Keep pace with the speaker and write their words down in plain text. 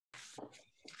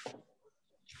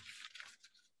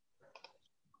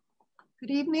Good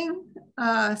evening.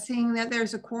 Seeing that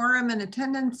there's a quorum in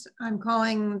attendance, I'm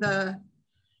calling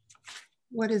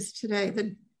what is today?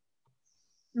 The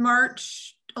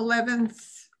March 11th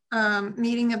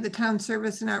meeting of the Town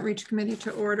Service and Outreach Committee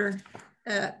to order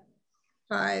at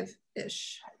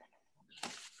 5-ish.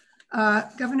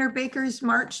 Governor Baker's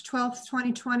March 12th,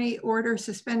 2020 order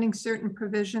suspending certain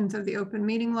provisions of the open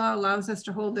meeting law allows us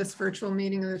to hold this virtual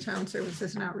meeting of the Town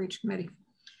Services and Outreach Committee.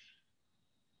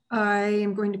 I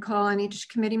am going to call on each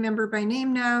committee member by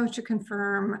name now to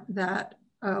confirm that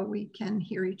we can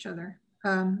hear each other.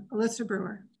 Alyssa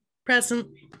Brewer. Present.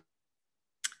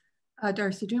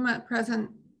 Darcy Dumont,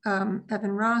 present.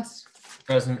 Evan Ross.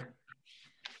 Present.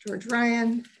 George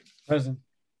Ryan. Present.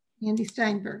 Andy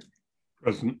Steinberg.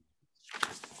 Present.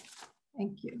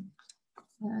 Thank you.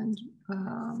 And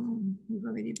we've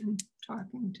already been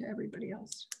talking to everybody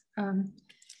else.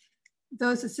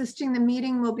 Those assisting the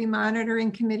meeting will be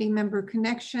monitoring committee member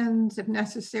connections. If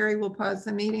necessary, we'll pause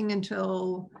the meeting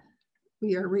until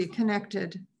we are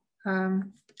reconnected. The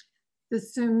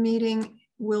Zoom meeting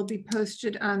will be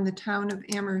posted on the Town of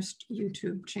Amherst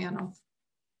YouTube channel.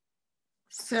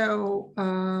 So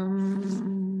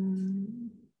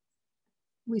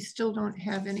we still don't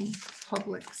have any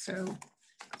public, so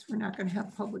we're not going to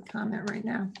have public comment right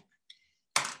now.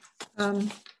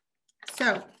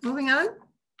 So moving on.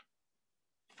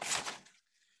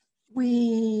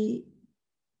 We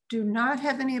do not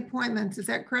have any appointments. Is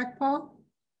that correct, Paul?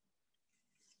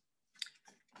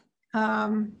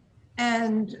 From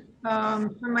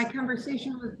my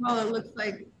conversation with Paul, it looks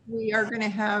like we are going to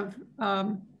have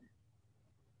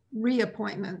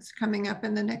reappointments coming up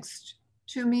in the next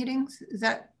 2 meetings. Is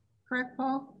that correct,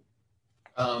 Paul?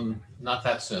 Not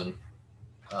that soon.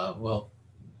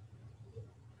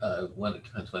 When it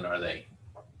depends, when are they?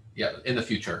 Yeah, in the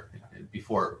future,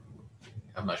 before.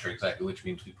 I'm not sure exactly which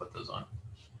means we put those on.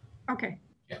 Okay.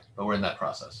 Yeah, but we're in that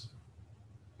process.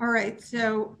 All right,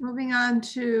 so moving on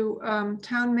to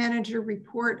town manager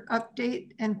report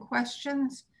update and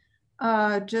questions.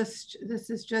 This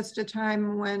is just a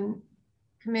time when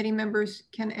committee members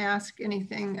can ask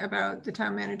anything about the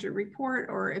town manager report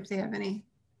or if they have any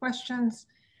questions.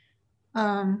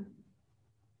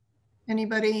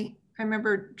 Anybody? I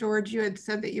remember, George, you had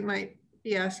said that you might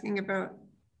be asking about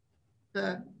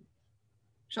the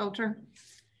shelter.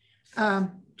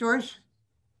 George?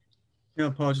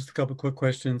 Yeah, Paul, just a couple of quick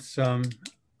questions.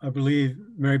 I believe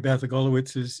Mary Beth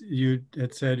Golowitz, you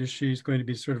had said, is she's going to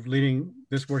be sort of leading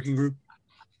this working group?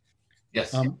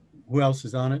 Yes. Who else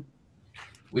is on it?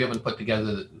 We haven't put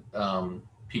together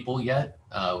people yet,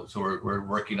 so we're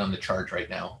working on the charge right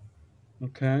now.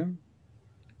 Okay.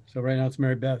 So right now it's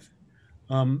Mary Beth.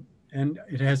 And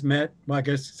it has met, well, I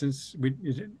guess since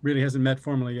it really hasn't met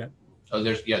formally yet. Oh,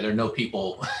 there are no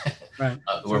people. Right.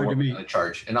 We're working on the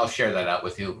charge, and I'll share that out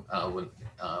with you when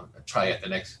try at the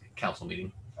next council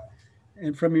meeting.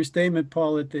 And from your statement,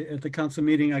 Paul, at the council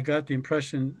meeting, I got the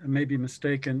impression, I may be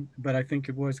mistaken, but I think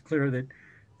it was clear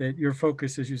that your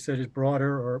focus, as you said, is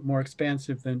broader or more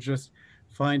expansive than just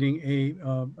finding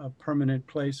a permanent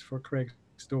place for Craig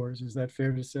Stores. Is that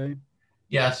fair to say?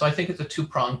 Yeah, so I think it's a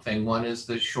two-pronged thing. One is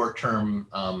the short-term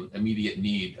immediate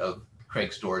need of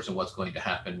Craig Stores and what's going to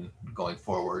happen going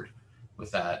forward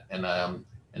with that. And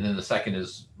then the second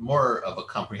is more of a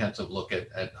comprehensive look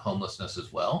at homelessness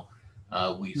as well.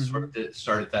 We sort of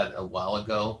started that a while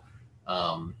ago,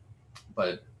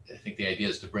 but I think the idea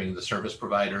is to bring the service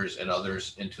providers and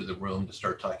others into the room to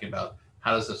start talking about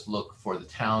how does this look for the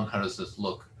town? How does this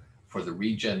look for the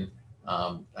region?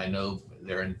 I know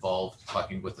they're involved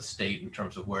talking with the state in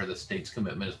terms of where the state's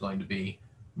commitment is going to be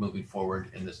moving forward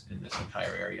in this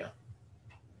entire area.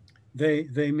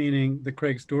 They meaning the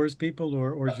Craig Stores people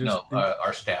or just no,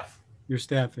 our staff. Your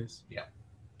staff is. Yeah.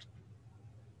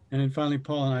 And then finally,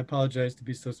 Paul, and I apologize to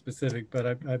be so specific,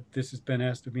 but this has been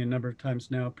asked of me a number of times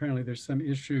now. Apparently there's some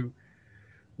issue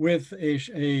with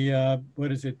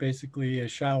what is it, basically a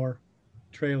shower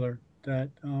trailer that,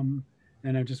 and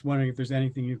I'm just wondering if there's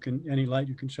anything any light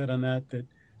you can shed on that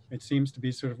it seems to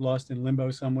be sort of lost in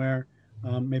limbo somewhere.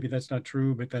 Maybe that's not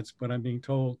true, but that's what I'm being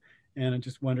told. And I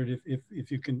just wondered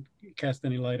if you can cast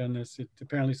any light on this. It's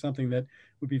apparently something that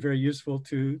would be very useful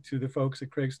to the folks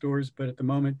at Craig Stores, but at the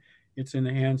moment it's in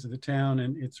the hands of the town,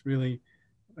 and it's really,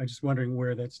 I'm just wondering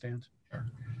where that stands. Sure.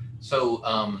 So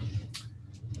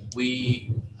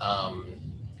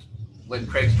when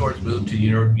Craig Stores moved to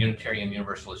Unitarian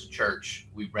Universalist Church,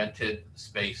 we rented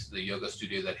space, the yoga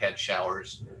studio that had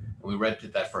showers, and we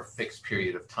rented that for a fixed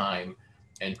period of time.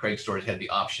 And Craig Stores had the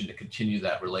option to continue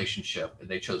that relationship, and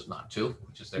they chose not to,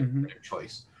 which is their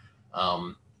choice.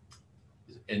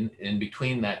 in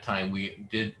between that time,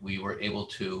 we were able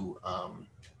to,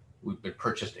 we've been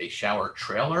purchased a shower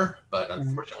trailer, but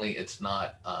unfortunately it's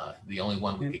not the only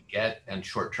one we could get, and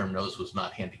short-term notice was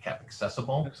not handicap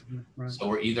accessible. Right. So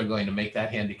we're either going to make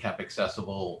that handicap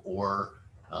accessible or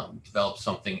develop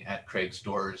something at Craig's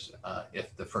Doors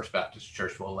if the First Baptist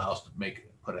Church will allow us to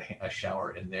put a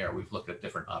shower in there. We've looked at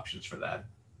different options for that.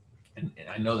 And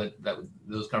I know that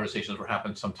those conversations were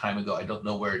happening some time ago. I don't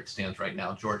know where it stands right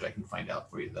now. George, I can find out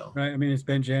for you though. Right. I mean, it's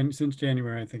been since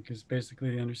January, I think, is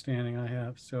basically the understanding I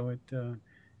have. So it,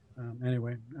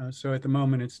 anyway, so at the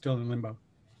moment it's still in limbo.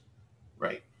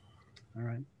 Right. All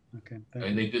right. Okay.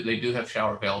 And they do have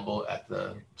shower available at the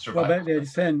Well, Survival. they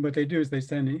send, what they do is they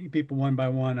send people one by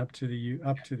one up to the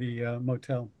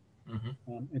motel.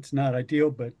 Mm-hmm. It's not ideal,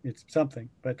 but it's something.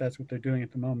 But that's what they're doing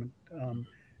at the moment.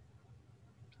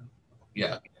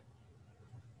 Yeah.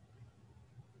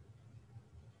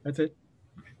 That's it.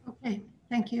 Okay,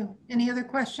 thank you. Any other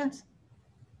questions?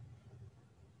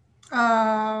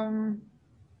 That's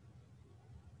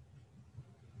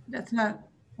not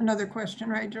another question,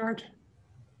 right, George?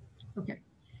 Okay.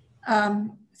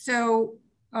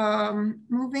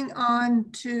 Moving on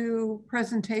to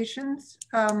presentations,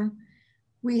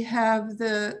 we have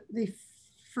the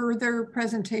further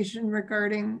presentation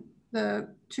regarding the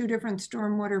 2 different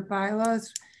stormwater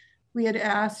bylaws. We had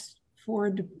asked for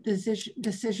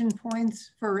decision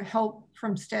points for help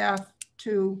from staff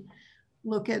to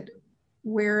look at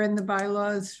where in the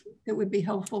bylaws it would be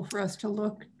helpful for us to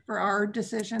look for our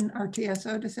decision, our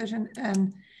TSO decision.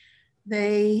 And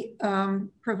they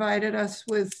provided us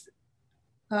with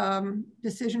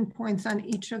decision points on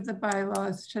each of the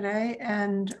bylaws today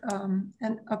and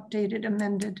an updated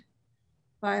amended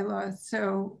bylaws.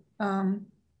 So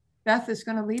Beth is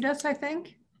going to lead us, I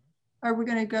think. Are we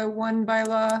going to go one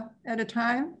bylaw at a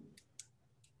time?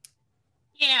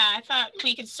 Yeah, I thought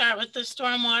we could start with the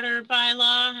stormwater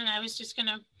bylaw, and I was just going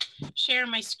to share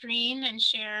my screen and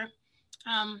share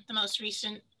the most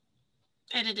recent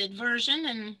edited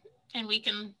version, and we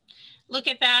can look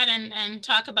at that and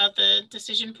talk about the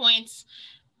decision points.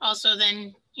 Also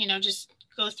then, you know, just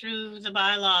go through the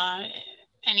bylaw,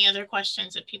 any other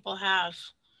questions that people have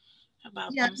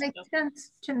about Yeah, them. it makes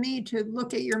sense to me to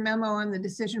look at your memo on the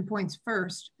decision points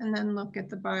first and then look at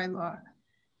the bylaw.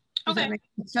 Does that make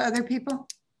sense to other people?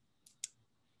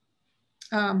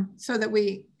 So that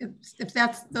if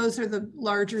those are the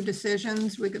larger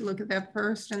decisions, we could look at that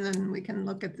first, and then we can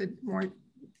look at the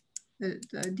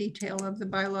detail of the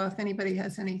bylaw if anybody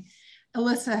has any.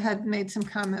 Alyssa had made some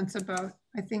comments about,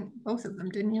 I think both of them,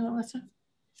 didn't you, Alyssa?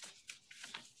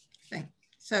 Okay.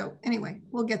 So anyway,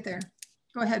 we'll get there.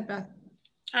 Go ahead, Beth.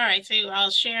 All right, so I'll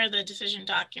share the decision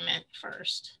document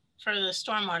first for the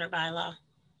stormwater bylaw,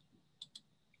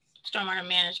 stormwater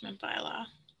management bylaw.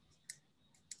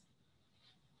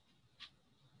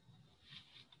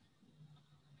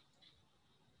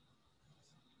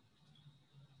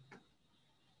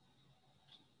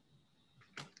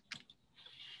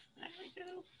 There we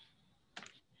go.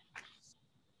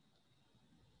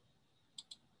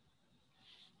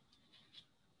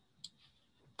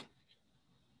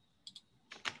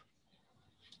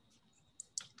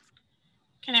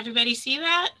 Can everybody see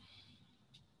that?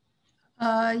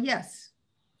 Yes.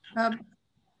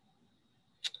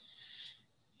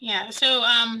 Yeah, so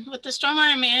with the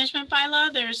stormwater management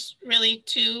bylaw, there's really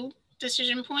 2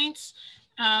 decision points.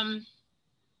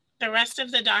 The rest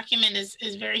of the document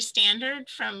is very standard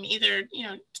from either, you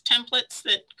know, templates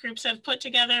that groups have put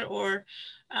together or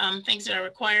things that are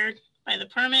required by the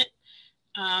permit.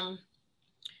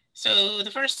 So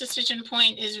the first decision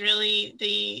point is really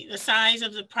the size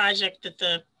of the project that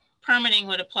the permitting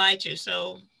would apply to.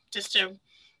 So just to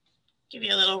give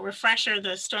you a little refresher, the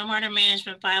stormwater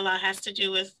management bylaw has to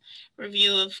do with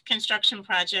review of construction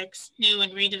projects, new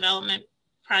and redevelopment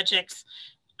projects,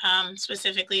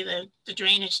 specifically the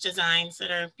drainage designs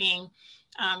that are being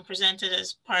presented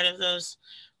as part of those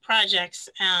projects.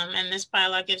 And this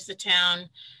bylaw gives the town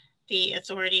the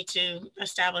authority to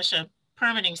establish a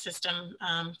permitting system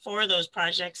for those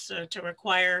projects, so to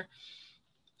require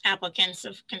applicants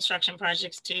of construction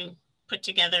projects to put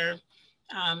together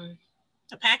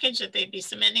a package that they'd be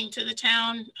submitting to the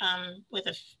town with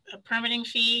a permitting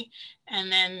fee,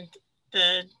 and then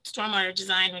the stormwater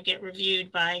design would get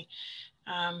reviewed by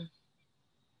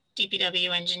DPW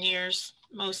engineers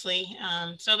mostly.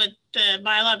 But the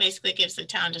bylaw basically gives the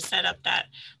town to set up that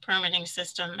permitting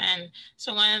system. And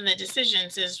so one of the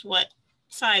decisions is what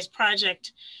size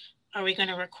project are we going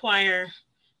to require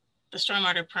the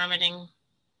stormwater permitting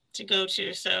to go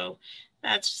to? So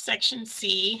that's section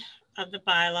C of the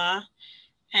bylaw.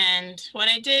 And what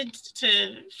I did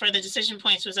for the decision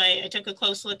points was I took a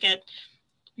close look at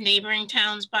neighboring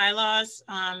towns' bylaws,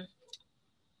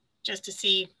 just to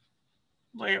see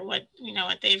what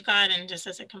they've got, and just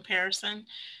as a comparison.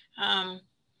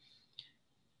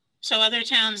 So other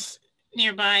towns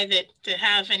nearby that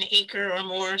have an acre or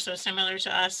more, so similar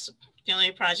to us, the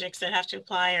only projects that have to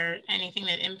apply are anything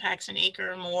that impacts an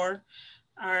acre or more,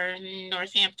 are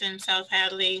Northampton, South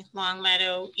Hadley,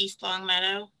 Longmeadow, East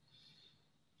Longmeadow.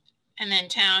 And then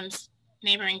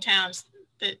neighboring towns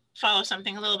that follow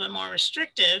something a little bit more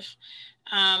restrictive.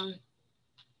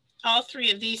 All three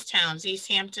of these towns,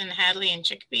 East Hampton, Hadley, and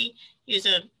Chicopee, use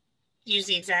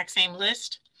the exact same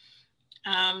list.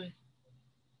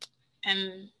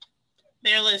 And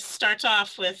their list starts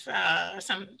off with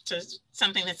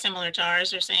something that's similar to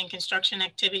ours. They're saying construction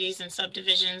activities and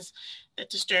subdivisions that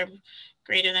disturb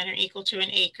greater than or equal to an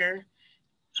acre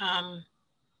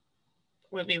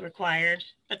would be required.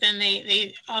 But then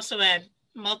they also add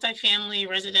multifamily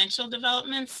residential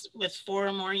developments with 4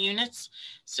 or more units.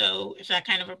 So if that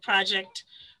kind of a project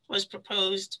was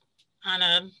proposed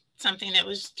on something that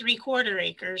was 3/4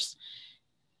 acres,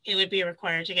 it would be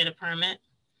required to get a permit.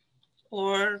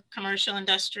 Or commercial,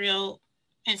 industrial,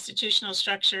 institutional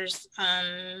structures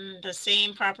on the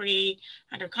same property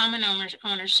under common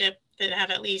ownership that have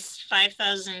at least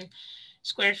 5,000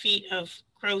 square feet of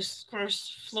gross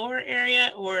floor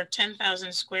area or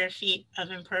 10,000 square feet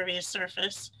of impervious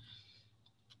surface.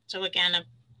 So again, a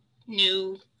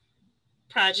new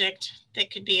project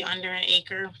that could be under an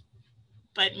acre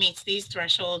but meets these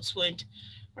thresholds would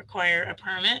require a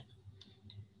permit.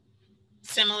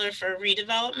 Similar for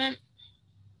redevelopment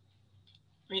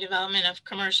of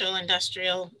commercial,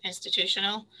 industrial,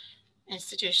 institutional.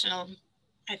 Institutional,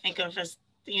 I think of as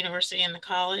the university and the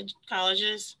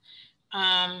colleges.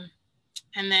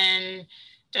 And then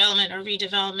development or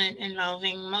redevelopment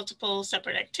involving multiple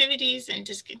separate activities in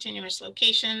discontinuous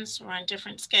locations or on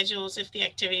different schedules if the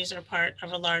activities are part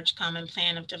of a large common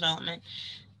plan of development.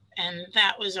 And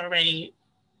that was already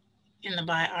in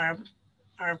our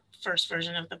first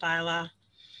version of the bylaw.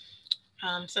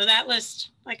 So that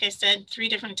list, like I said, 3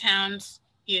 different towns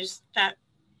use that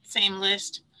same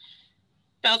list.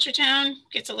 Belchertown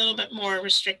gets a little bit more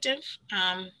restrictive.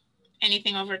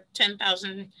 Anything over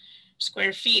 10,000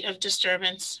 square feet of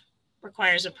disturbance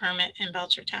requires a permit in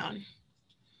Belchertown.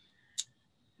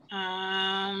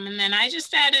 And then I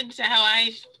just added to how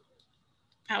I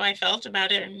felt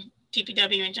about it, and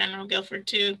DPW in general, Guilford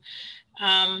too,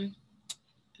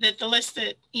 that the list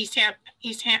that East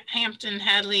Hampton,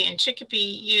 Hadley, and Chicopee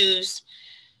use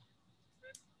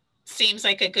seems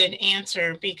like a good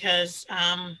answer because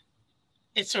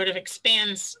it sort of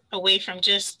expands away from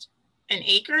just an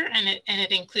acre, and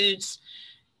it includes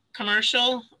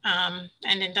commercial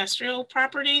and industrial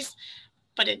properties,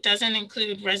 but it doesn't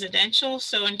include residential.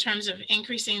 So in terms of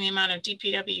increasing the amount of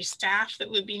DPW staff that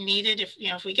would be needed,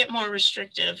 if we get more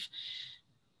restrictive,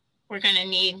 we're going to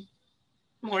need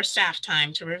more staff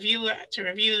time to review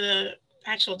the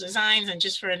actual designs and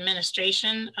just for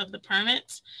administration of the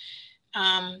permits.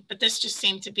 But this just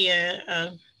seemed to be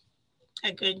a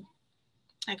good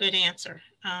answer.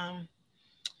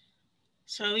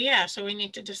 So yeah, so we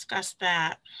need to discuss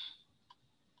that.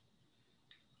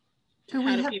 Do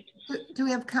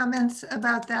we have comments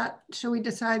about that? Shall we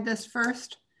decide this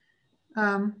first?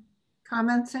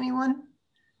 Comments, anyone?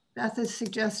 Beth is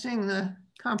suggesting the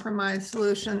compromise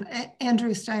solution.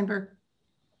 Andrew Steinberg.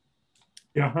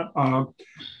 Yeah,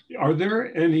 are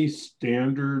there any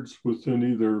standards within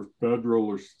either federal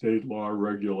or state law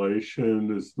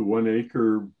regulation? Is the 1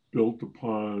 acre built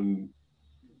upon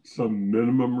some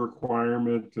minimum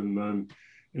requirement and then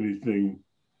anything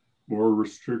more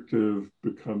restrictive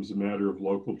becomes a matter of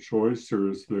local choice, or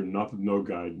is there no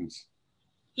guidance?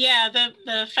 Yeah,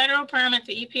 the federal permit,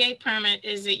 the EPA permit,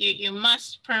 is that you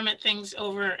must permit things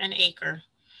over an acre,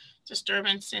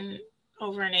 disturbance in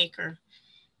over an acre.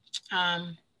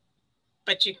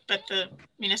 But the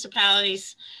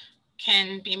municipalities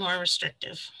can be more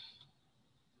restrictive.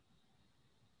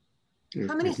 Yeah,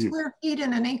 how many square feet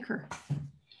in an acre?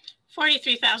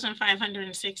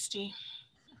 43,560.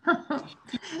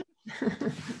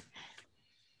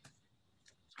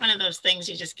 One of those things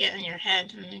you just get in your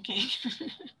head. Okay.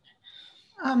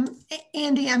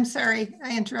 Andy, I'm sorry,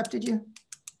 I interrupted you.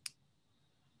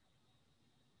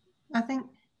 Nothing?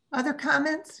 Other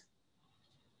comments?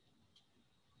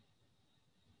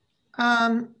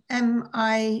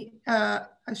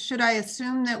 Should I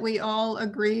assume that we all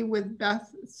agree with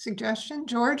Beth's suggestion?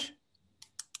 George?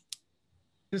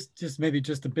 Just maybe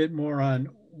just a bit more on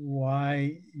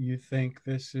why you think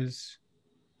this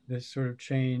this sort of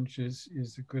change is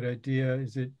a good idea.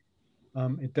 Is it,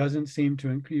 it doesn't seem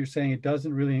to, you're saying it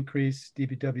doesn't really increase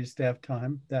DPW staff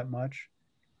time that much.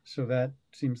 So that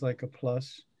seems like a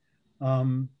plus.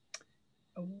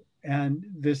 And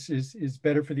this is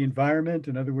better for the environment.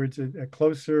 In other words, the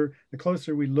closer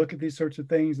we look at these sorts of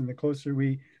things and the closer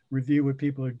we review what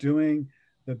people are doing,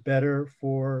 the better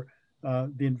for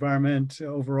the environment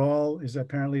overall is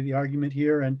apparently the argument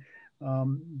here. And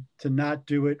to not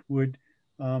do it would,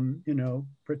 you know,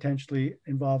 potentially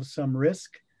involve some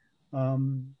risk.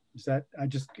 Is that, I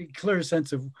just clear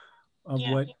sense of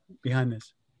Yeah. what behind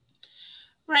this.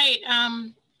 Right.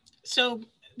 So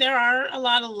there are a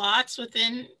lot of lots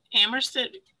within Amherst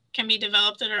that can be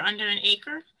developed that are under an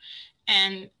acre.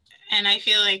 And I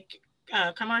feel like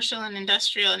commercial and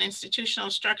industrial and institutional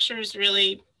structures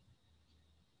really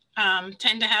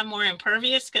tend to have more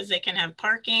impervious because they can have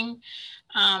parking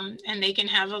and they can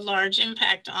have a large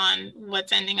impact on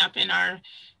what's ending up in our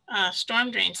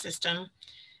storm drain system.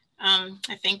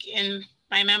 I think in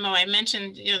my memo, I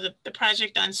mentioned, you know, the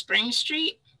project on Spring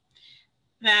Street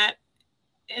that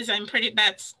is,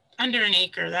 that's under an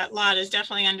acre. That lot is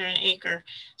definitely under an acre.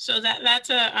 So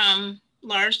that's a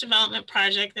large development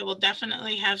project that will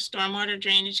definitely have stormwater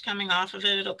drainage coming off of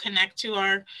it. It'll connect to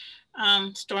our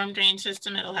storm drain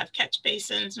system. It'll have catch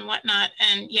basins and whatnot.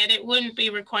 And yet it wouldn't be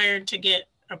required to get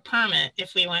a permit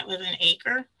if we went with an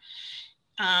acre.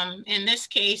 In this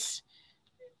case,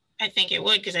 I think it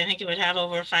would, because I think it would have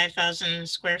over 5,000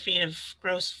 square feet of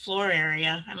gross floor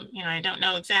area. You know, I don't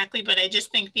know exactly, but I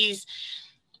just think these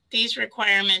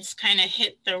requirements kind of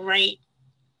hit the right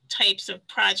types of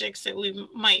projects that we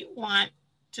might want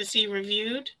to see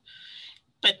reviewed.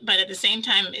 But at the same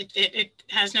time, it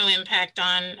has no impact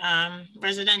on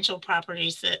residential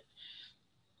properties that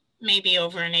may be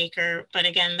over an acre. But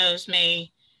again, those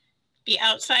may be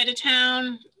outside of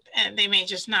town, and they may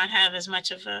just not have as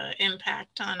much of an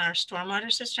impact on our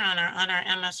stormwater system, on our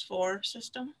MS4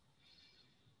 system.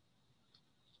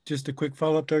 Just a quick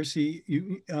follow-up, Darcy.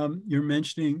 You're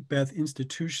mentioning, Beth,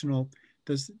 institutional.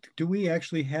 Do we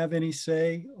actually have any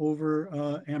say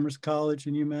over Amherst College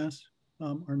and UMass,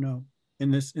 or no, in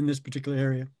this particular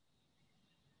area?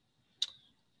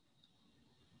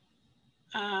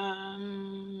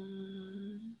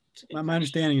 My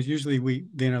understanding is usually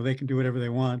they can do whatever they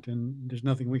want and there's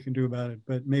nothing we can do about it.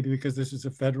 But maybe because this is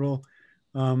a federal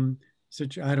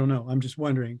situation, I don't know. I'm just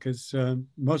wondering, because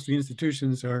most of the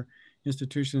institutions are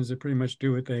institutions that pretty much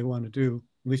do what they want to do,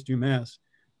 at least UMass.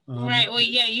 Right. Well,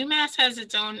 yeah, UMass has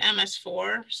its own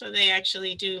MS4, so they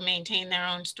actually do maintain their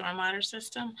own stormwater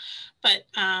system. But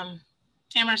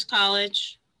Amherst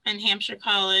College and Hampshire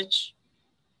College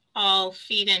all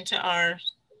feed into our,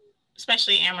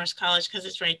 especially Amherst College because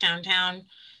it's right downtown,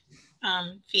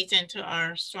 feeds into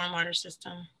our stormwater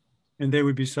system. And they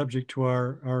would be subject to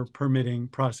our permitting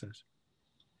process.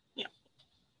 Yeah.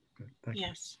 Good. Thank you.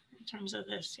 Yes, in terms of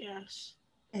this, yes.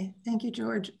 Okay, thank you,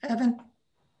 George. Evan?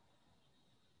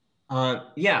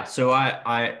 Yeah, so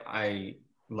I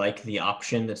like the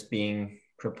option that's being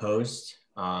proposed.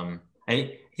 I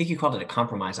think you called it a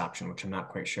compromise option, which I'm not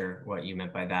quite sure what you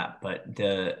meant by that, but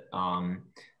to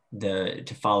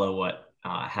follow what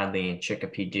Hadley and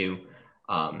Chicopee do.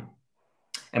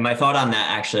 And my thought on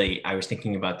that, actually, I was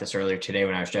thinking about this earlier today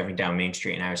when I was driving down Main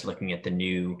Street and I was looking at the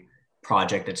new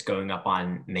project that's going up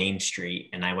on Main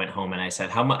Street. And I went home and I said,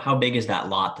 how big is that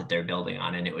lot that they're building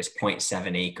on? And it was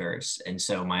 0.7 acres. And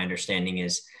so my understanding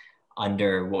is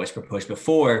under what was proposed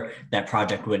before, that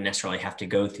project wouldn't necessarily have to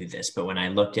go through this. But when I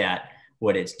looked at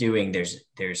what it's doing, there's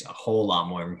a whole lot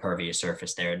more impervious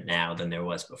surface there now than there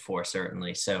was before,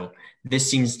 certainly. So this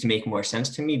seems to make more sense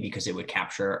to me because it would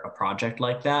capture a project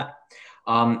like that.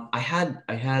 I had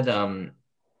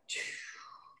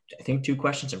I think 2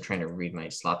 questions. I'm trying to read my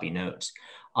sloppy notes.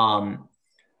 One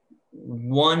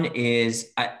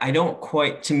is, I don't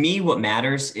quite, to me, what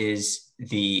matters is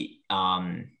the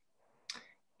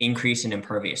increase in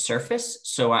impervious surface.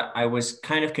 So I was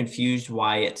kind of confused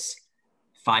why it's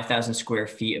 5,000 square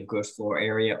feet of gross floor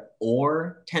area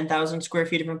or 10,000 square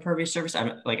feet of impervious surface.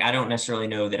 I don't necessarily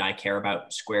know that I care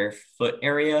about square foot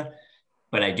area,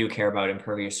 but I do care about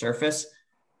impervious surface,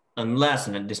 unless,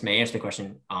 and this may answer the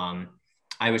question,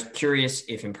 I was curious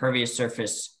if impervious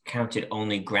surface counted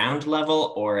only ground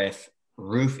level or if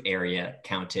roof area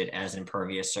counted as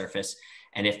impervious surface.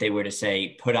 And if they were to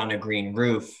say, put on a green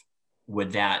roof,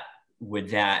 would that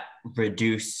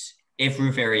reduce, if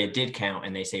roof area did count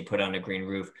and they say put on a green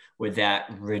roof, would that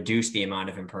reduce the amount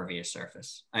of impervious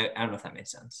surface? I don't know if that made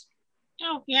sense.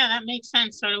 Oh, yeah, that makes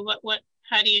sense. Sort of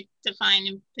how do you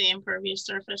define the impervious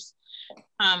surface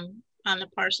on the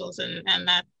parcels? And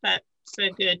that's a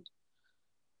good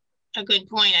a good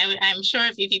point. I'm sure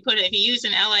if you put it, if you use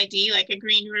an LID like a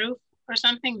green roof or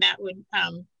something, that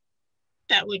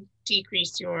would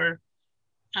decrease your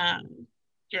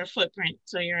footprint.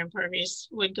 So your impervious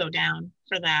would go down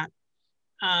for that.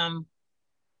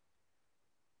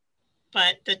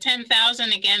 But the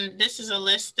 10,000, again, this is a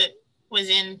list that was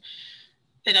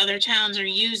that other towns are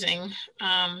using.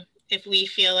 If we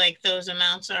feel like those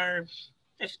amounts are,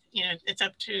 if you know, it's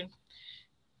up to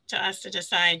us to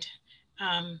decide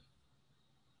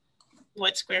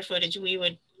what square footage we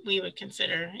would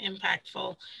consider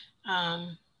impactful.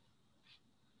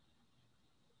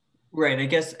 Right. I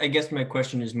guess my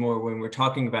question is more when we're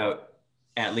talking about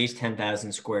at least 10,000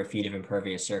 square feet of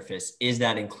impervious surface, is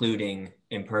that including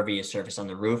impervious surface on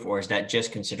the roof, or is that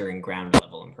just considering ground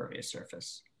level impervious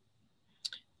surface?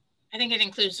 I think it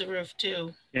includes the roof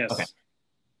too. Yes. Okay.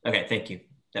 Okay. Thank you.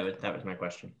 That was my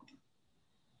question.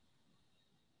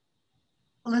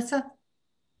 Alyssa?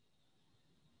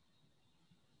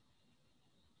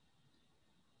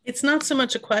 It's not so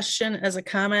much a question as a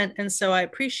comment. And so I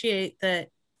appreciate that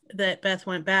Beth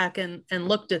went back and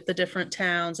looked at the different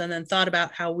towns and then thought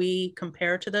about how we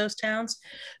compare to those towns,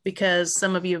 because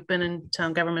some of you have been in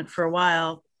town government for a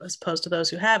while, as opposed to those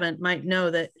who haven't, might know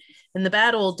that in the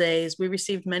bad old days, we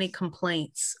received many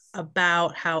complaints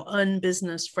about how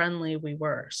unbusiness friendly we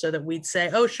were, so that we'd say,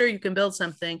 oh, sure, you can build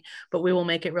something, but we will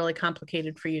make it really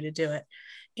complicated for you to do it.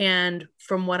 And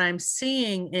from what I'm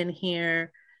seeing in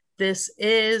here, this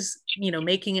is,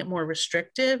 making it more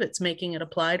restrictive. It's making it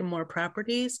apply to more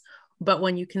properties. But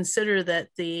when you consider that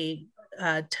the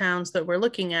towns that we're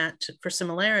looking at for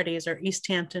similarities are East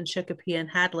Hampton, Chicopee,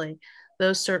 and Hadley,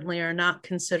 those certainly are not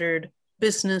considered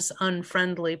business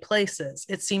unfriendly places.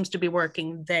 It seems to be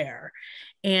working there.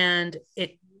 And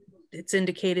it's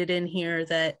indicated in here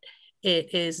that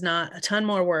it is not a ton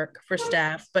more work for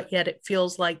staff, but yet it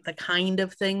feels like the kind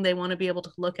of thing they want to be able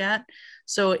to look at.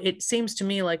 So it seems to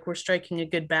me like we're striking a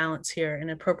good balance here and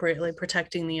appropriately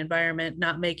protecting the environment,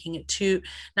 not having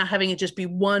it just be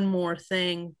one more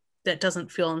thing that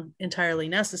doesn't feel entirely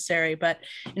necessary, but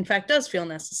in fact does feel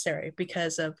necessary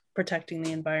because of protecting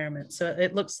the environment. So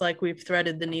it looks like we've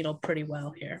threaded the needle pretty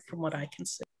well here from what I can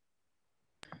see.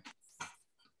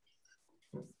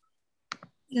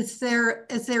 Is there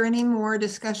any more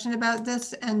discussion about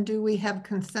this? And do we have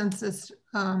consensus?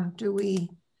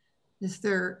 Is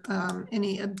there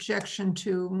any objection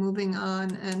to moving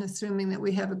on and assuming that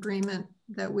we have agreement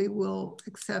that we will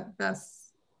accept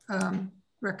Beth's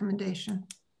recommendation?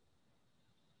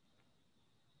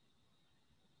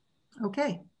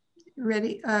 Okay,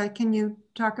 ready? Can you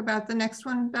talk about the next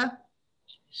one, Beth?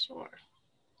 Sure.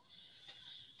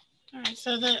 All right,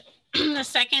 so the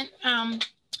second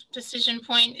decision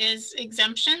point is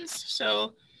exemptions.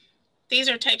 So these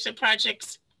are types of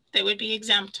projects that would be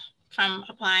exempt from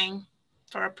applying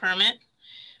for a permit.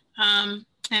 And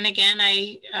again,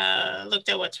 I looked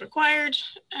at what's required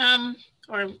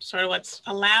or sort of what's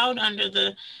allowed under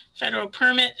the federal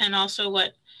permit, and also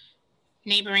what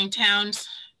neighboring towns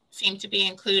seem to be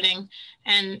including.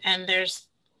 And there's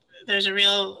a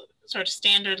real sort of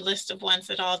standard list of ones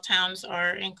that all towns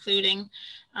are including.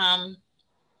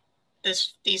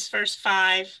 These first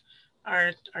 5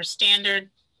 are standard.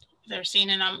 They're seen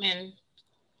in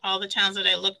all the towns that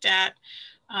I looked at.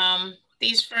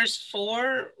 These first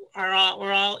 4 were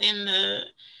all in the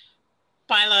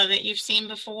bylaw that you've seen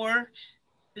before.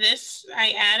 This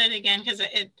I added again because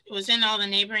it was in all the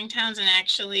neighboring towns, and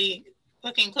actually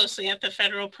looking closely at the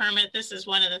federal permit, this is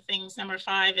one of the things. Number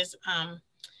 5 is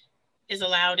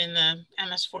allowed in the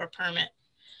MS4 permit.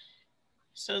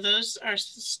 So those are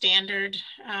standard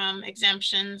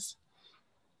exemptions.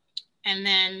 And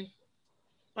then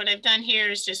what I've done here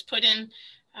is just put in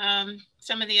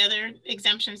some of the other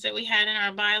exemptions that we had in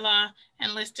our bylaw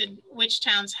and listed which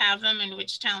towns have them and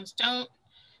which towns don't.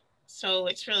 So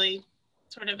it's really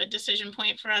sort of a decision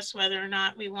point for us whether or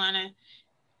not we want to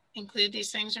include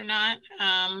these things or not.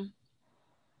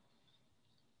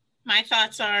 My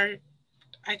thoughts are,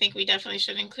 I think we definitely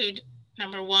should include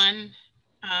number 1.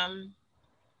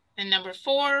 And number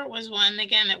 4 was one,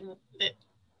 again, that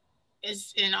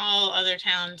is in all other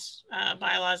towns'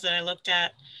 bylaws that I looked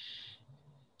at.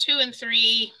 2 and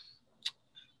 3,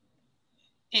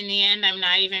 in the end, I'm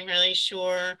not even really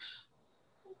sure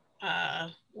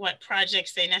what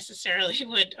projects they necessarily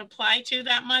would apply to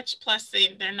that much. Plus,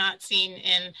 they're not seen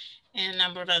in a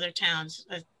number of other towns.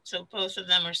 So both of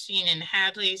them are seen in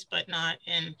Hadley's, but not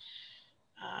in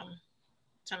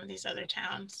some of these other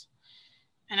towns.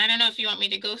 And I don't know if you want me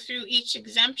to go through each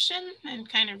exemption and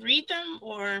kind of read them,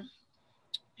 or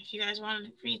if you guys want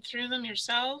to read through them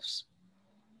yourselves.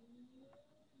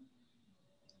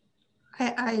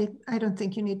 I don't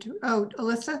think you need to. Oh,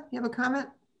 Alyssa, you have a comment?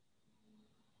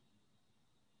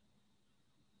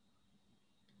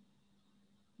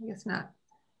 I guess not.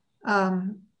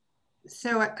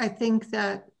 So I think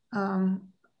that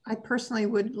I personally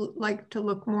would like to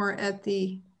look more at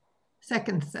the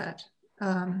second set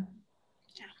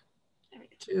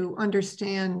to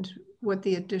understand what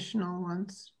the additional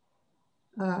ones.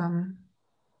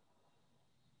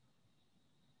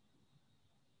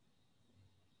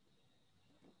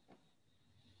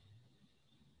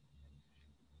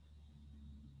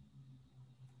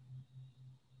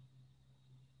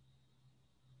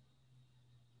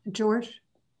 George?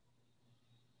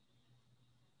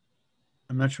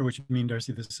 I'm not sure what you mean,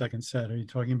 Darcy, the second set. Are you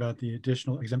talking about the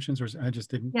additional exemptions, or I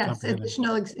just didn't Yes, comprehend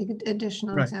it?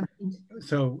 additional Right. exemptions.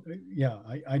 So yeah,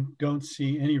 I don't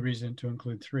see any reason to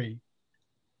include 3.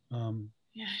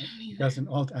 Yeah, It doesn't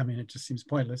I mean, it just seems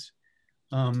pointless.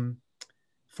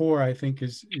 4, I think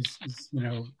is you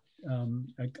know,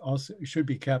 also should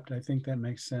be kept. I think that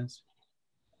makes sense,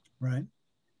 right?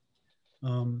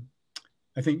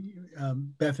 I think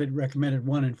Beth had recommended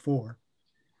 1 and 4.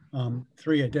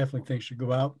 3, I definitely think should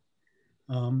go out.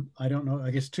 I don't know.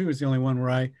 I guess 2 is the only one where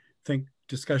I think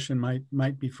discussion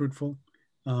might be fruitful.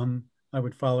 I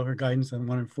would follow her guidance on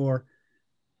 1 and 4.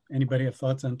 Anybody have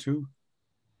thoughts on 2?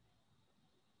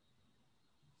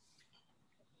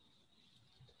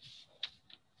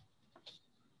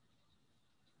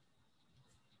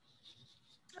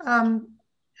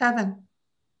 Evan.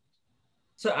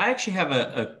 So I actually have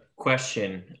a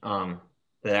question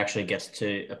that actually gets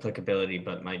to applicability,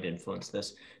 but might influence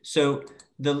this. So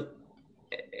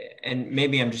and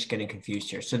maybe I'm just getting confused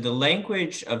here. So the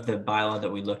language of the bylaw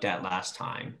that we looked at last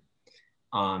time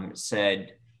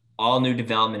said all new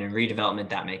development and redevelopment,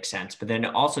 that makes sense. But then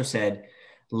it also said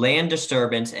land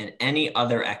disturbance and any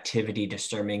other activity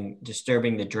disturbing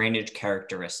the drainage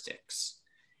characteristics.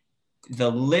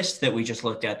 The list that we just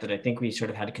looked at that I think we sort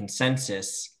of had a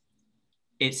consensus,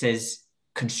 it says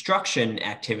construction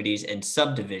activities and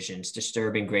subdivisions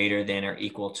disturbing greater than or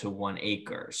equal to 1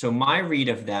 acre. So my read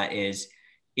of that is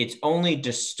it's only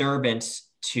disturbance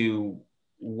to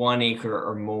 1 acre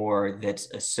or more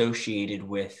that's associated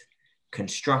with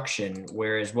construction,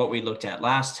 whereas what we looked at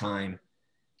last time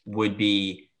would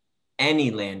be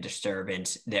any land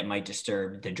disturbance that might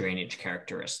disturb the drainage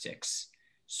characteristics.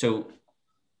 So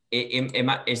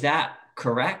is that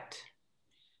correct?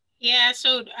 Yeah,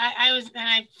 so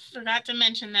I forgot to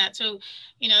mention that. So,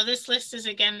 you know, this list is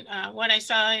again, what I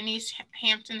saw in East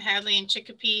Hampton, Hadley, and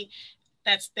Chicopee.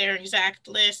 That's their exact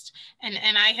list.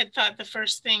 And I had thought the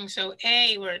first thing, so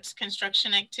A, where it's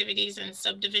construction activities and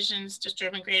subdivisions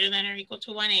disturbing greater than or equal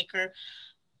to 1 acre,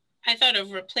 I thought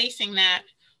of replacing that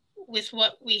with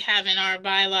what we have in our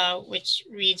bylaw, which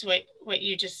reads what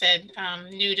you just said,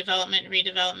 new development,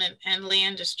 redevelopment, and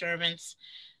land disturbance,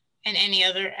 and any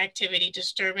other activity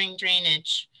disturbing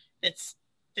drainage that's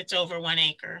over 1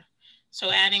 acre.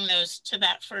 So adding those to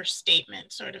that first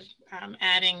statement, sort of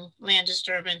adding land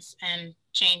disturbance and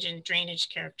change in drainage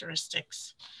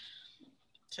characteristics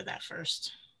to that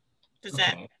first. Does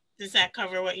that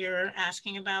cover what you're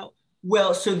asking about?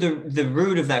 Well, so the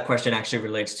root of that question actually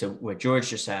relates to what George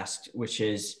just asked, which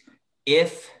is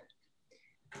if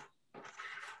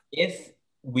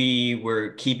we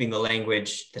were keeping the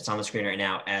language that's on the screen right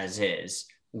now as is,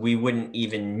 we wouldn't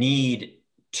even need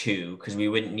to, because we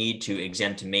wouldn't need to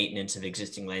exempt maintenance of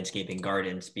existing landscaping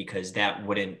gardens, because that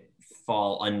wouldn't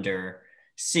fall under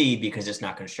C because it's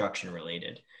not construction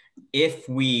related. If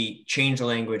we change the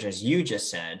language, as you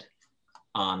just said,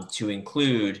 to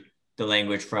include the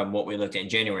language from what we looked at in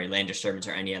January, land disturbance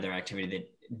or any other activity, that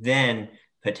then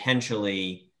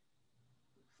potentially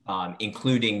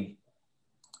including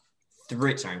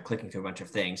 3, sorry, I'm clicking through a bunch of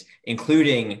things,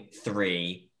 including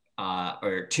 3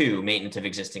 or 2, maintenance of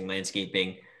existing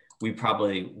landscaping, we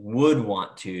probably would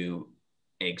want to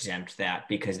exempt that,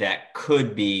 because that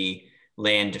could be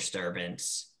land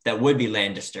disturbance. That would be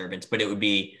land disturbance, but it would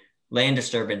be land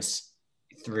disturbance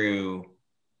through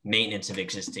maintenance of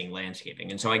existing landscaping.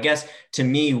 And so I guess to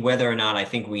me, whether or not I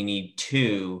think we need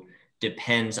 2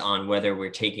 depends on whether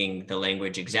we're taking the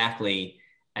language exactly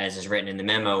as is written in the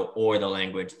memo, or the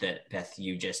language that Beth,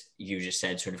 you just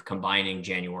said, sort of combining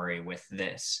January with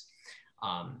this.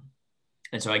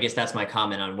 And so I guess that's my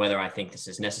comment on whether I think this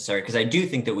is necessary, because I do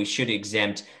think that we should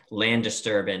exempt land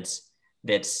disturbance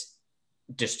that's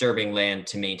disturbing land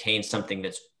to maintain something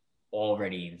that's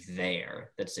already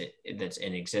there, that's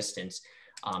in existence.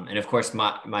 And of course,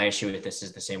 my issue with this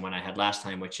is the same one I had last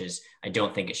time, which is I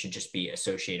don't think it should just be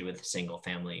associated with a single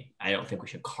family. I don't think we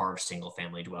should carve single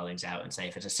family dwellings out and say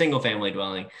if it's a single family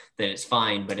dwelling, then it's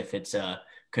fine. But if it's a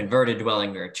converted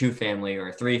dwelling or a 2-family or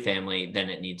a 3-family, then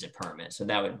it needs a permit. So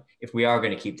that would, if we are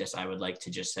going to keep this, I would like to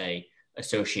just say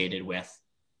associated with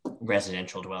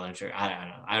residential dwellings, or I don't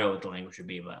know. I don't know what the language would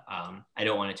be, but I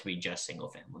don't want it to be just single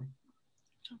family.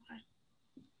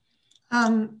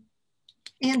 Okay.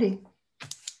 Andy.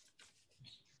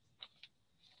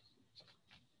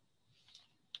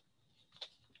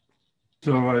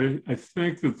 So I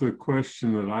think that the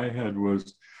question that I had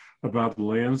was about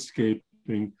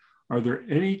landscaping. Are there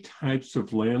any types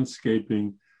of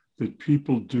landscaping that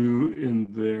people do in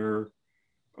their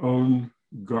own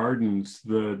gardens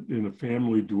that in a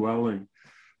family dwelling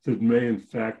that may in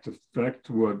fact affect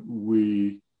what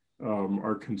we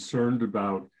are concerned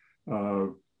about?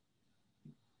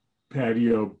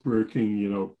 Patio bricking, you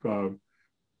know,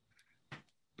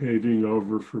 paving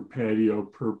over for patio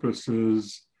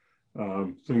purposes,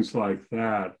 things like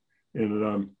that.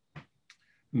 And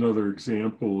another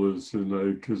example is,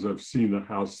 because I've seen a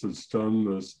house that's done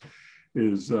this,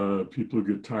 is people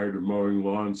who get tired of mowing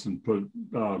lawns and put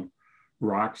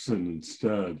rocks in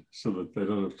instead so that they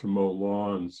don't have to mow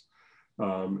lawns.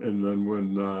 And then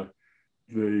when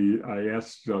I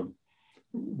asked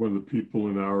one of the people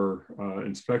in our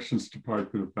inspections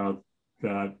department about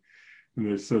that, and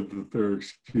they said that their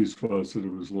excuse was that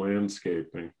it was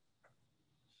landscaping.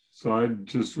 So I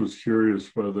just was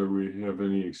curious whether we have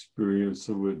any experience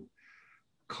that would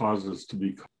cause us to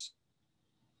be.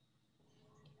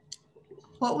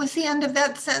 What was the end of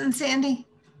that sentence, Andy?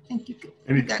 I think you could,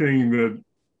 anything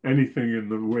in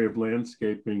the way of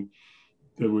landscaping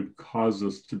that would cause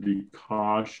us to be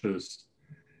cautious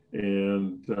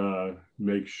and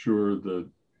make sure that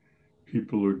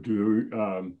people are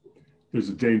doing, there's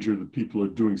a danger that people are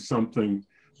doing something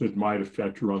that might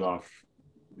affect runoff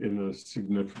in a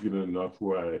significant enough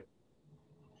way.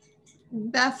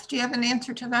 Beth, do you have an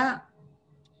answer to that?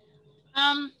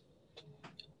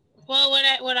 Well,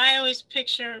 what I always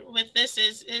picture with this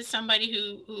is somebody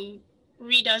who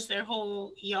redoes their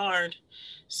whole yard.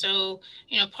 So,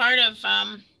 you know, part of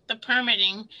the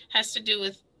permitting has to do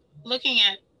with looking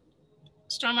at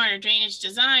stormwater drainage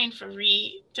design for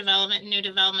redevelopment and new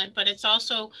development, but it's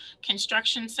also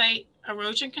construction site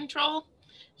erosion control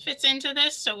fits into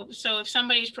this. So if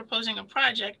somebody's proposing a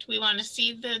project, we want to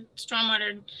see the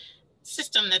stormwater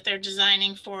system that they're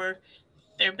designing for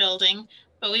their building,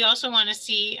 but we also want to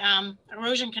see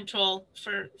erosion control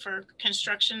for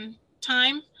construction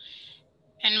time.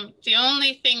 And the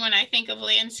only thing when I think of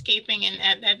landscaping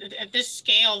and at this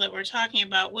scale that we're talking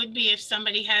about would be if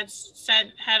somebody had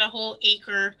a whole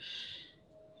acre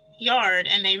yard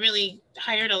and they really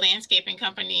hired a landscaping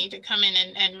company to come in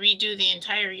and redo the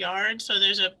entire yard. So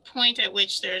there's a point at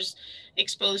which there's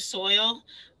exposed soil.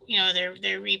 You know,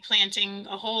 they're replanting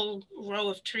a whole row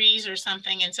of trees or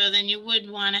something. And so then you would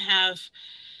want to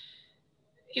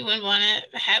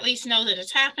at least know that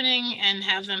it's happening and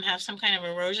have them have some kind of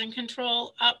erosion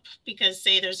control up, because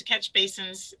say there's catch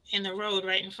basins in the road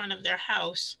right in front of their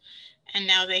house. And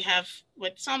now they have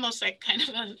what's almost like kind of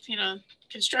a, you know,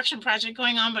 construction project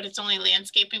going on, but it's only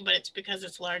landscaping, but it's because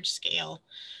it's large scale.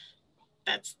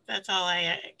 That's all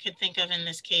I could think of in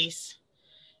this case.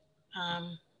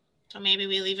 So maybe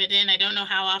we leave it in. I don't know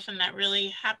how often that really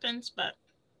happens, but.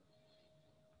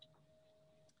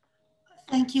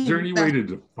 Thank you. Is there any way to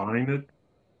define it?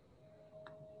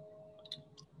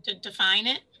 To define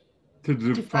it? To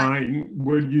define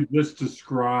what you just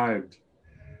described,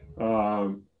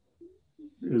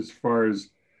 as far as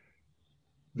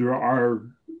there are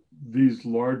these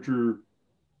larger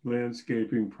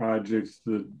landscaping projects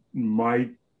that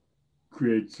might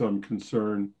create some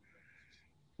concern.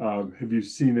 Have you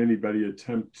seen anybody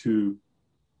attempt to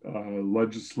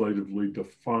legislatively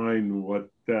define what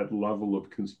that level of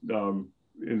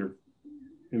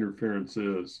interference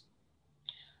is?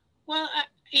 Well,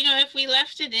 you know, if we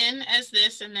left it in as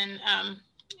this, and then,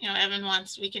 you know, Evan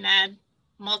wants, we can add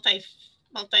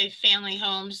multi-family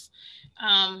homes,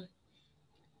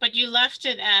 but you left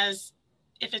it as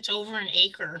if it's over an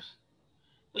acre,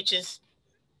 which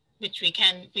we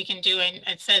can do, and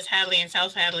it says Hadley and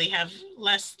South Hadley have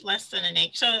less than an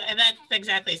acre. So that's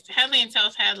exactly, Hadley and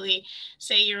South Hadley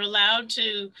say you're allowed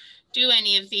to do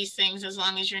any of these things as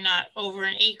long as you're not over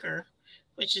an acre,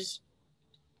 which is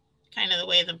kind of the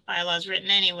way the bylaw is written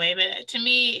anyway. But to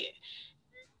me,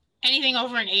 anything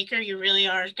over an acre, you really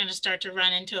are going to start to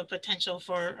run into a potential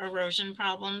for erosion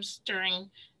problems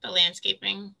during the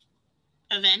landscaping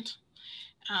event,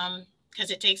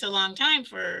 because it takes a long time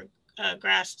for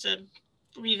grass to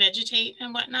revegetate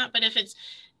and whatnot. But if it's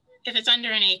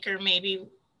under an acre, maybe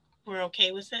we're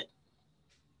okay with it.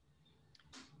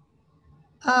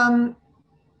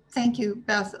 Thank you,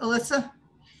 Beth. Alyssa?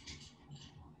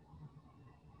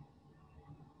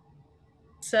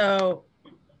 So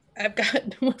I've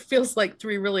got what feels like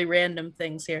three really random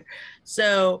things here.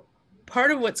 So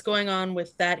part of what's going on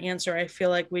with that answer, I feel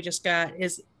like we just got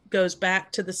goes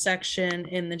back to the section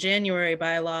in the January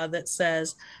bylaw that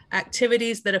says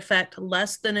activities that affect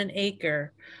less than an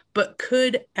acre, but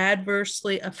could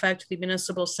adversely affect the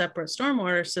municipal separate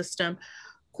stormwater system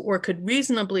or could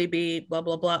reasonably be blah,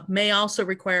 blah, blah, may also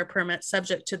require a permit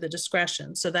subject to the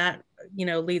discretion. So that,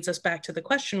 leads us back to the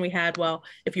question we had. Well,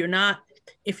 if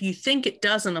you think it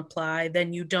doesn't apply,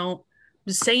 then you don't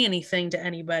say anything to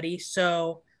anybody.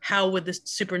 So how would the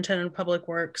superintendent of public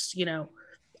works,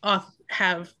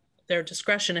 have their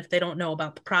discretion if they don't know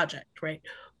about the project, right?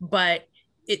 But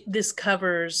this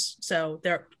covers, so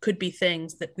there could be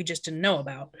things that we just didn't know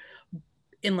about,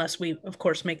 unless we, of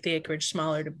course, make the acreage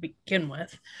smaller to begin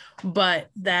with. But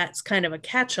that's kind of a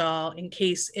catch-all in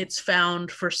case it's found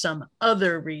for some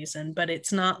other reason. But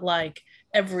it's not like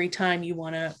every time you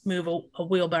want to move a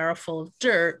wheelbarrow full of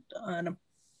dirt on a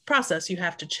process, you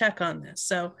have to check on this.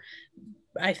 So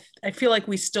I feel like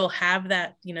we still have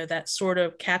that, that sort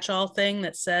of catch-all thing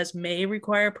that says may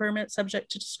require a permit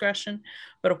subject to discretion.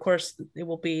 But of course, it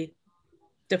will be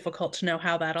difficult to know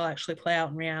how that'll actually play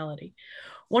out in reality.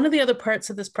 One of the other parts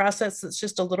of this process that's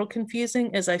just a little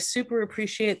confusing is I super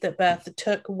appreciate that Beth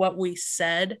took what we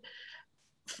said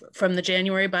from the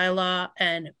January bylaw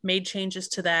and made changes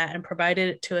to that and provided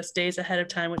it to us days ahead of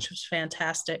time, which was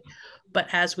fantastic. But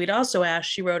as we'd also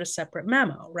asked, she wrote a separate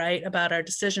memo, right, about our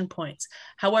decision points.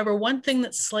 However, one thing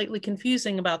that's slightly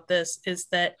confusing about this is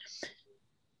that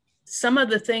some of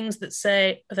the things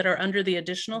that are under the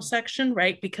additional section,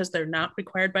 right, because they're not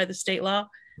required by the state law,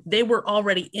 they were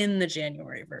already in the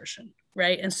January version,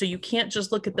 right? And so you can't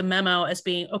just look at the memo as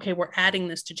being, okay, we're adding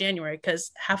this to January,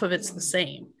 because half of it's the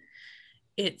same.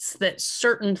 It's that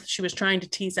she was trying to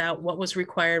tease out what was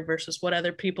required versus what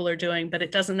other people are doing, but it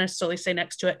doesn't necessarily say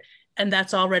next to it, and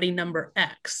that's already number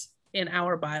X in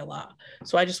our bylaw.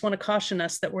 So I just want to caution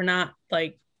us that we're not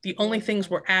like, the only things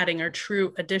we're adding are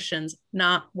true additions,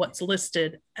 not what's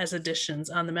listed as additions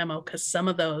on the memo, because some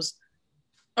of those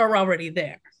are already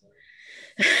there.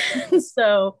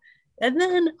 So, and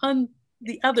then on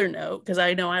the other note, because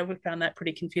I know I found that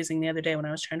pretty confusing the other day when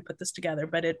I was trying to put this together,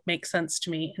 but it makes sense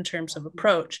to me in terms of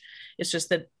approach. It's just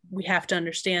that we have to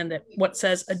understand that what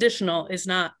says additional is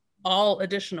not all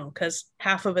additional, because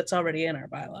half of it's already in our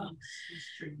bylaw.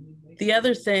 The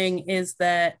other thing is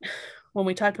that when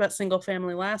we talked about single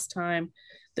family last time,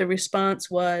 the response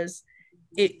was,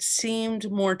 it seemed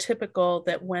more typical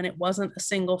that when it wasn't a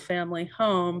single family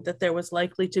home, that there was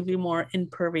likely to be more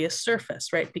impervious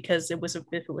surface, right? Because if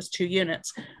it was 2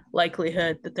 units,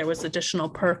 likelihood that there was additional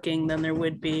parking than there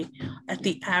would be at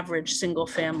the average single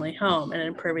family home, and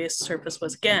impervious surface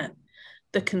was, again,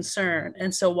 the concern.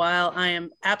 And so while I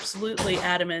am absolutely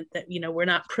adamant that, we're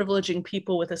not privileging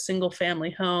people with a single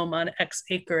family home on X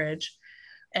acreage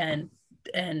and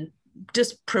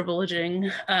disprivileging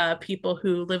people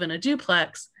who live in a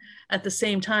duplex, at the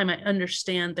same time, I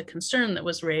understand the concern that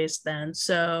was raised then.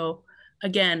 So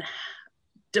again,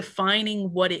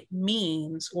 defining what it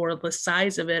means, or the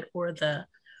size of it, or the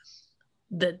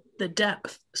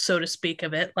depth, so to speak,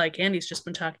 of it, like Andy's just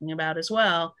been talking about as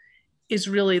well, is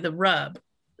really the rub.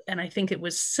 And I think it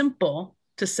was simple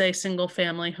to say single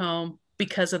family home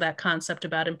because of that concept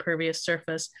about impervious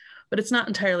surface, but it's not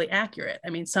entirely accurate. I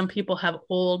mean, some people have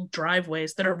old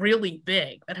driveways that are really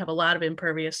big, that have a lot of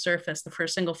impervious surface for a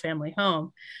single family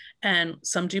home. And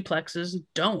some duplexes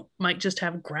might just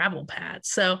have gravel pads.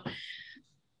 So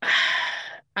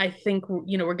I think,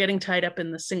 we're getting tied up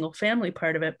in the single family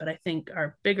part of it, but I think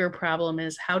our bigger problem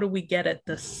is, how do we get at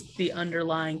the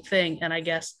underlying thing? And I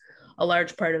guess a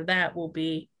large part of that will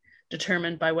be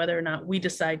determined by whether or not we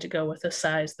decide to go with a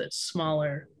size that's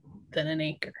smaller than an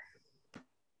acre.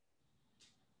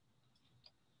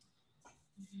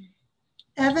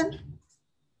 Evan?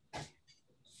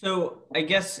 So I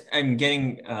guess I'm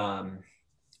getting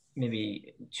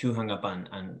maybe too hung up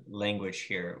on language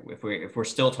here. If we're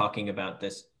still talking about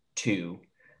this too,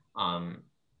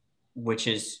 which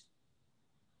is,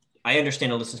 I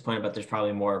understand Alyssa's point about there's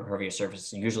probably more impervious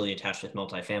surface usually attached with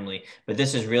multifamily, but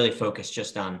this is really focused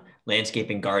just on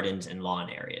landscaping, gardens, and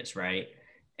lawn areas, right?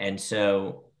 And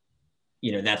so,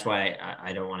 that's why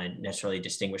I don't want to necessarily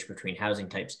distinguish between housing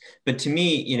types. But to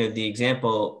me, the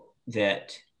example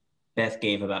that Beth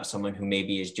gave about someone who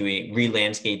maybe is doing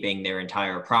re-landscaping their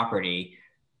entire property,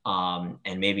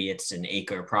 and maybe it's an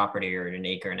acre property or an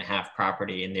acre and a half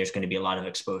property, and there's going to be a lot of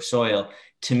exposed soil,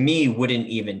 to me wouldn't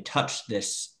even touch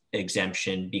this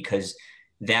exemption, because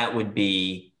that would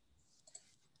be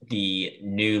the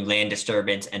new land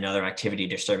disturbance and other activity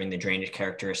disturbing the drainage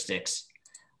characteristics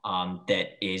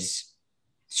that is,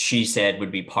 she said,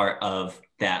 would be part of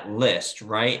that list,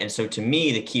 right? And so to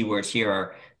me, the key words here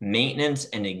are maintenance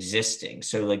and existing.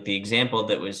 So like the example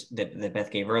that Beth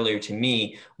gave earlier, to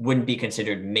me wouldn't be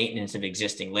considered maintenance of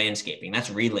existing landscaping. That's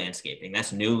re-landscaping,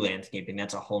 that's new landscaping,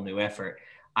 that's a whole new effort.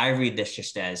 I read this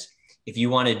just as, if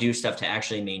you want to do stuff to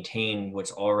actually maintain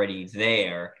what's already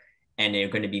there, and they're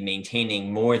going to be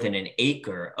maintaining more than an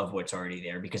acre of what's already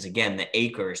there, because again, the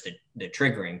acre is the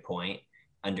triggering point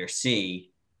under C,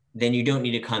 then you don't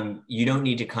need to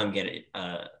come get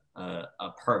a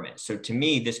permit. So to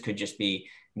me, this could just be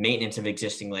maintenance of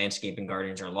existing landscaping,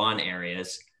 gardens, or lawn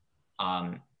areas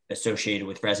associated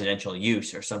with residential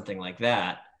use or something like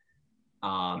that.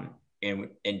 And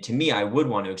to me, I would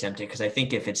want to exempt it, because I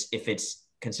think if it's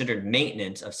considered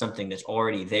maintenance of something that's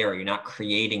already there, you're not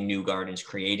creating new gardens,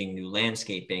 creating new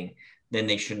landscaping, then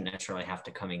they shouldn't necessarily have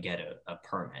to come and get a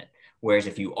permit. Whereas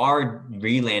if you are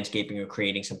re-landscaping or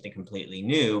creating something completely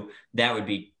new, that would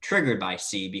be triggered by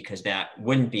C, because that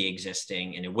wouldn't be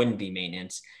existing and it wouldn't be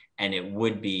maintenance, and it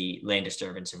would be land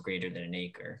disturbance of greater than an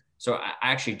acre. So I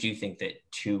actually do think that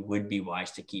 2 would be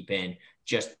wise to keep in,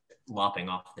 just lopping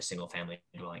off the single family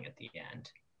dwelling at the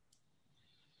end.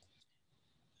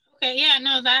 Okay, yeah,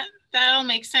 no, that all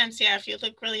makes sense. Yeah, if you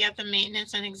look really at the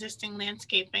maintenance and existing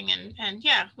landscaping, and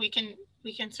yeah, we can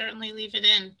certainly leave it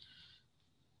in.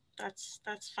 That's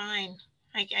fine.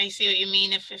 I see what you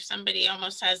mean. If somebody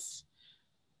almost has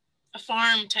a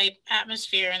farm type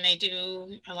atmosphere and they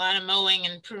do a lot of mowing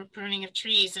and pruning of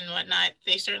trees and whatnot,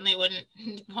 they certainly wouldn't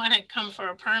want to come for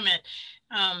a permit.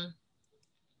 And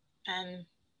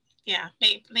yeah,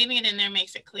 leaving it in there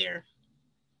makes it clear.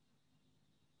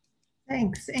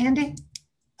 Thanks. Andy?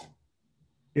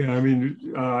 Yeah, I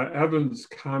mean, Evan's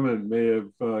comment may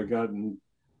have gotten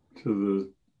to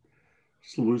the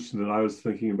solution that I was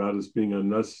thinking about as being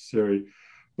unnecessary,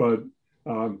 but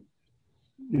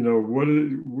you know,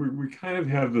 we kind of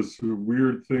have this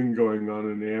weird thing going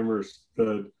on in Amherst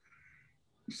that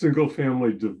single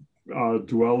family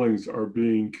dwellings are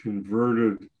being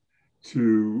converted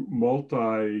to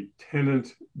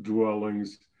multi-tenant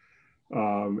dwellings,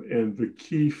 and the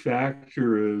key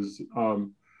factor is a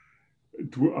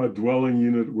dwelling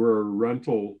unit where a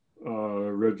rental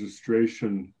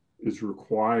registration is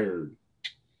required.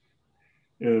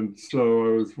 And so I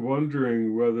was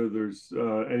wondering whether there's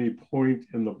any point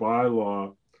in the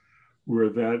bylaw where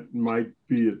that might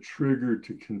be a trigger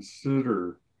to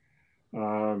consider.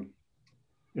 And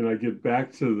I get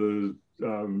back to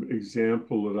the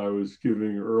example that I was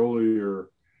giving earlier,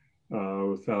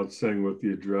 without saying what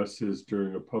the address is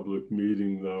during a public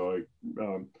meeting, though,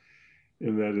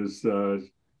 and that is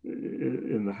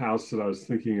in the house that I was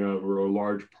thinking of, where a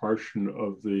large portion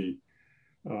of the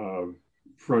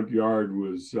front yard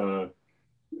was all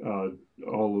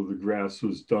of the grass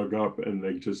was dug up, and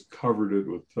they just covered it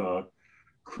with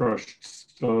crushed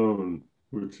stone,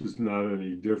 which is not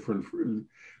any different,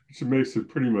 which makes it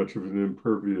pretty much of an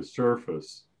impervious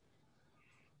surface.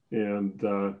 And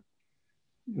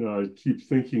you know, I keep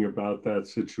thinking about that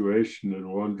situation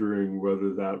and wondering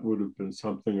whether that would have been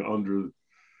something under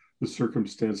the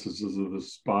circumstances of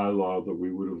this bylaw that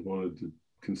we would have wanted to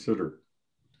consider.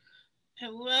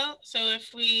 Well, so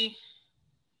if we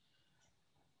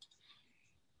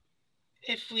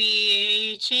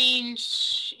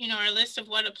change, you know, our list of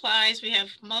what applies, we have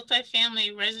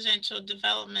multifamily residential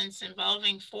developments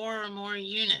involving 4 or more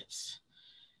units.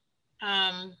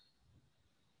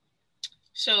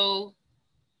 So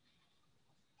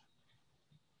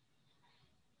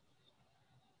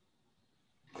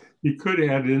you could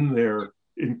add in there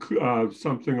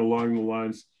something along the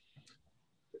lines,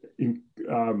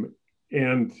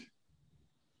 and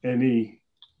any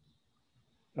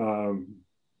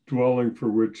dwelling for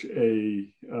which a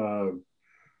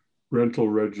rental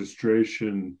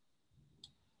registration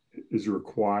is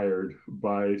required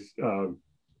by a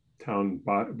town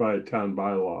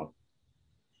bylaw.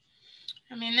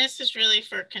 I mean, this is really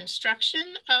for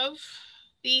construction of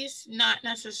these, not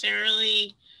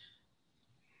necessarily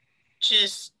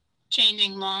just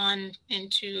changing lawn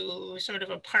into sort of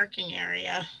a parking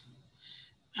area.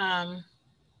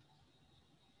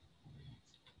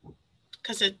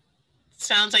 Because it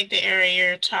sounds like the area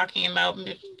you're talking about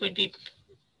would be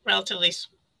relatively,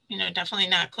 you know, definitely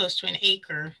not close to an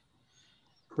acre.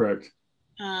 Correct.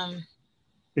 And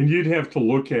you'd have to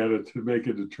look at it to make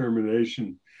a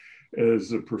determination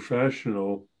as a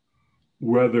professional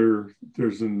whether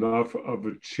there's enough of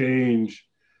a change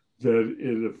that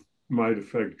it might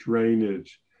affect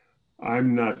drainage.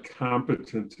 I'm not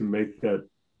competent to make that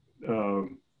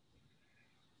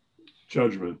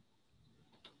judgment.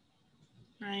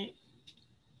 Right.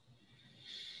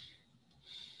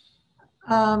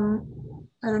 I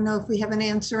don't know if we have an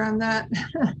answer on that.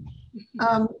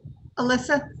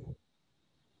 Alyssa?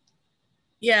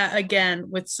 Yeah, again,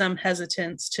 with some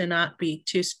hesitance to not be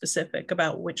too specific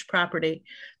about which property.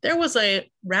 There was a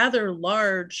rather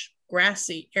large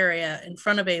grassy area in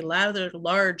front of a rather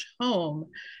large home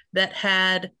that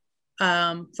had,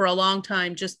 for a long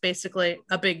time, just basically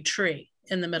a big tree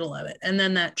in the middle of it. And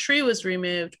then that tree was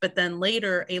removed, but then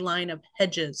later a line of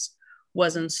hedges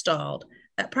was installed.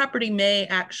 That property may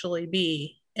actually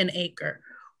be an acre.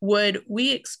 Would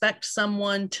we expect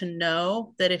someone to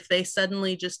know that if they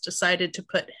suddenly just decided to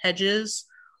put hedges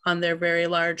on their very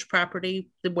large property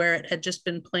where it had just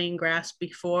been plain grass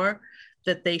before,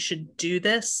 that they should do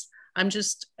this? I'm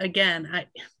just, again,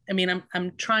 I mean,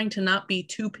 I'm trying to not be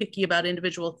too picky about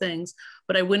individual things,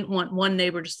 but I wouldn't want one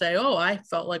neighbor to say, oh, I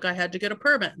felt like I had to get a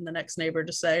permit, and the next neighbor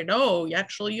to say, no,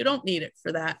 actually, you don't need it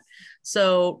for that.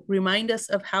 So remind us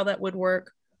of how that would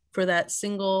work for that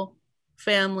single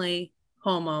family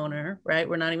homeowner, right?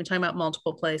 We're not even talking about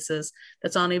multiple places.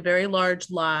 That's on a very large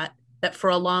lot that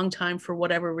for a long time, for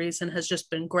whatever reason, has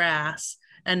just been grass.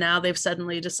 And now they've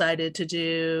suddenly decided to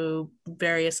do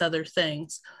various other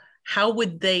things. How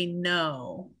would they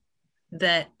know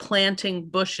that planting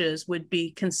bushes would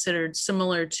be considered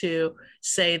similar to,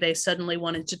 say, they suddenly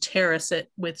wanted to terrace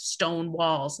it with stone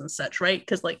walls and such, right?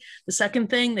 Because like the second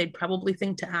thing they'd probably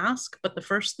think to ask, but the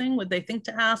first thing, would they think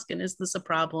to ask, and is this a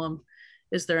problem?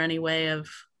 Is there any way of,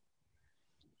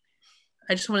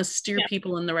 I just want to steer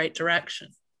people in the right direction.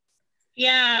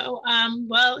 Yeah,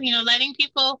 well, letting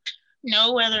people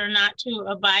know whether or not to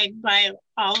abide by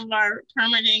all of our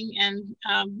permitting and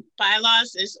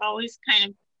bylaws is always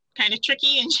kind of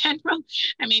tricky in general.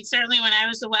 I mean, certainly when I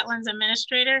was the wetlands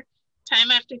administrator, time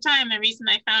after time, the reason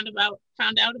I found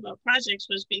out about projects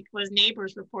was because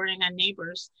neighbors reporting on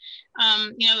neighbors.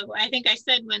 I think I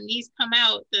said when these come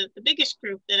out, the biggest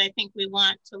group that I think we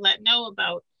want to let know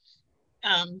about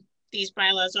these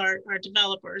bylaws are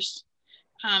developers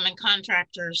and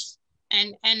contractors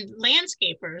and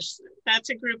landscapers. That's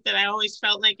a group that I always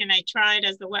felt like, and I tried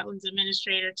as the wetlands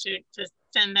administrator to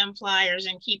send them flyers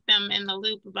and keep them in the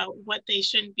loop about what they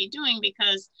shouldn't be doing,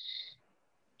 because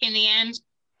in the end,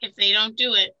 if they don't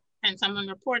do it and someone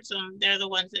reports them, they're the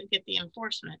ones that get the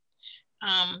enforcement.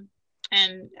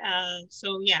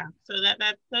 So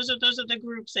those are the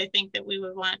groups I think that we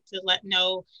would want to let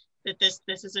know that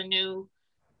this is a new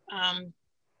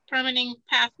permitting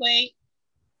pathway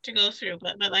to go through.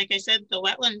 But like I said, the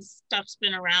wetlands stuff's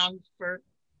been around for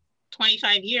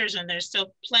 25 years, and there's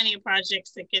still plenty of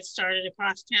projects that get started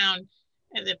across town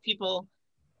that people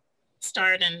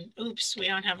start and oops, we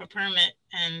don't have a permit,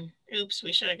 and oops,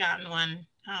 we should have gotten one.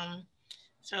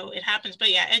 So it happens.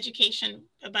 But yeah, education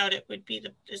about it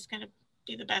is going to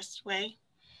be the best way.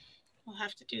 We'll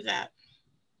have to do that.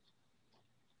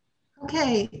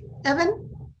 Okay, Evan?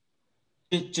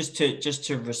 Just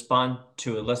to respond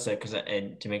to Alyssa,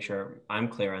 and to make sure I'm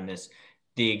clear on this,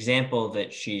 the example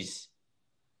that she's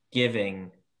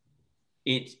giving,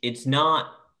 it's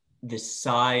not the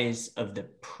size of the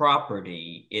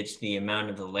property, it's the amount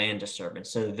of the land disturbance.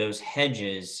 So those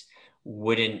hedges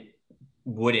wouldn't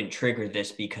trigger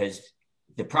this because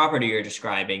the property you're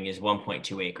describing is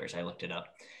 1.2 acres. I looked it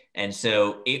up. And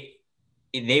so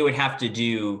they would have to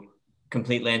do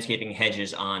complete landscaping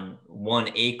hedges on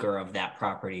 1 acre of that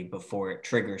property before it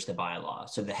triggers the bylaw.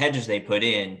 So the hedges they put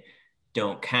in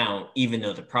don't count, even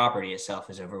though the property itself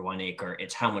is over 1 acre.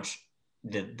 It's how much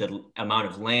the amount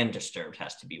of land disturbed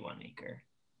has to be 1 acre.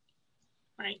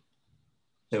 Right.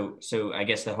 So I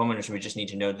guess the homeowners would just need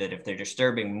to know that if they're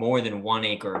disturbing more than 1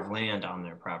 acre of land on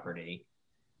their property,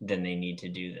 then they need to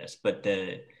do this. But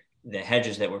the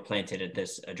hedges that were planted at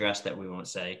this address that we won't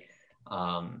say,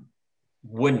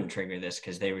 wouldn't trigger this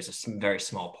because there was a very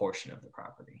small portion of the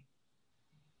property.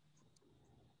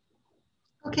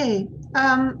 Okay,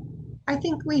 I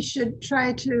think we should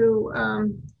try to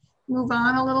move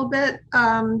on a little bit.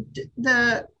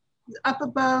 The up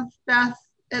above, Beth,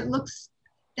 it looks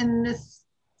in this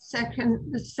second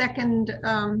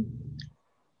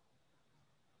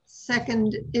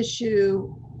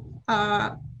issue,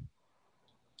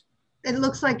 it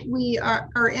looks like we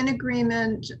are in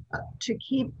agreement to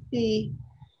keep the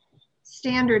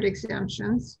standard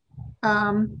exemptions,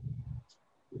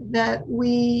 that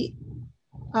we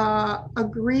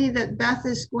agree that Beth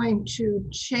is going to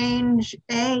change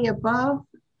A above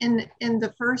in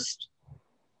the first,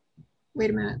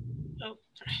 wait a minute. Oh,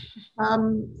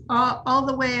 all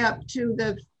the way up to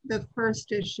the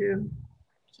first issue,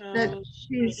 so that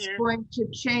she's going to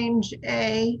change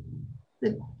A,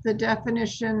 the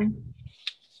definition,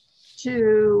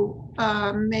 to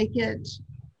make it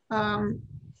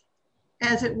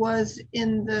as it was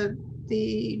in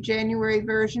the January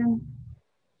version.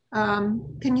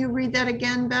 Can you read that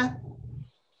again, Beth?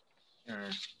 Sure.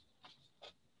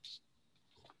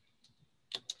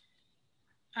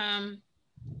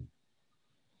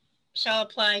 Shall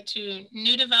apply to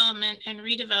new development and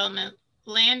redevelopment,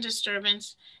 land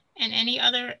disturbance, and any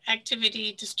other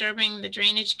activity disturbing the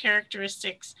drainage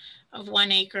characteristics of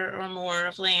 1 acre or more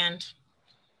of land,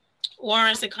 or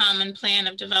as a common plan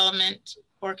of development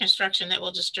or construction that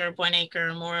will disturb 1 acre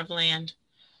or more of land.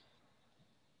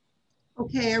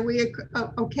 Okay, are we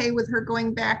okay with her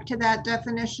going back to that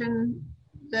definition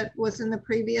that was in the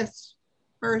previous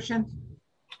version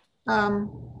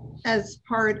as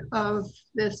part of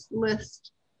this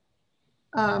list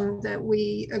that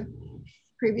we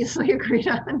previously agreed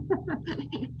on?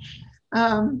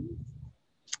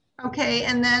 Okay,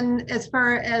 and then as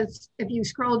far as, if you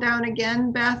scroll down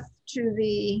again, Beth, to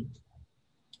the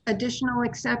additional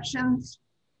exceptions.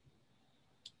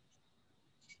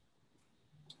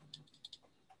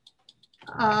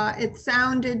 It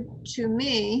sounded to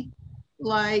me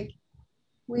like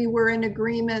we were in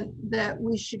agreement that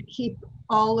we should keep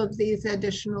all of these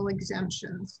additional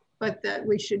exemptions, but that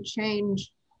we should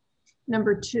change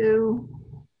number 2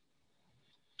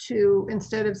 to,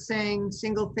 instead of saying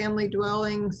single family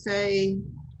dwelling, say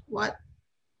what?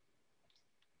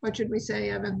 What should we say,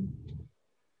 Evan?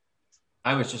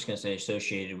 I was just going to say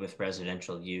associated with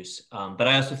residential use. But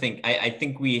I also think, I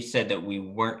think we said that we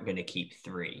weren't going to keep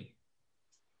 3.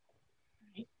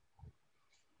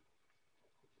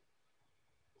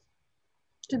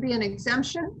 To be an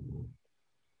exemption?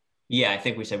 Yeah, I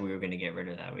think we said we were going to get rid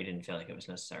of that. We didn't feel like it was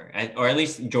necessary. Or at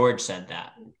least George said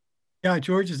that. Yeah,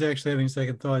 George is actually having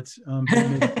second thoughts.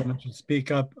 Maybe someone should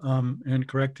speak up and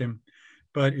correct him.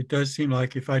 But it does seem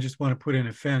like if I just want to put in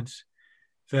a fence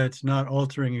that's not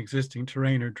altering existing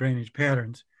terrain or drainage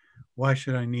patterns, why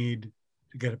should I need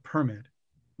to get a permit,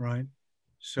 right?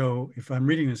 So if I'm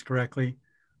reading this correctly,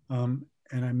 and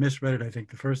I misread it, I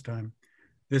think the first time,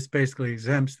 this basically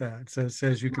exempts that. So it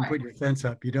says you can put your fence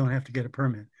up, you don't have to get a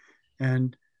permit.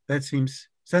 And that seems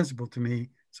sensible to me.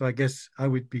 So I guess I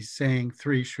would be saying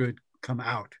 3 should come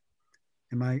out.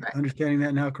 Am I understanding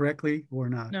that now correctly or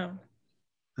not? No.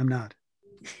 I'm not.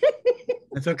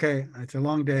 That's okay. It's a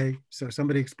long day. So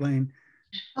somebody explain.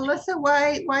 Alyssa,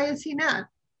 why is he not?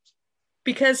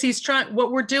 Because he's trying,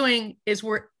 what we're doing is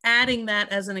we're adding that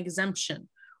as an exemption.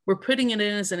 We're putting it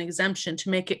in as an exemption to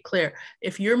make it clear.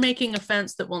 If you're making a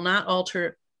fence that will not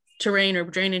alter terrain or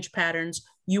drainage patterns,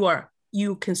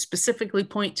 you can specifically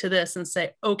point to this and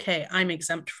say, okay, I'm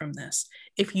exempt from this.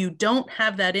 If you don't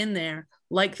have that in there,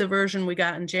 like the version we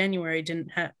got in January didn't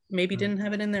have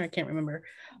it in there, I can't remember.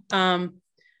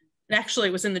 Actually,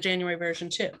 it was in the January version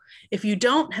too. If you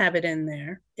don't have it in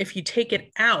there, if you take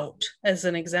it out as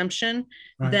an exemption,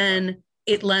 then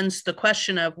it lends the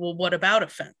question of, well, what about a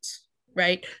fence,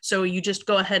 right? So you just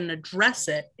go ahead and address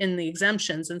it in the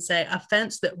exemptions and say a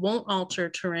fence that won't alter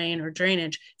terrain or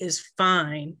drainage is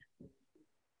fine,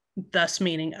 thus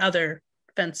meaning other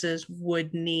fences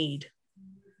would need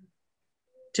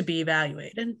to be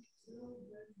evaluated.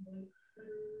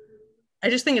 I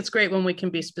just think it's great when we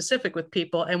can be specific with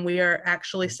people and we are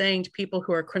actually saying to people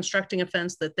who are constructing a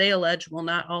fence that they allege will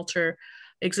not alter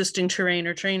existing terrain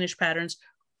or drainage patterns,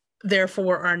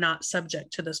 therefore are not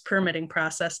subject to this permitting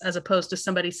process, as opposed to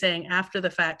somebody saying after the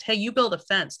fact, hey, you build a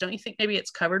fence, don't you think maybe it's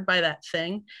covered by that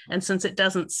thing? And since it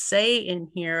doesn't say in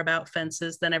here about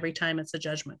fences, then every time it's a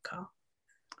judgment call.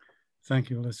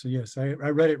 Thank you, Alyssa. Yes, I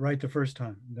read it right the first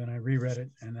time, then I reread it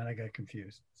and then I got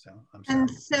confused. So I'm sorry. And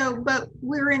so, but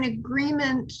we're in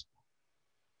agreement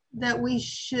that we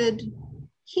should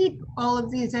keep all of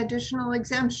these additional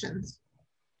exemptions,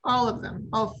 all of them,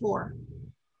 all 4.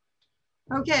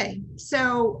 Okay,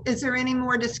 so is there any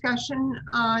more discussion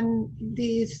on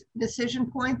these decision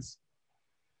points?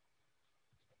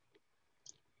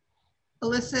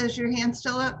 Alyssa, is your hand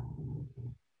still up?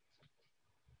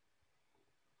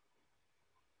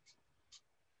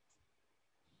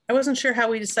 I wasn't sure how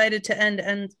we decided to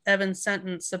end Evan's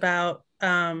sentence about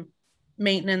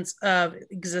maintenance of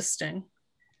existing.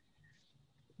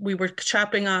 We were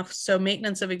chopping off, so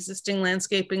maintenance of existing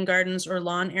landscaping, gardens, or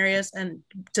lawn areas, and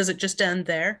does it just end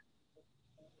there?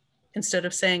 Instead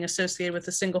of saying associated with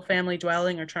a single family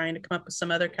dwelling or trying to come up with some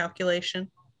other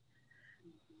calculation?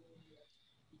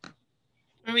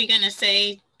 Are we going to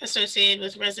say associated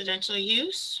with residential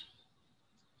use?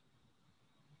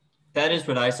 That is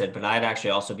what I said, but I'd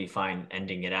actually also be fine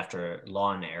ending it after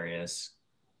lawn areas.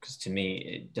 Because to me,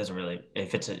 it doesn't really,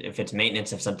 if it's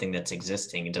maintenance of something that's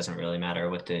existing, it doesn't really matter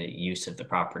what the use of the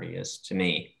property is to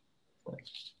me.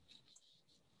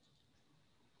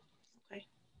 Okay.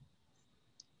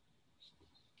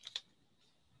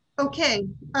 Okay,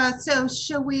 so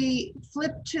shall we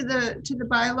flip to the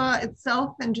bylaw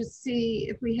itself and just see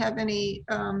if we have any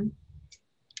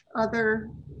other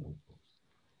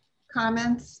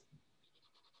comments?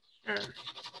 Sure. Let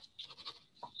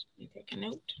me take a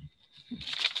note.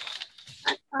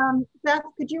 Beth,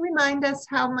 could you remind us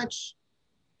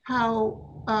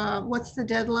what's the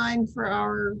deadline for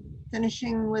our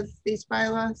finishing with these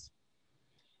bylaws?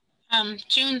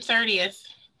 June 30th.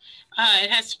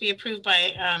 It has to be approved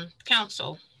by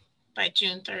council by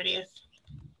June 30th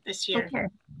this year. Okay,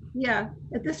 yeah,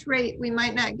 at this rate, we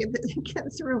might not get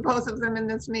through both of them in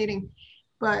this meeting,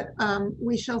 but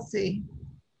we shall see.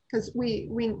 Because we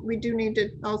do need to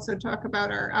also talk about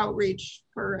our outreach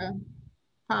for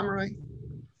Pomeroy.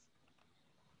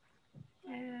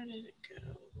 Where did it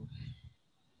go?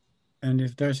 And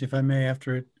if Darcy, if I may,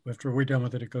 after we're done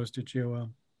with it, it goes to GOL.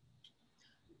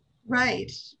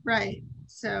 Right, right.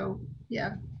 So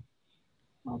yeah,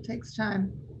 all takes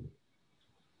time.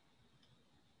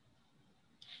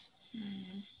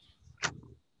 Let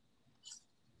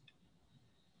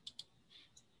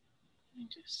me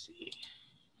just see.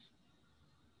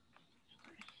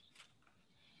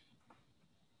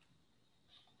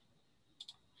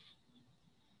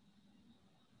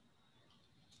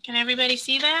 Can everybody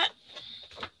see that?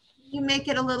 You make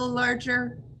it a little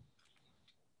larger.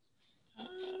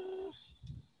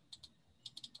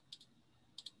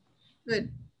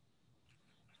 Good.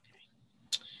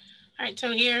 All right,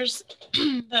 so here's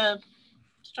the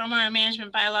stormwater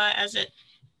management bylaw as it,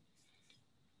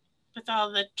 with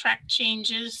all the track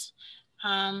changes.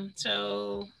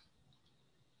 So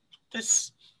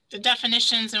the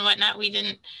definitions and whatnot,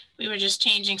 we were just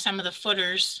changing some of the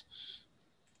footers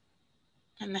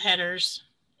and the headers.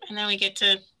 And then we get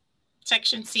to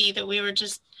section C that we were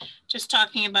just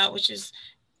talking about, which is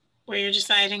where you're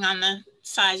deciding on the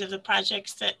size of the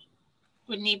projects that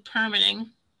would need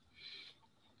permitting.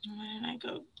 And I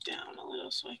go down a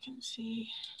little so I can see.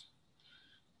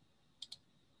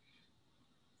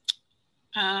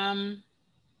 And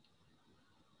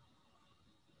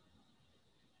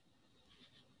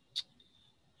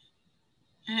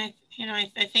I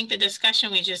think the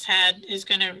discussion we just had is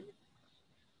going to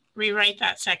rewrite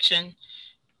that section.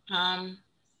 Reword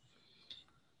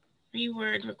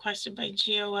requested by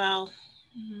GOL.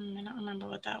 I don't remember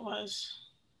what that was.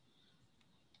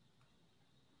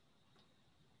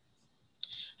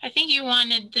 I think you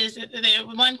wanted this,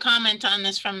 one comment on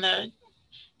this from the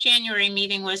January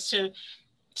meeting was to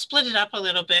split it up a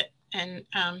little bit and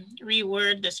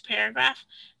reword this paragraph.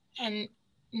 And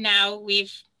now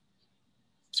we've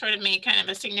sort of made kind of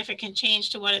a significant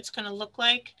change to what it's going to look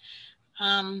like.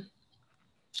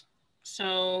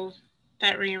 So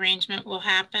that rearrangement will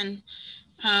happen.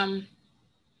 And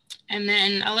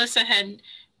then Alyssa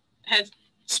had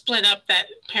split up that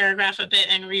paragraph a bit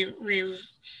and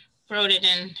wrote it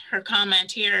in her comment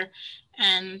here.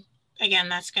 And again,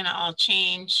 that's going to all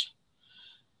change.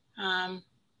 I'm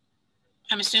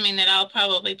assuming that I'll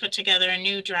probably put together a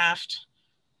new draft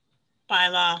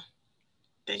bylaw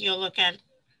that you'll look at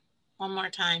one more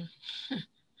time.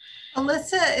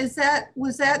 Alyssa,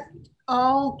 was that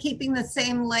all keeping the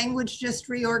same language, just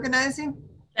reorganizing?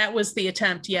 That was the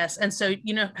attempt, yes. And so,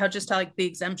 you know how just like the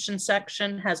exemption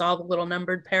section has all the little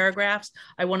numbered paragraphs,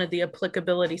 I wanted the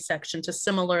applicability section to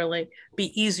similarly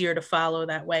be easier to follow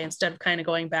that way instead of kind of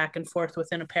going back and forth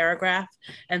within a paragraph.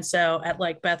 And so,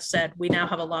 like Beth said, we now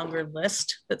have a longer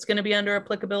list that's going to be under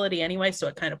applicability anyway. So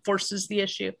it kind of forces the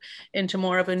issue into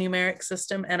more of a numeric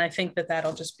system. And I think that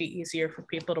that'll just be easier for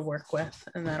people to work with,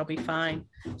 and that'll be fine.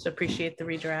 So appreciate the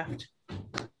redraft.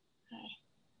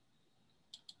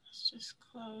 Just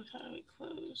close. How do we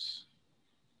close?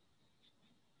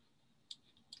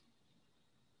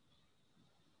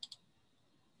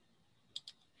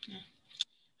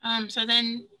 Yeah. So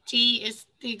then D is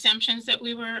the exemptions that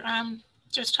we were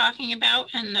just talking about,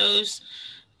 and those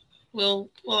will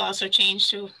also change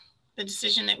to the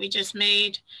decision that we just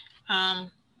made. The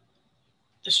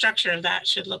structure of that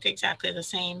should look exactly the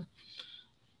same.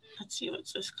 Let's see,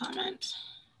 what's this comment?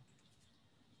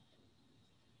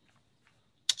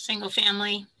 Single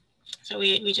family. So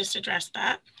we just addressed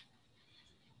that.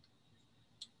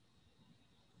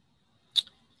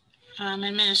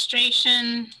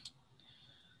 Administration.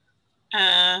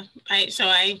 I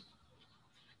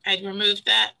removed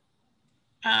that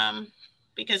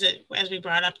because as we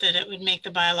brought up that it would make the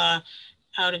bylaw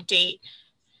out of date.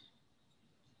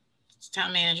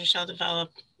 Town manager shall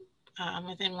develop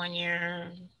within 1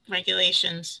 year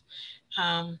regulations.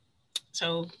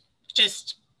 So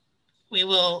just we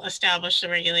will establish the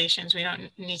regulations. We don't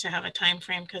need to have a time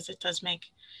frame because it does make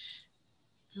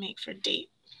for date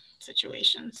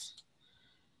situations.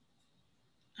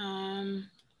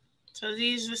 So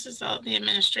this is all the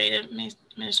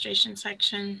administration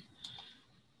section.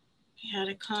 We had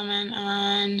a comment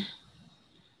on.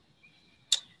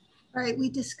 Right, we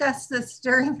discussed this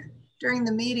during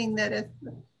the meeting that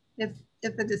if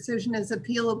a decision is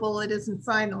appealable, it isn't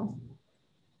final.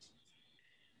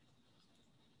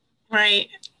 Right,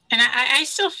 and I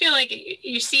still feel like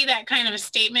you see that kind of a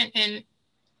statement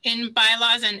in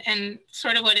bylaws, and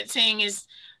sort of what it's saying is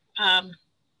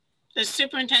the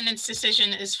superintendent's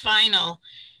decision is final.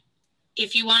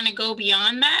 If you want to go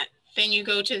beyond that, then you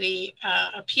go to the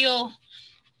appeal.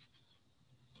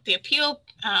 The appeal,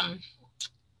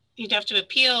 you'd have to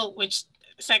appeal, which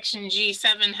section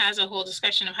G7 has a whole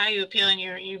discussion of how you appeal, and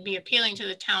you'd be appealing to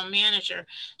the town manager.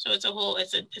 So it's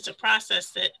a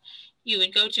process that you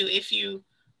would go to if you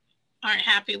aren't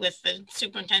happy with the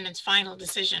superintendent's final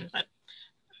decision. But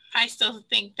I still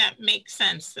think that makes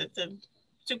sense, that the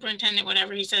superintendent,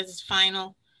 whatever he says is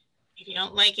final. If you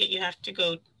don't like it, you have to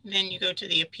go, then you go to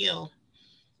the appeal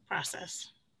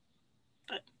process.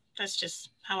 But that's just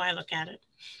how I look at it.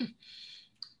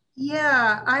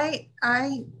 Yeah,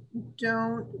 I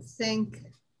don't think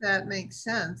that makes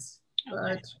sense,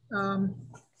 but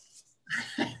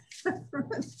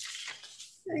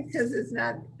because it's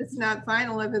not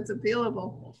final if it's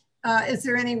appealable. Is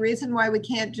there any reason why we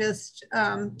can't just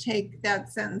take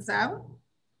that sentence out?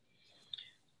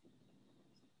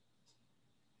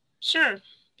 Sure,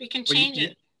 we can change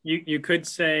it. You could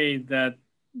say that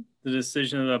the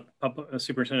decision of the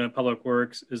superintendent of public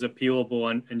works is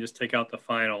appealable and just take out the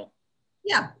final.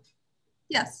 Yeah.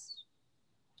 Yes.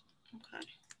 Okay.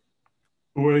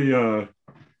 The way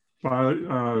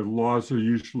laws are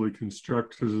usually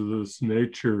constructed of this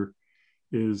nature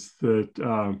is that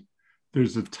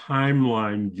there's a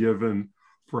timeline given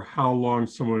for how long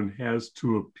someone has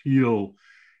to appeal,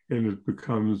 and it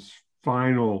becomes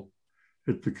final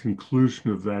at the conclusion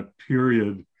of that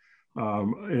period.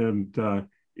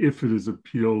 If it is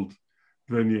appealed,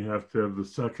 then you have to have the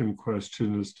second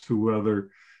question as to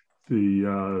whether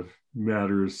the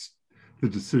the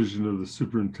decision of the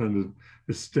superintendent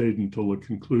is stayed until the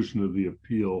conclusion of the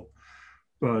appeal.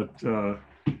 But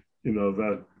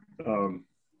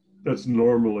that's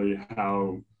normally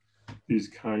how these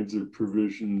kinds of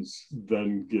provisions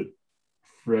then get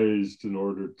phrased in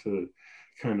order to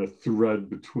kind of thread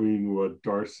between what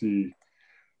Darcy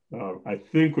I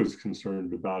think was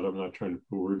concerned about. I'm not trying to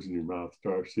put words in your mouth,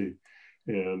 Darcy,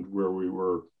 and where we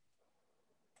were.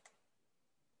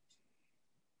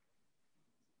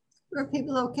 Are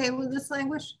people okay with this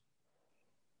language?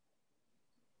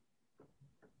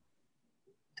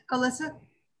 Alyssa?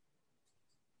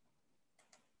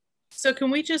 So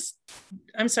can we just,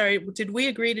 I'm sorry, did we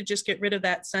agree to just get rid of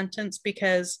that sentence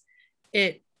because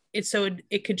it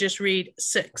could just read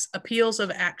 6, appeals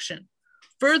of action,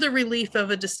 further relief of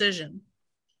a decision.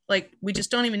 Like, we just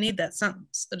don't even need that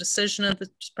sentence. The decision of the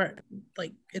part,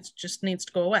 like, it just needs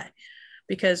to go away,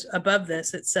 because above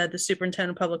this, it said the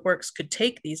superintendent of public works could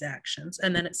take these actions.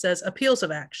 And then it says appeals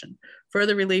of action,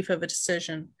 further relief of a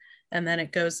decision. And then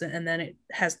it goes, and then it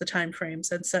has the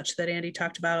timeframes and such that Andy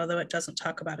talked about, although it doesn't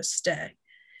talk about a stay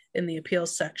in the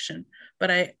appeals section.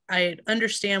 But I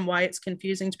understand why it's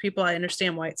confusing to people. I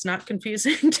understand why it's not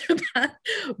confusing to that.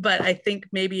 But I think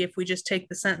maybe if we just take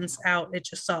the sentence out, it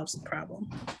just solves the problem.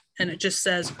 And it just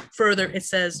says further, it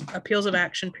says appeals of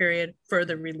action period,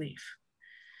 further relief.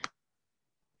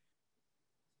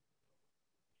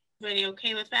 Everybody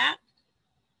okay with that?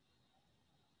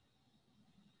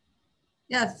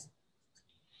 Yes.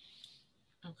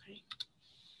 Okay.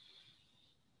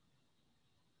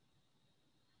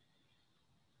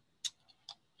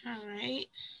 All right.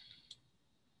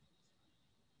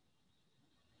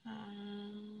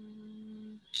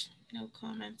 No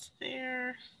comments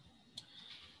there.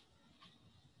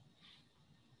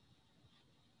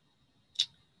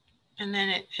 And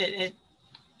then it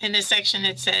in this section,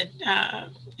 it said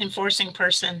enforcing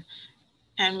person.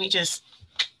 And we just,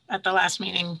 at the last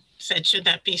meeting, said, should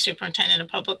that be superintendent of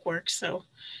public works? So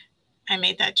I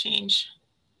made that change.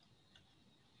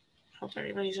 Hope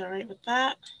everybody's all right with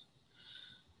that.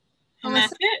 And Alyssa,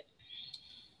 that's it.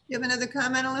 You have another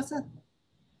comment, Alyssa?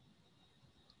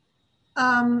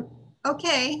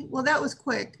 Okay, well, that was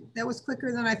quick. That was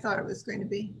quicker than I thought it was going to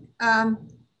be.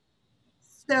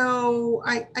 So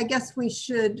I guess we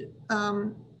should,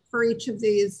 for each of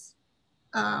these,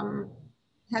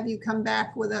 have you come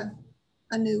back with a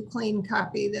new clean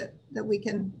copy that we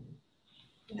can,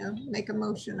 make a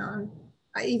motion on.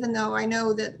 even though I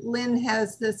know that Lynn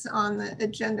has this on the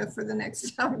agenda for the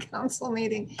next town council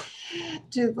meeting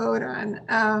to vote on.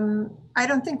 I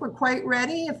don't think we're quite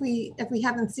ready if we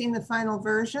haven't seen the final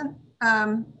version.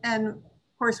 And of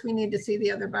course we need to see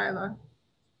the other bylaw.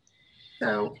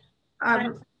 So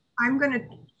I'm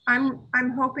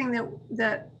hoping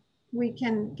that we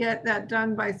can get that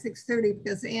done by 6:30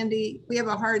 because Andy, we have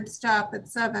a hard stop at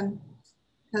 7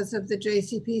 because of the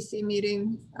JCPC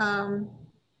meeting.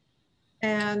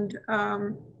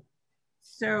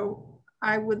 So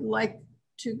I would like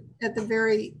to, at the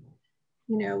very,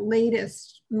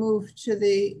 latest, move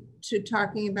to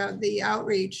talking about the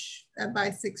outreach by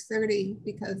 6:30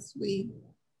 because we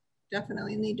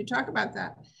definitely need to talk about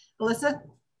that. Alyssa?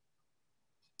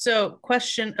 So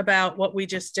question about what we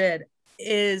just did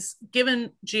is,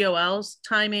 given GOL's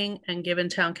timing and given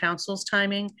town council's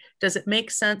timing, does it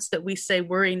make sense that we say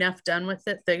we're enough done with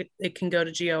it that it can go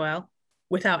to GOL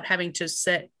without having to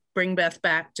bring Beth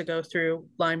back to go through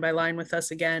line by line with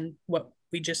us again what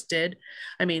we just did?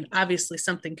 I mean, obviously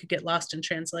something could get lost in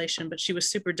translation, but she was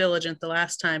super diligent the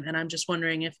last time. And I'm just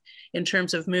wondering if, in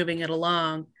terms of moving it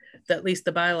along, that at least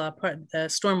the bylaw part, the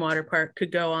stormwater part,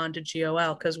 could go on to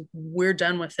GOL because we're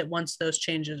done with it once those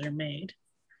changes are made.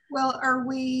 Well, are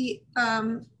we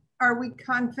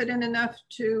confident enough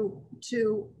to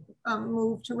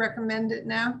move to recommend it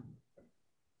now?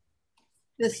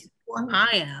 This one? I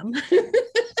am.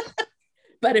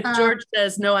 But if George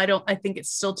says, no, I think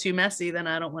it's still too messy, then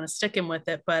I don't want to stick him with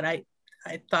it. But I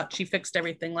thought she fixed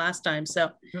everything last time. So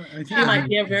you might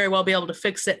very well be able to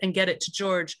fix it and get it to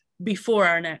George before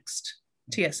our next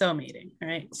TSO meeting,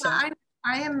 right? So I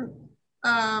am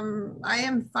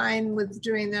fine with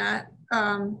doing that.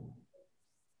 Are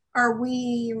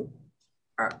we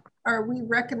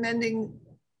recommending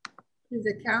to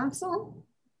the council?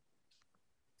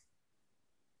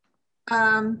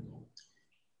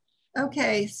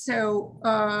 Okay, so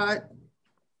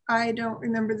I don't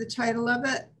remember the title of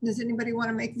it. Does anybody want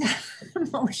to make that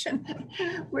motion?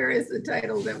 Where is the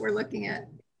title that we're looking at?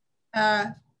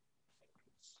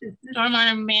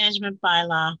 Stormwater management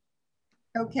bylaw.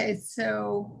 Okay,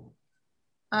 so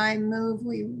I move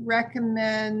we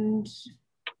recommend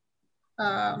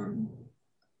that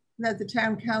the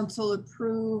town council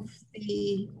approve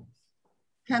the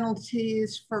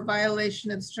penalties for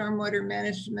violation of stormwater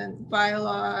management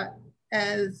bylaw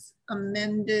as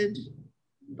amended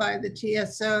by the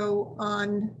TSO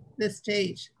on this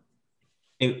date.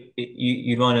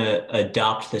 You'd want to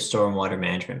adopt the stormwater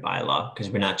management bylaw because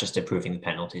we're not just approving the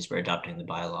penalties, we're adopting the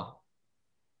bylaw.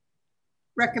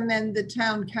 Recommend the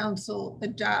town council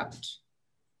adopt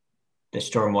the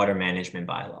stormwater management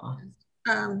bylaw.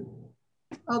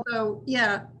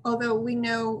 Although we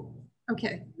know,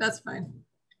 okay, that's fine.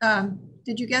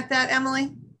 Did you get that,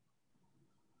 Emily?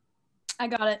 I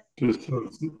got it.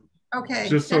 Okay.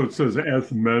 Just so it says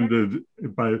as amended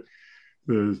by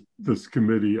this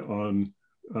committee on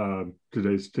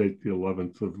today's date, the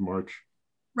 11th of March.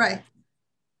 Right.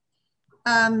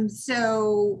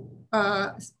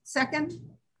 Second?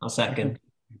 I'll second.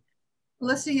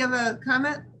 Alyssa, you have a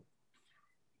comment?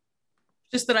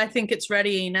 Just that I think it's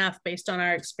ready enough based on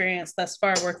our experience thus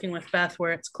far working with Beth,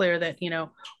 where it's clear that,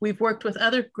 we've worked with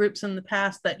other groups in the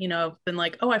past that, have been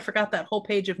like, oh, I forgot that whole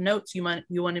page of notes you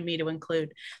wanted me to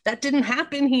include. That didn't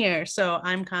happen here. So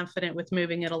I'm confident with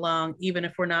moving it along, even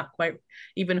if we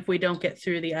don't get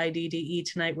through the IDDE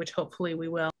tonight, which hopefully we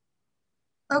will.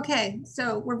 Okay,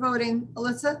 so we're voting.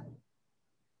 Alyssa?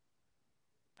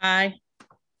 Aye.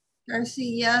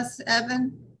 Darcy, yes.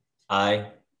 Evan?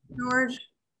 Aye. George?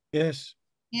 Yes.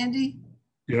 Andy?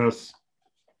 Yes.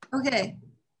 Okay,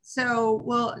 so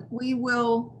we'll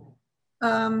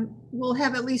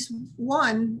have at least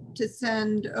one to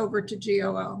send over to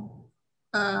GOL.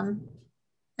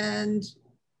 Let's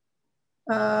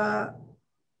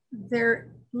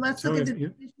look at the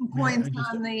decision points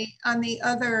on the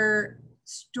other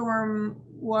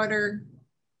stormwater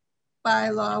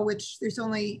bylaw, which there's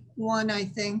only one, I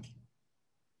think.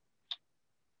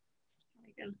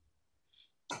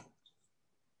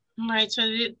 All right, so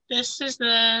this is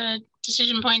the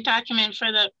decision point document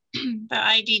for the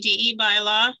IDDE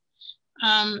bylaw.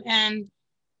 And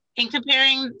in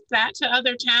comparing that to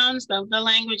other towns, the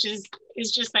language is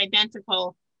just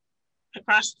identical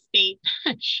across the state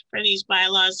for these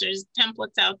bylaws. There's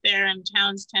templates out there and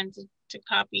towns tend to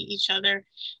copy each other.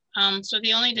 So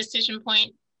the only decision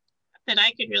point that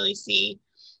I could really see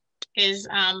is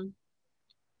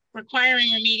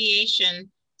requiring remediation.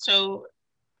 So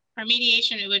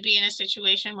remediation, it would be in a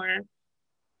situation where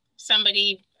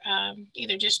somebody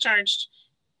either discharged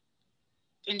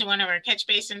into one of our catch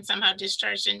basins, somehow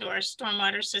discharged into our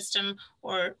stormwater system,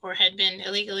 or had been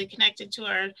illegally connected to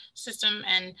our system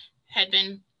and had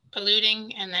been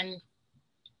polluting. And then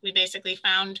we basically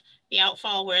found the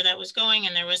outfall where that was going,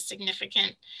 and there was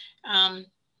significant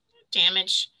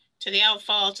damage to the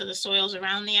outfall, to the soils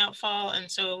around the outfall. And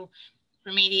so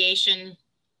remediation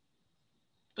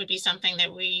would be something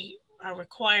that we are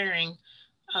requiring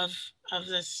of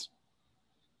this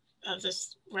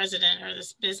resident or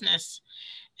this business.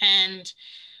 And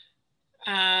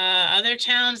other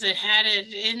towns that had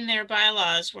it in their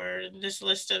bylaws were this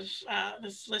list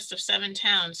of 7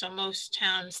 towns. So most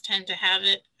towns tend to have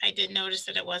it. I did notice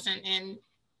that it wasn't in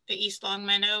the East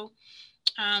Longmeadow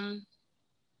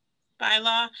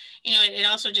bylaw. You know, it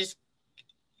also just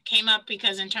came up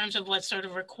because in terms of what's sort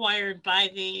of required by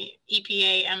the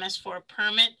EPA MS4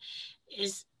 permit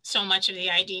is so much of the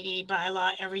IDD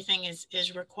bylaw, everything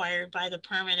is required by the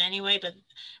permit anyway, but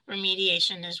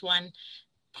remediation is one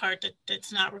part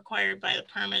that's not required by the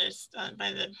permit, it's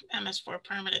by the MS4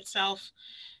 permit itself.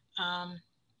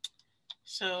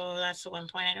 So that's the one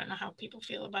point. I don't know how people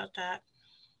feel about that.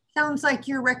 Sounds like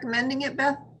you're recommending it,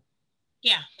 Beth.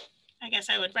 Yeah, I guess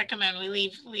I would recommend we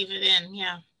leave it in,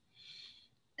 yeah.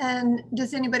 And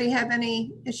does anybody have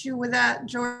any issue with that,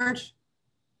 George?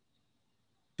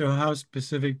 So how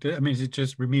specific, I mean, is it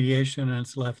just remediation and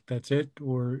it's left, that's it?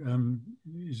 Or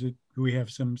is it, do we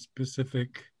have some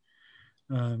specific,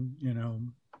 you know,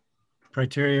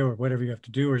 criteria or whatever you have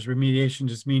to do? Or is remediation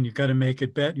just mean you got to make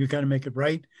it you got to make it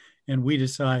right, and we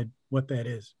decide what that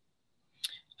is?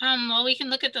 Well, we can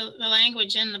look at the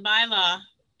language in the bylaw.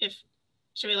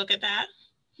 Should we look at that?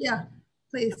 Yeah,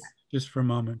 please. Just for a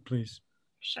moment, please.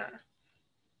 Sure.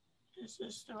 Is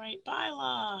this the right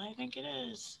bylaw? I think it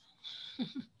is.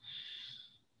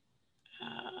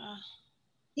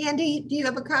 Andy, do you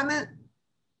have a comment?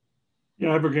 Yeah,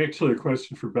 I have actually a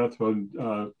question for Beth.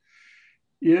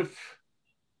 If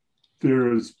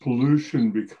there is pollution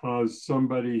because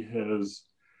somebody has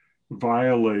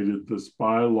violated this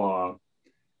bylaw,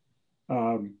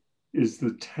 is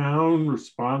the town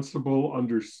responsible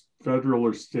under federal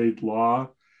or state law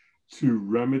to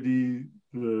remedy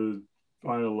the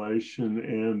violation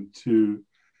and to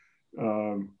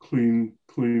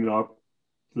clean up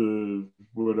the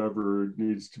whatever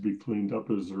needs to be cleaned up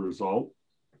as a result?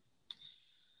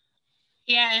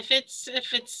 Yeah, if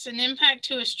it's an impact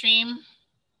to a stream,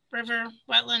 river,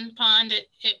 wetland, pond,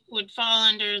 it would fall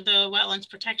under the Wetlands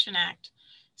Protection Act.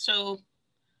 So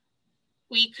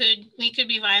we could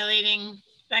be violating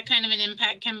that kind of an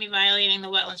impact, can be violating the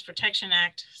Wetlands Protection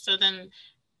Act. So then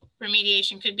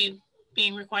remediation could be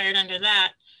being required under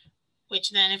that,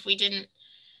 which then if we didn't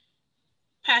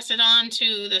pass it on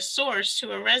to the source,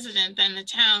 to a resident, then the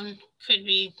town could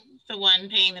be the one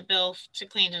paying the bill to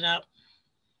clean it up.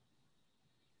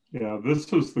 Yeah,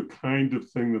 this was the kind of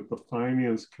thing that the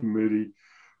Finance Committee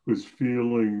was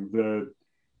feeling that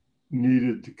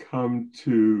needed to come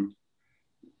to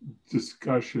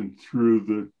discussion through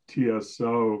the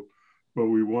TSO, but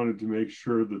we wanted to make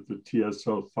sure that the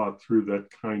TSO thought through that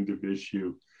kind of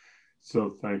issue. So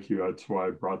thank you, that's why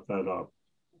I brought that up.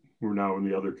 We're now in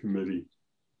the other committee.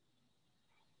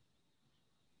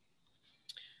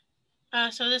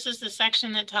 So this is the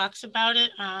section that talks about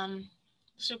it.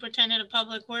 Superintendent of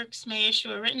Public Works may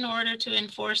issue a written order to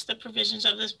enforce the provisions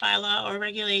of this bylaw or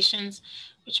regulations,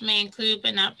 which may include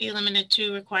but not be limited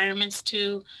to requirements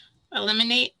to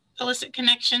eliminate illicit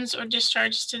connections or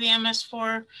discharges to the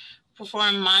MS4,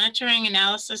 perform monitoring,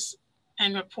 analysis,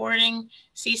 and reporting,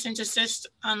 cease and desist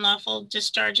unlawful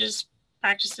discharges,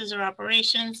 practices, or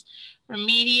operations,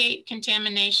 remediate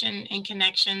contamination in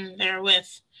connection therewith.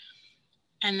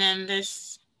 And then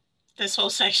this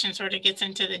whole section sort of gets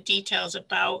into the details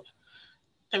about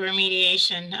the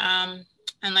remediation.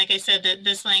 And like I said, that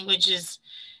this language is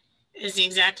the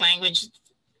exact language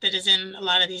that is in a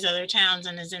lot of these other towns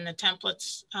and is in the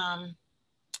templates.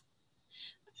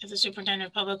 If the superintendent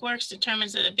of public works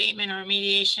determines that abatement or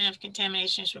remediation of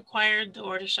contamination is required, the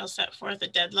order shall set forth a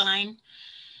deadline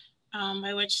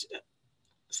by which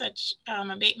such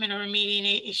abatement or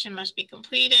remediation must be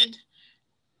completed.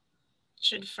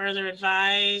 Should further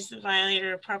advise the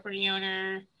violator or property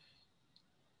owner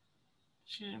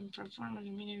should perform a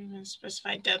minimum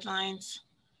specified deadlines.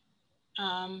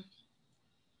 30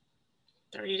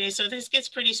 days. So this gets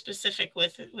pretty specific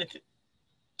with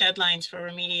deadlines for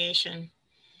remediation.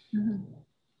 Mm-hmm.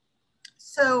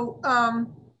 So, and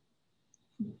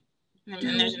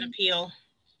then there's an appeal.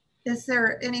 Is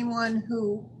there anyone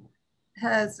who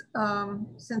has,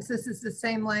 since this is the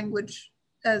same language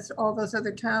as all those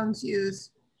other towns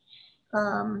use,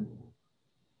 are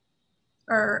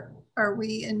are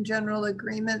we in general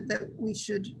agreement that we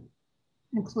should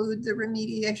include the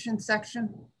remediation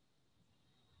section?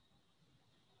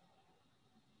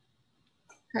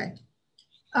 Okay.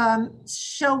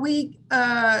 Shall we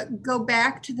go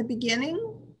back to the beginning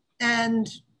and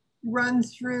run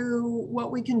through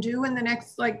what we can do in the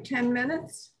next like 10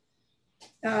 minutes?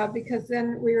 Because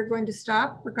then we are going to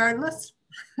stop regardless.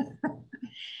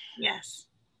 Yes.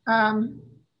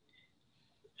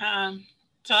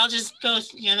 So I'll just go,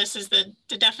 this is the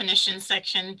definition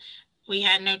section. We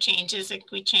had no changes.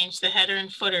 Like we changed the header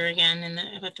and footer again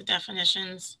with the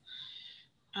definitions.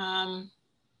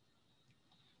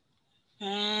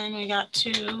 And we got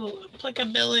to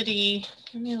applicability.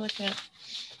 Let me look at.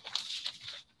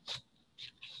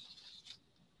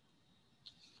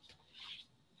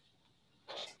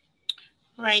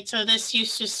 Right, so this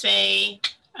used to say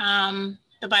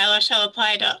the bylaw shall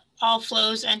apply to all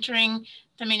flows entering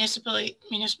the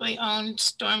municipally owned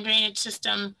storm drainage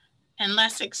system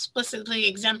unless explicitly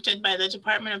exempted by the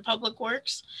Department of Public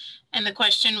Works. And the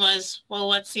question was, well,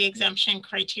 what's the exemption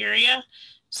criteria?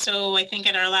 So I think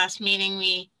at our last meeting,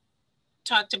 we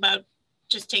talked about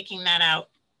just taking that out.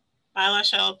 Bylaw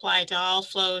shall apply to all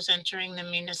flows entering the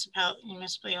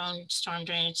municipally owned storm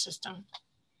drainage system.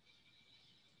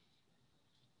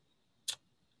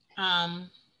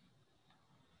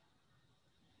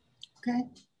 Okay.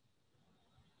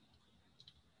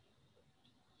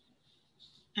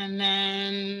 And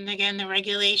then again, the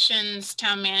regulations,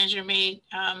 town manager may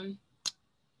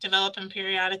develop and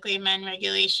periodically amend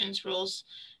regulations, rules,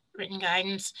 written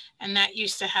guidance. And that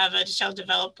used to have a shall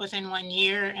develop within 1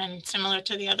 year. And similar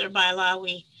to the other bylaw,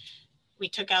 we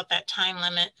took out that time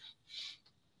limit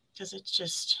because it's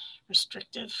just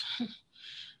restrictive.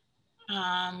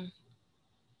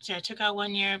 So I took out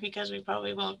 1 year because we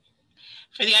probably won't.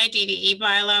 For the IDDE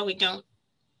bylaw, we don't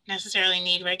necessarily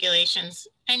need regulations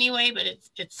anyway, but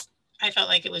I felt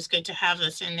like it was good to have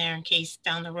this in there in case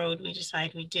down the road we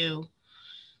decide we do.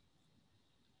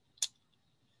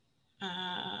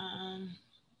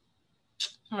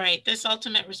 Right, this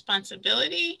ultimate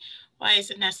responsibility, why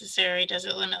is it necessary? Does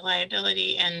it limit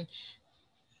liability? And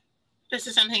this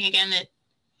is something, again, that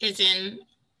is in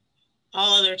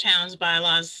all other towns'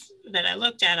 bylaws that I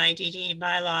looked at, IDD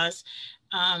bylaws.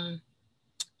 And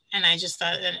I just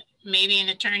thought that maybe an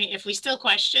attorney, if we still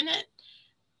question it,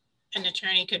 an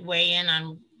attorney could weigh in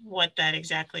on what that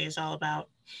exactly is all about.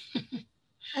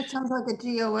 that sounds like a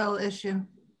GOL issue.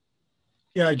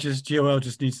 Yeah, GOL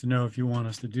just needs to know if you want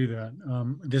us to do that.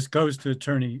 This goes to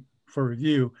attorney for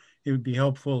review. It would be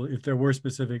helpful if there were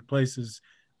specific places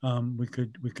we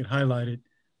could highlight it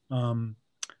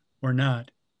or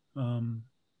not. Do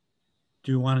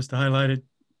you want us to highlight it?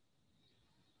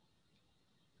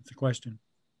 That's a question.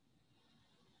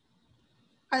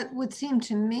 It would seem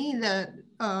to me that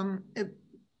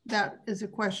that is a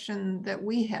question that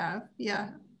we have. Yeah,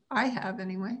 I have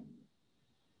anyway.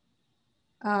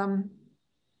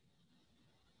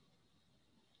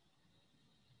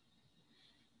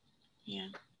 Yeah.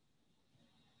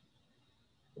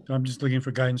 So I'm just looking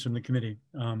for guidance from the committee.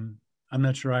 I'm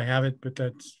not sure I have it, but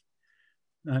that's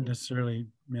not necessarily,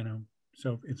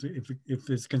 so if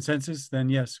there's consensus, then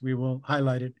yes, we will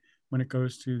highlight it when it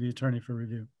goes to the attorney for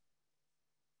review.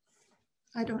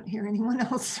 I don't hear anyone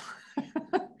else.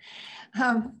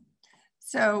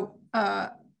 So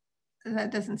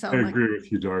that doesn't sound like. I agree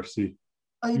with you, Darcy.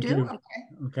 Oh, you do? Okay.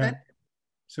 Okay. Good.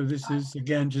 So this is,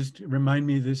 again, just remind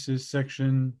me, this is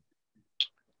section,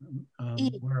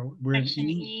 E. we're in Section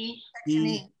E. Section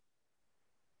E.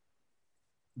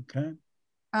 Okay.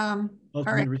 All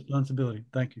Ultimate right. responsibility.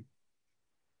 Thank you.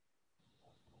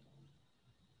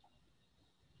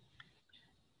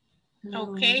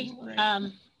 Okay.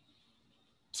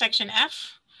 Section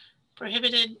F,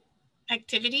 prohibited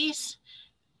activities.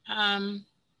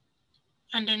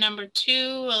 Under number 2,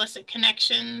 illicit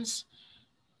connections,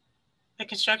 the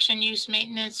construction, use,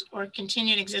 maintenance, or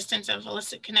continued existence of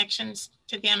illicit connections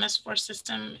to the MS4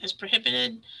 system is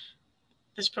prohibited.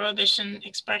 This prohibition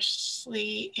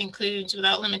expressly includes,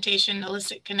 without limitation,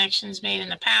 illicit connections made in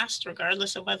the past,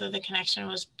 regardless of whether the connection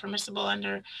was permissible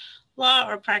under law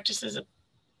or practices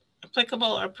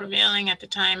applicable or prevailing at the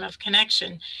time of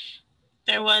connection.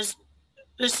 There was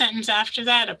the sentence after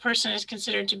that, a person is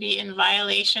considered to be in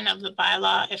violation of the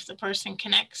bylaw if the person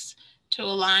connects to a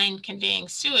line conveying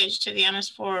sewage to the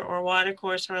MS4 or water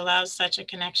course or allows such a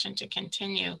connection to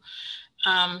continue.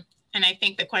 And I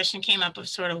think the question came up of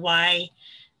sort of why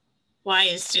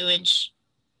is sewage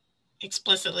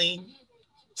explicitly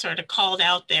sort of called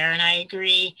out there? And I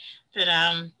agree that,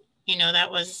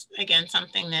 that was, again,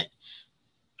 something that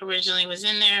originally was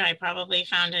in there. I probably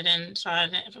found it and saw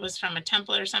it if it was from a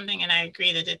template or something, and I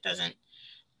agree that it doesn't,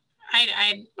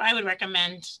 I would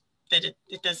recommend that it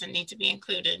doesn't need to be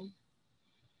included.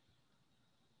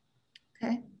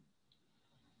 Okay.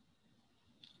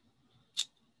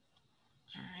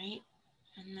 All right,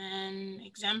 and then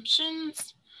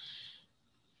exemptions.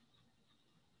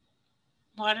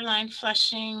 Water line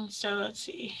flushing, so let's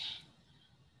see.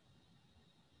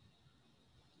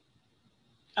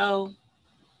 Oh,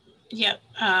 yep.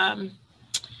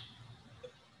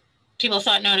 People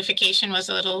thought notification was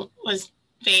was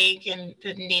vague and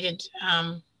it needed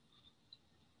a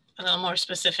little more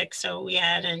specific. So we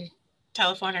added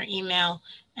telephone or email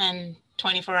and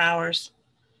 24 hours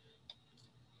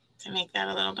to make that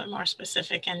a little bit more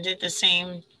specific, and did the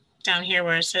same down here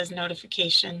where it says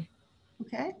notification.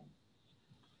 Okay.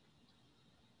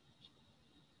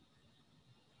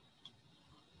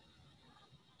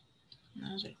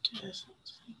 Those are just,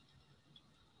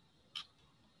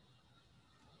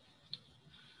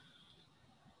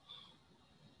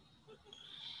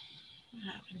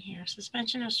 what happened here?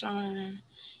 Suspension of stormwater.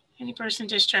 Any person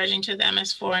discharging to the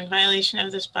MS4 in violation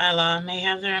of this bylaw may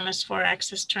have their MS4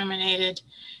 access terminated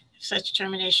if such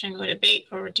termination would abate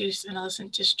or reduce an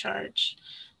illicit discharge.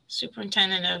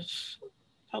 Superintendent of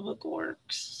Public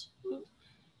Works.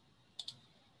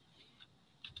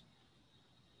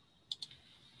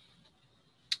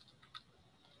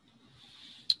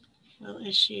 Will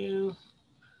issue.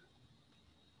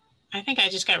 I think I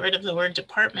just got rid of the word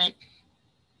department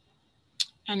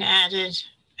and added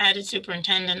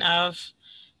superintendent of,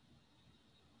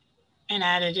 and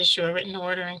added issue a written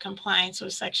order in compliance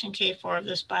with section K4 of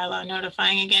this bylaw,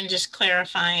 notifying, again, just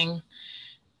clarifying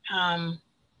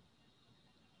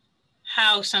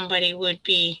how somebody would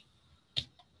be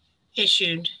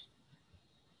issued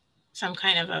some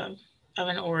kind of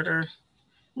an order.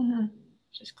 Mm-hmm.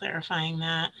 Just clarifying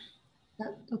that.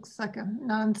 That looks like a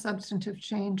non-substantive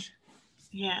change.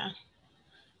 Yeah.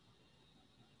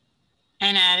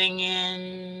 And adding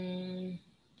in,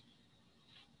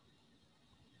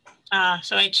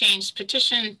 so I changed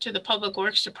petition to the Public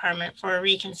Works Department for a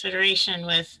reconsideration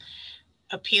with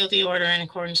appeal the order in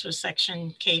accordance with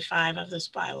section K5 of this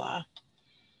bylaw.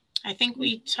 I think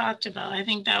we talked about, I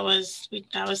think that was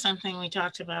something we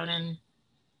talked about, and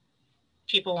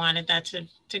people wanted that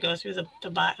to go through the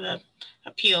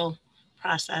appeal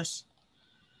process.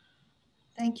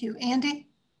 Thank you. Andy?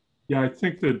 Yeah, I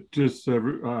think that just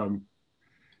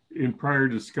in prior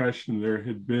discussion, there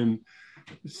had been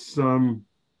some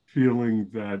feeling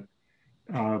that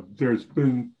there's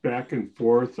been back and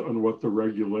forth on what the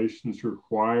regulations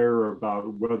require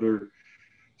about whether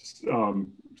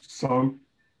some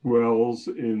wells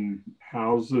in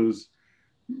houses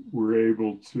were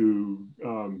able to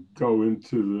go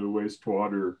into the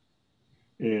wastewater.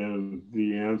 And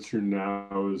the answer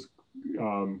now is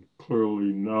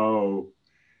clearly no.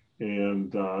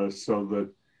 And so that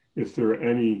if there are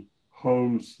any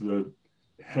homes that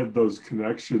had those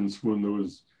connections when there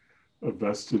was a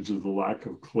vestige of the lack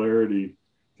of clarity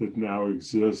that now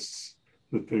exists,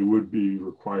 that they would be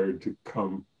required to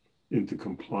come into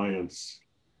compliance.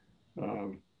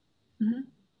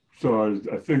 So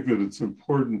I think that it's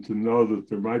important to know that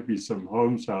there might be some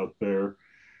homes out there,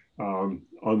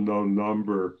 unknown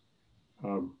number.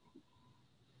 I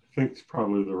think it's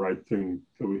probably the right thing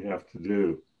that we have to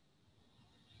do.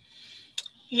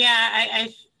 Yeah,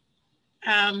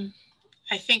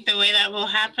 I think the way that will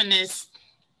happen is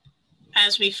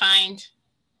as we find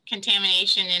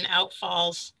contamination in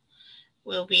outfalls,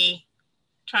 we'll be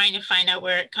trying to find out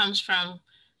where it comes from.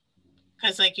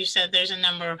 Because like you said, there's a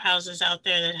number of houses out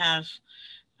there that have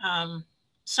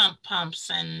sump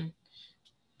pumps and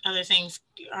other things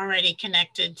already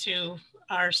connected to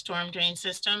our storm drain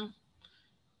system.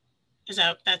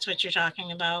 That's what you're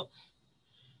talking about?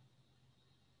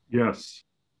 Yes.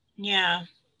 Yeah.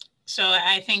 So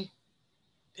I think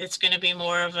it's going to be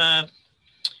more of a,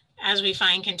 as we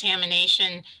find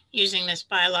contamination, using this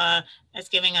bylaw as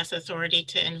giving us authority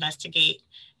to investigate.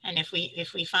 And if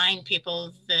we find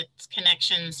people that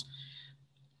connections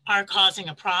are causing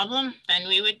a problem, then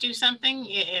we would do something.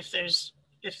 If there's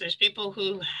people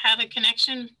who have a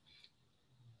connection,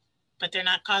 but they're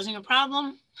not causing a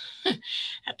problem,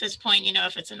 at this point, you know,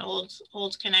 if it's an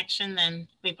old connection, then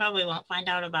we probably won't find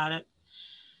out about it.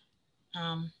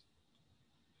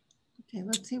 Okay,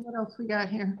 let's see what else we got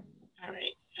here. All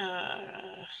right.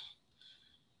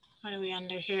 What are we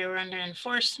under here? We're under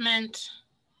enforcement.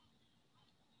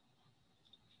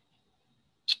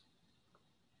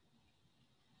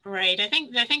 Right. I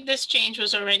think this change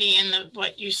was already in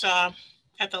what you saw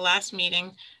at the last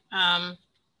meeting.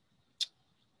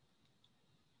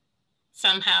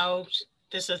 somehow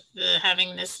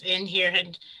having this in here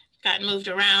had gotten moved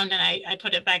around, and I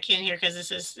put it back in here because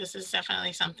this is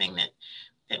definitely something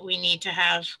that we need to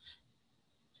have.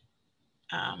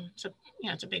 So, you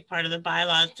know, it's a big part of the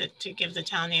bylaws to give the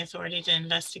town the authority to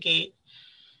investigate.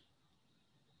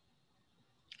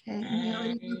 Okay, we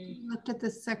already looked at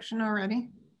this section already.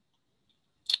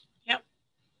 Yep,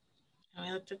 and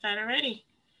we looked at that already.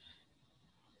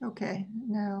 Okay,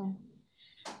 now.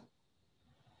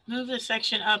 Move the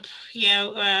section up.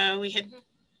 Yeah, we had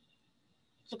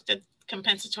looked at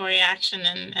compensatory action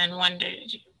and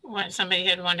wondered what somebody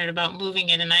had wondered about moving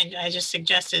it, and I just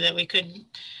suggested that we could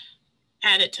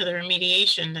add it to the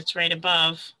remediation that's right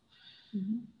above.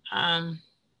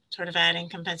 Sort of adding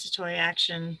compensatory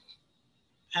action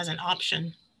as an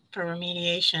option for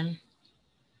remediation.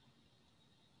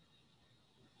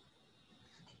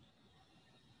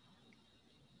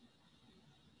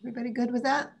 Everybody good with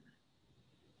that?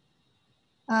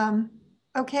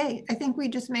 Okay, I think we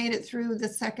just made it through the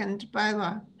second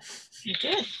bylaw. You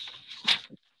did.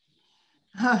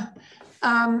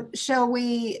 Shall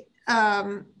we,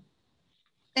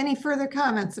 any further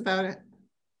comments about it?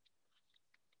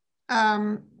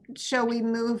 Shall we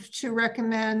move to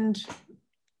recommend,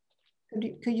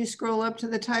 could you scroll up to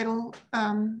the title?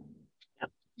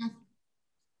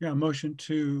 Yeah, motion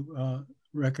to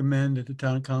recommend that the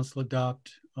town council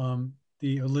adopt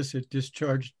the illicit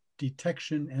discharge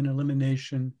detection and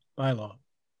elimination bylaw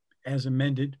as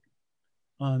amended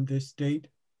on this date,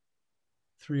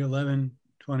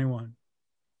 3/11/21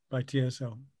 by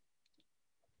TSO.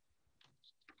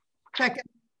 Second.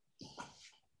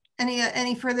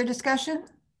 Any further discussion?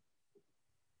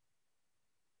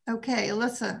 Okay,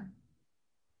 Alyssa.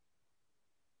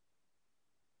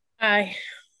 Aye.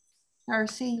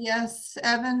 Darcy, yes.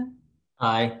 Evan?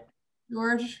 Aye.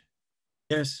 George?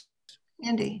 Yes.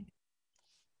 Andy?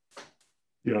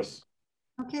 Yes.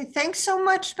 Okay, thanks so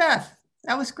much, Beth.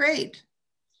 That was great.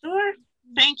 Sure.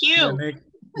 Thank you.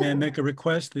 May I make a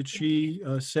request that she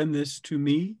send this to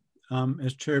me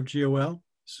as chair of GOL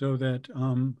so that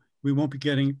we won't be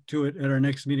getting to it at our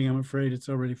next meeting. I'm afraid it's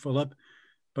already full up,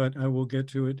 but I will get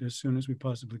to it as soon as we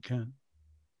possibly can.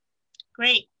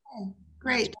 Great. Okay,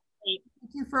 great.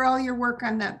 Thank you for all your work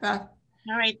on that, Beth.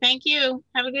 All right. Thank you.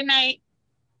 Have a good night.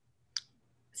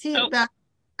 See you, Beth.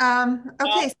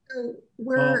 Okay, so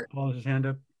we're. Paul has his hand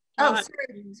up. Oh,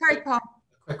 sorry, Paul.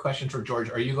 Quick question for George.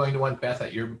 Are you going to want Beth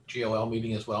at your GOL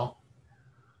meeting as well?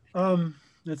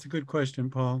 That's a good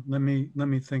question, Paul. Let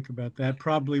me think about that.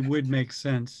 Probably would make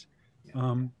sense,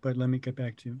 but let me get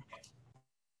back to you.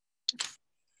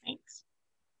 Thanks.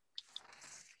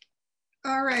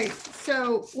 All right,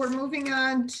 so we're moving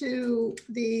on to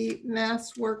the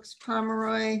MassWorks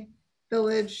Pomeroy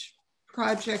Village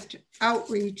project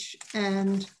outreach,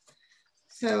 and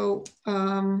so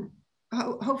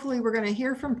hopefully we're going to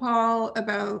hear from Paul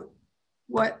about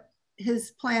what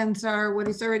his plans are, what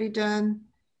he's already done,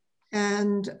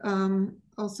 and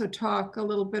also talk a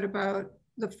little bit about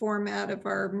the format of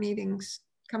our meetings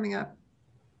coming up.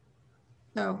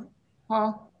 So,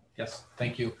 Paul? Yes,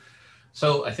 thank you.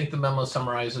 So I think the memo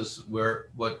summarizes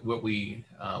where we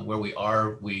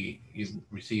are. We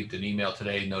received an email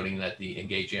today noting that the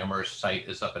Engage Amherst site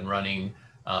is up and running.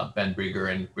 Ben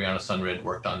Brieger and Brianna Sunred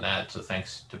worked on that. So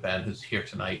thanks to Ben, who's here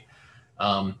tonight.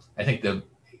 I think the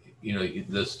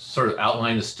sort of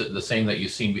outline is the same that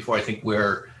you've seen before. I think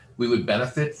where we would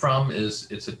benefit from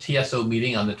is it's a TSO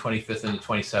meeting on the 25th and the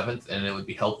 27th, and it would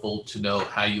be helpful to know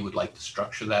how you would like to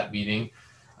structure that meeting.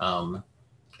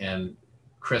 And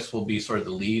Chris will be sort of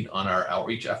the lead on our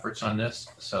outreach efforts on this.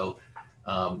 So,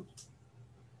 so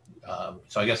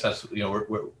I guess that's,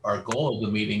 our goal of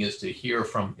the meeting is to hear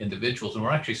from individuals, and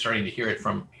we're actually starting to hear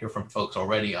from folks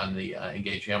already on the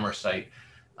Engage Amherst site,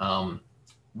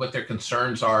 what their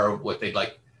concerns are, what they'd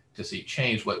like to see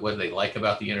change, what they like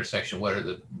about the intersection, what are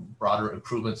the broader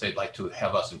improvements they'd like to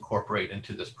have us incorporate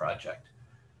into this project.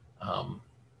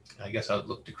 I guess I'll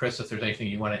look to Chris if there's anything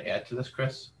you want to add to this,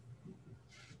 Chris.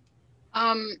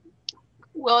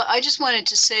 Well, I just wanted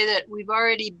to say that we've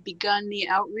already begun the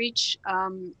outreach.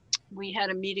 We had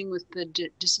a meeting with the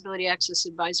Disability Access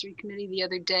Advisory Committee the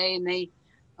other day, and they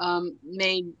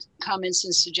made comments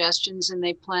and suggestions, and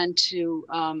they plan to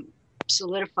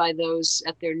solidify those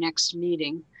at their next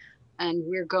meeting. And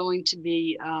we're going to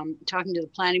be talking to the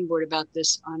planning board about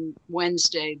this on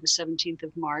Wednesday, the 17th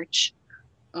of March.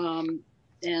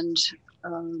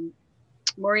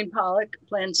 Maureen Pollock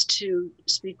plans to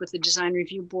speak with the Design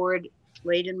Review Board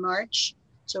late in March.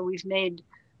 So we've made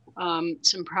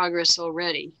some progress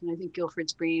already. And I think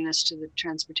Guilford's bringing us to the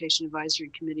Transportation Advisory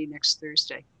Committee next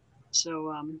Thursday.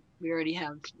 So we already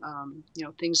have, you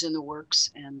know, things in the works.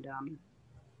 And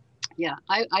yeah,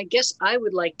 I guess I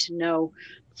would like to know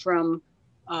from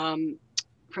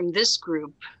this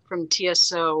group, from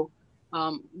TSO,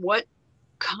 what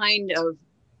kind of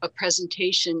a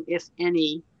presentation, if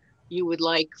any, you would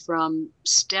like from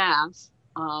staff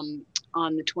on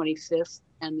the 25th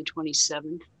and the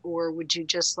 27th, or would you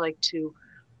just like to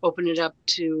open it up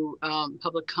to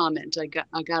public comment? I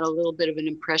got a little bit of an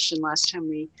impression last time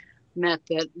we met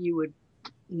that you would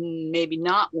maybe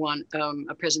not want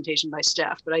a presentation by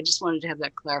staff, but I just wanted to have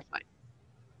that clarified.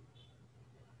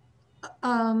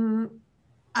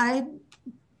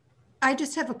 I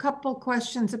just have a couple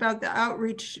questions about the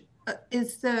outreach.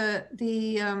 Is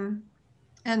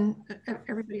and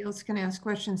everybody else can ask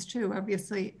questions too,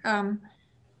 obviously.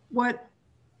 What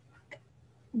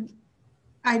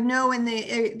I know in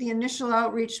the initial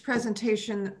outreach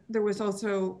presentation, there was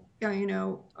also, you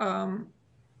know,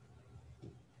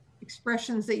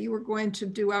 expressions that you were going to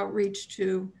do outreach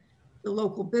to the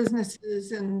local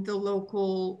businesses and the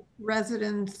local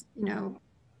residents, you know,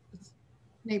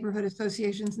 neighborhood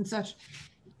associations and such.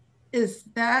 Is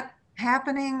that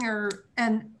happening,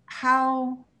 and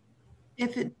how,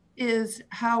 if it is,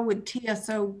 how would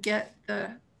TSO get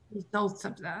the results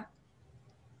of that?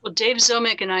 Well, Dave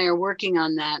Zomick and I are working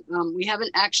on that. We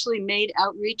haven't actually made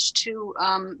outreach to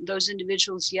those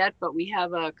individuals yet, but we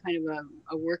have a kind of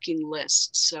a working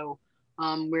list. So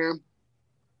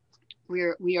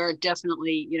we are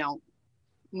definitely, you know,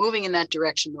 moving in that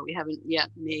direction, but we haven't yet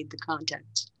made the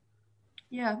contacts.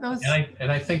 Yeah, those.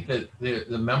 And I think that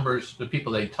the members, the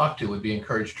people they talk to, would be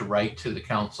encouraged to write to the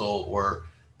council or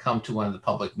come to one of the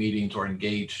public meetings or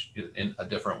engage in a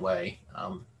different way.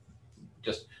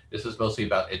 This is mostly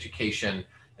about education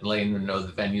and letting them know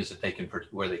the venues that they can,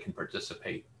 where they can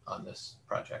participate on this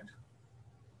project.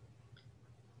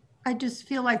 I just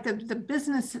feel like the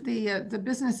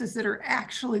businesses that are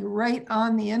actually right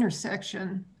on the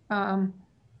intersection, you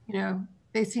know,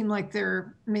 they seem like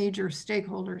they're major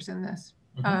stakeholders in this.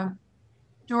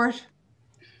 George?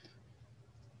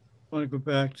 I want to go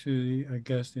back to I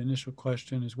guess the initial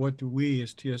question is, what do we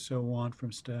as TSO want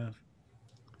from staff?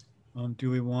 Do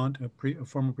we want a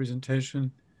formal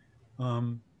presentation?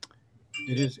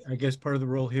 It is, I guess, part of the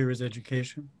role here is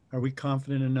education. Are we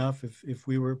confident enough if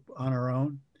we were on our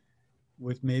own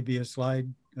with maybe a slide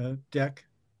deck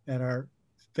at our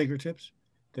fingertips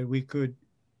that we could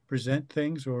present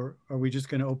things, or are we just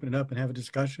going to open it up and have a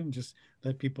discussion, just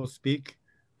let people speak?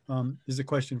 This is a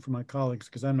question for my colleagues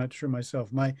because I'm not sure myself.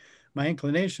 My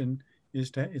inclination is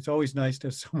it's always nice to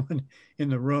have someone in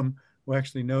the room who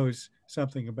actually knows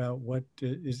something about what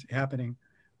is happening.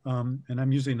 And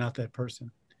I'm usually not that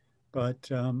person,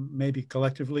 but maybe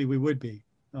collectively we would be.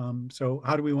 So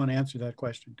how do we want to answer that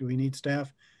question? Do we need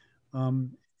staff?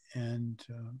 And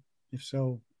if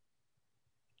so,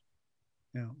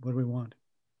 yeah, what do we want?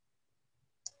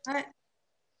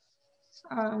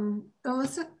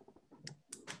 Alyssa?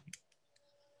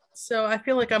 So I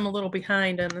feel like I'm a little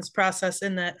behind in this process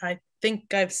in that I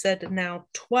think I've said now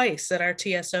twice at our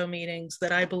TSO meetings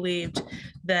that I believed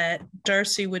that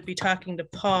Darcy would be talking to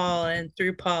Paul and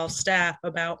through Paul's staff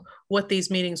about what these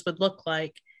meetings would look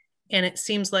like. And it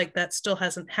seems like that still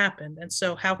hasn't happened. And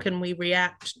so how can we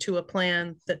react to a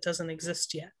plan that doesn't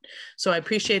exist yet? So I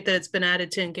appreciate that it's been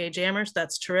added to Engage Amherst.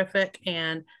 That's terrific.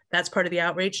 And that's part of the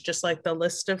outreach, just like the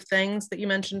list of things that you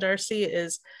mentioned, Darcy,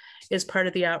 is part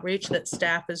of the outreach that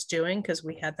staff is doing, because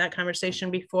we had that conversation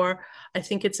before. I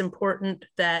think it's important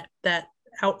that that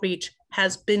outreach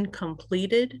has been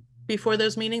completed before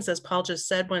those meetings. As Paul just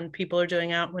said, when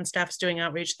staff is doing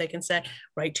outreach, they can say,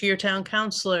 write to your town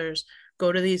councilors,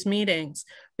 go to these meetings,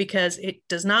 because it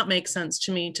does not make sense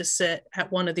to me to sit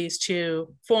at one of these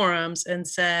two forums and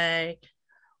say,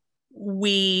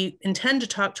 we intend to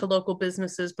talk to local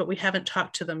businesses, but we haven't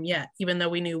talked to them yet, even though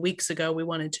we knew weeks ago we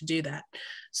wanted to do that.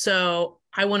 So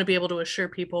I want to be able to assure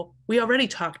people we already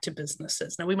talked to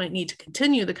businesses. Now we might need to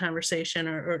continue the conversation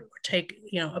or take,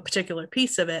 a particular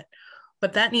piece of it,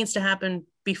 but that needs to happen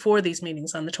before these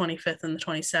meetings on the 25th and the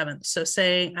 27th. So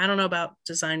saying, I don't know about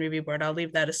design review board, I'll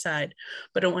leave that aside.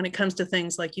 But when it comes to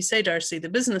things like you say, Darcy, the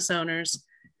business owners,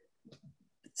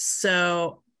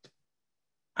 so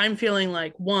I'm feeling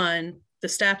like, one, the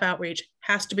staff outreach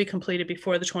has to be completed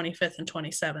before the 25th and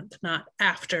 27th, not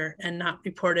after, and not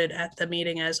reported at the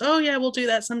meeting as, oh yeah, we'll do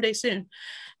that someday soon.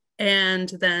 And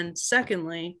then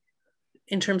secondly,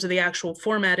 in terms of the actual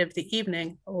format of the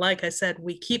evening, like I said,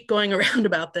 we keep going around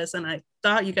about this, and I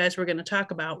thought you guys were going to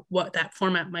talk about what that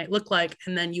format might look like,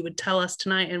 and then you would tell us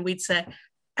tonight and we'd say,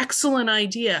 excellent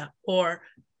idea, or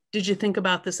did you think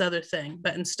about this other thing?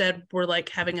 But instead we're like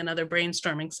having another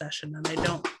brainstorming session, and I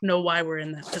don't know why we're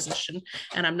in that position.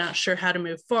 And I'm not sure how to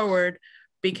move forward,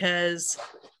 because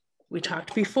we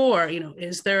talked before, you know,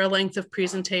 is there a length of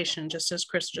presentation, just as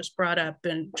Chris just brought up,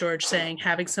 and George saying,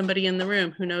 having somebody in the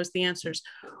room who knows the answers.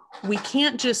 We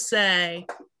can't just say,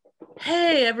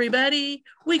 hey, everybody,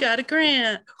 we got a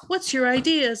grant. What's your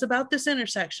ideas about this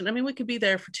intersection? I mean, we could be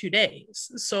there for 2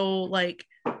 days. So like,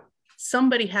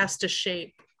 somebody has to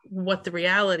shape what the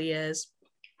reality is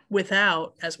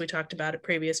without, as we talked about at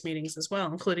previous meetings as well,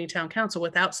 including town council,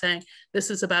 without saying this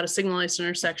is about a signalized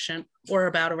intersection or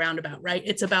about a roundabout, right?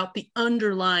 It's about the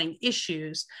underlying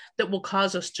issues that will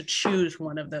cause us to choose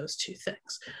one of those two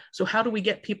things. So how do we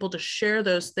get people to share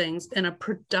those things in a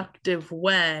productive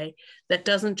way that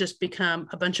doesn't just become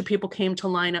a bunch of people came to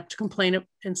line up to complain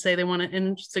and say they want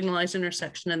a signalized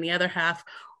intersection and the other half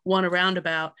want a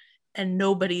roundabout, and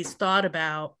nobody's thought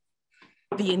about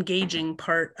the engaging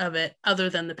part of it other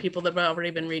than the people that have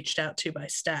already been reached out to by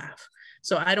staff.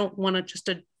 So I don't want just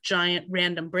a giant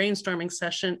random brainstorming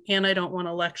session, and I don't want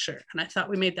to lecture. And I thought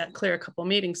we made that clear a couple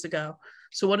meetings ago.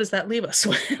 So what does that leave us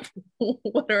with?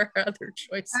 What are our other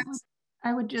choices?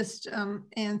 I would just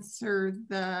answer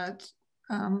that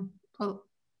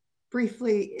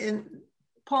briefly.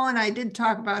 Paul and I did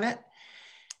talk about it,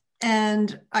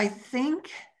 and I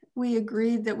think we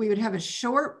agreed that we would have a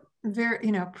short,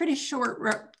 pretty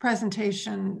short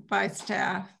presentation by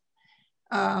staff,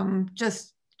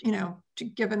 just, to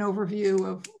give an overview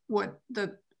of what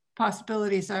the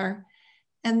possibilities are.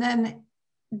 And then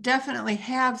definitely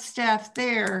have staff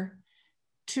there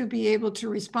to be able to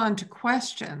respond to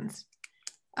questions,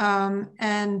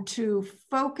 and to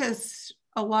focus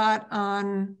a lot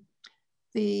on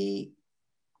the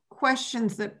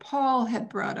questions that Paul had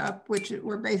brought up, which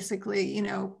were basically,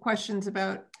 questions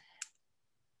about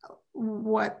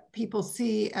what people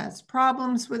see as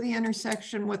problems with the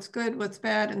intersection, what's good, what's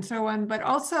bad, and so on, but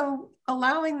also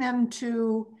allowing them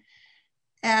to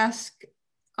ask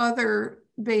other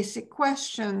basic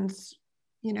questions,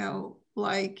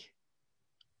 like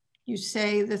you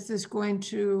say this is going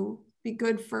to be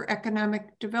good for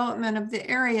economic development of the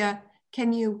area.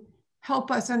 Can you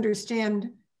help us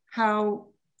understand how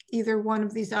either one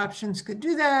of these options could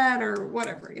do that, or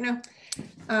whatever,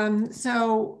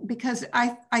 so because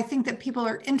I think that people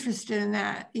are interested in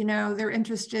that, they're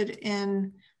interested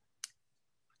in,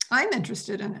 I'm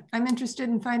interested in it. I'm interested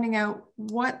in finding out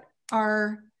what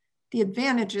are the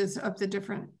advantages of the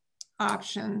different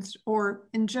options, or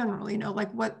in general,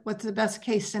 like what's the best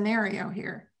case scenario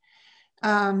here.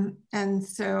 And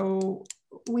so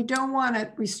we don't want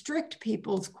to restrict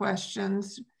people's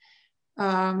questions,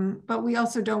 but we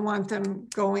also don't want them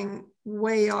going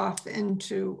way off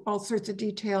into all sorts of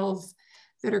details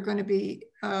that are going to be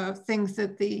things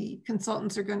that the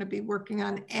consultants are going to be working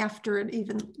on after it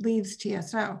even leaves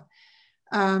TSO.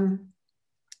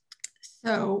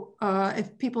 So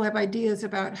if people have ideas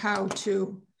about how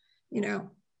to,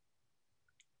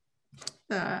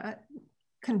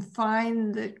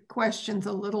 confine the questions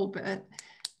a little bit,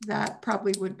 that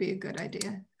probably would be a good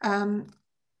idea.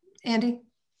 Andy?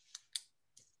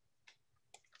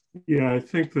 Yeah, I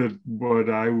think that what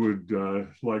I would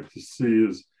like to see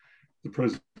is the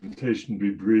presentation be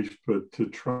brief, but to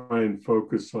try and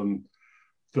focus on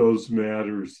those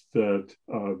matters that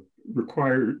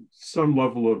require some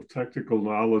level of technical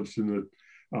knowledge and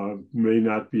that may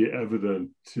not be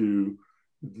evident to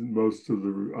most of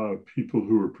the people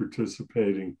who are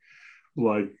participating,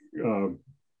 like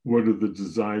what are the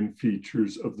design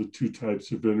features of the two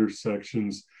types of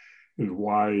intersections, and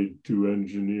why do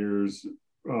engineers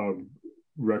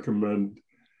recommend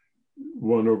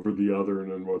one over the other,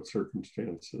 and in what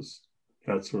circumstances,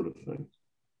 that sort of thing.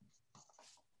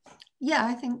 Yeah,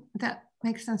 I think that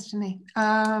makes sense to me.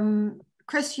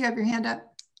 Chris, you have your hand up.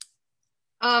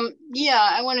 Yeah,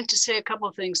 I wanted to say a couple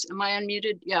of things. Am I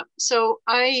unmuted? Yeah. So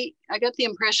I got the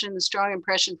strong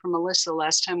impression from Melissa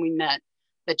last time we met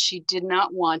that she did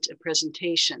not want a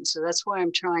presentation. So that's why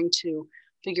I'm trying to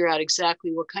figure out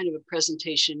exactly what kind of a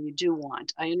presentation you do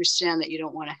want. I understand that you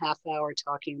don't want a half hour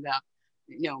talking about,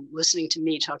 listening to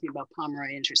me talking about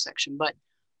Pomeroy intersection, but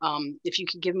if you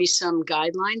could give me some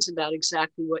guidelines about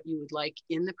exactly what you would like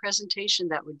in the presentation,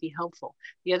 that would be helpful.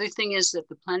 The other thing is that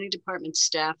the planning department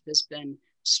staff has been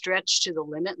stretched to the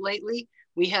limit lately.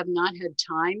 We have not had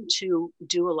time to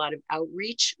do a lot of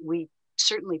outreach. We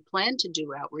certainly plan to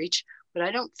do outreach, but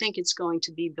I don't think it's going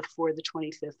to be before the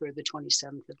 25th or the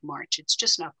 27th of March. It's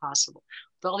just not possible.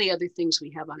 With all the other things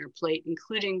we have on our plate,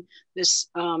 including this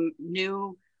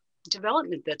new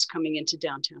development that's coming into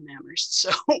downtown Amherst.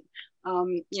 So,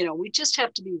 you know, we just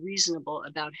have to be reasonable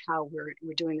about how we're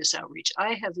doing this outreach.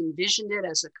 I have envisioned it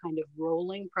as a kind of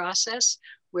rolling process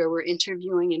where we're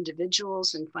interviewing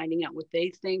individuals and finding out what they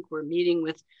think. We're meeting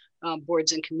with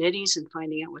boards and committees and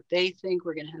finding out what they think.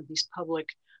 We're going to have these public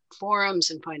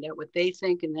forums and find out what they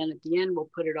think. And then at the end, we'll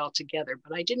put it all together.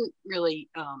 But I didn't really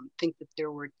think that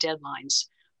there were deadlines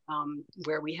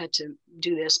where we had to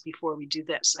do this before we do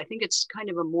this. I think it's kind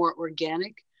of a more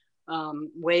organic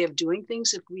way of doing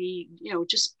things if we, you know,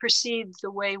 just proceed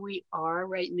the way we are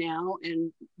right now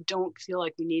and don't feel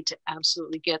like we need to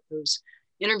absolutely get those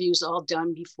interviews all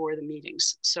done before the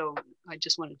meetings. So I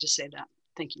just wanted to say that.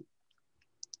 Thank you.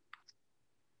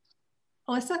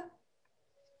 Alyssa?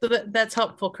 So that's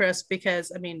helpful, Chris,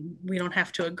 because I mean, we don't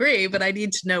have to agree, but I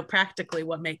need to know practically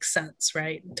what makes sense,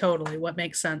 right? Totally what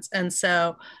makes sense. And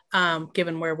so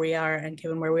given where we are and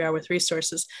given where we are with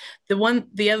resources,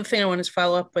 the other thing I wanted to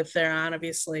follow up with there on,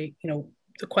 obviously, you know,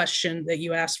 the question that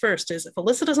you asked first is, if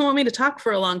Alyssa doesn't want me to talk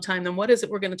for a long time, then what is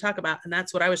it we're going to talk about? And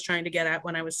that's what I was trying to get at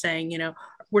when I was saying, you know,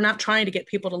 we're not trying to get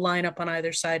people to line up on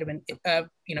either side of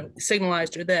you know,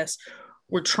 signalized or this.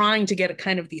 We're trying to get a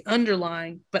kind of the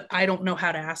underlying, but I don't know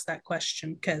how to ask that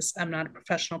question because I'm not a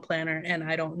professional planner and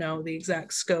I don't know the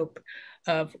exact scope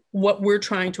of what we're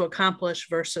trying to accomplish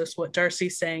versus what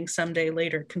Darcy's saying someday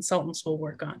later consultants will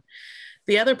work on.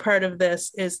 The other part of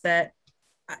this is that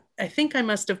I think I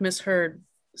must have misheard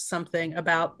something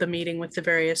about the meeting with the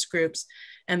various groups,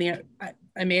 and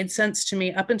I made sense to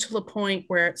me up until the point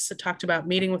where it's talked about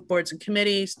meeting with boards and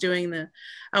committees, doing the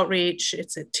outreach.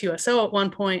 It's at TSO at one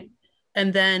point.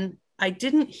 And then I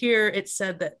didn't hear it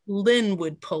said that Lynn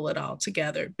would pull it all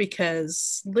together,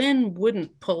 because Lynn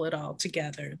wouldn't pull it all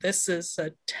together. This is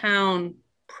a town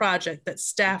project that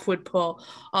staff would pull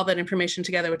all that information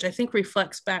together, which I think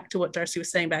reflects back to what Darcy was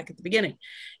saying back at the beginning,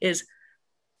 is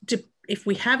if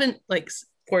we haven't, like,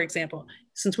 for example,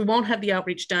 since we won't have the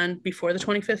outreach done before the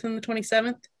 25th and the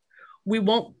 27th, we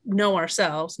won't know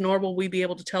ourselves, nor will we be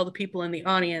able to tell the people in the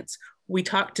audience, we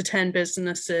talked to 10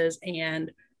 businesses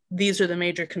and these are the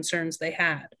major concerns they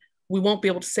had. We won't be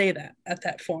able to say that at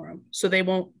that forum. So they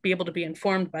won't be able to be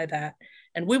informed by that.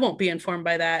 And we won't be informed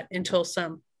by that until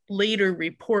some later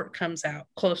report comes out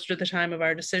closer to the time of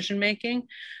our decision making.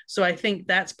 So I think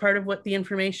that's part of what the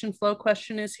information flow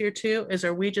question is here too, is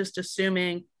are we just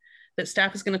assuming that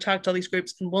staff is going to talk to all these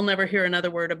groups and we'll never hear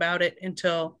another word about it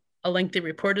until a lengthy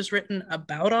report is written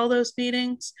about all those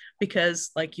meetings?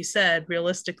 Because like you said,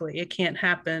 realistically, it can't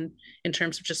happen in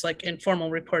terms of just like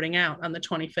informal reporting out on the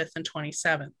 25th and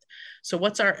 27th. So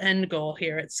what's our end goal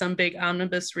here? It's some big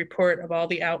omnibus report of all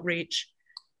the outreach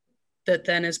that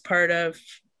then is part of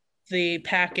the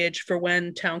package for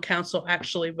when town council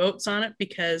actually votes on it,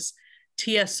 because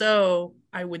TSO,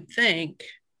 I would think,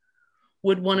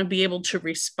 would want to be able to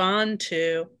respond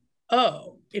to,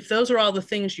 oh, if those are all the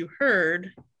things you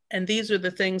heard, and these are the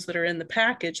things that are in the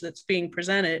package that's being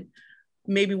presented,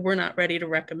 maybe we're not ready to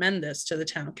recommend this to the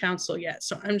town council yet.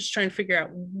 So I'm just trying to figure out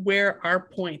where our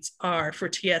points are for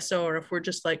TSO, or if we're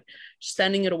just like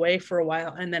sending it away for a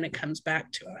while and then it comes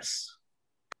back to us.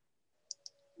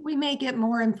 We may get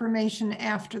more information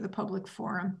after the public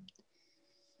forum.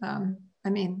 I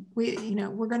mean, we're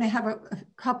going to have a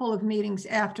couple of meetings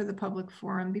after the public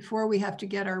forum before we have to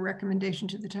get our recommendation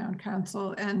to the town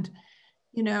council. And,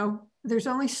 you know, there's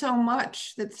only so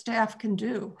much that staff can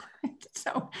do.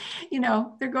 So, you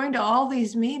know, they're going to all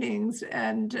these meetings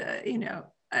and,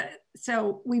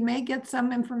 so we may get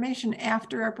some information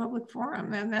after our public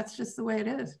forum, and that's just the way it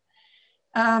is.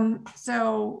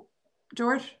 So,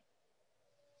 George?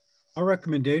 Our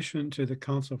recommendation to the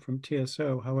council from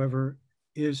TSO, however,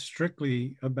 is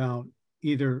strictly about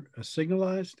either a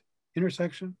signalized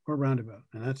intersection or roundabout,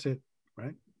 and that's it,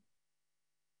 right?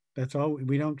 That's all.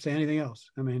 We don't say anything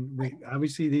else. I mean, we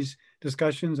obviously these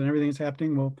discussions and everything that's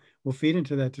happening will feed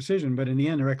into that decision, but in the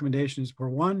end, the recommendation is for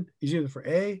one is either for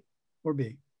A or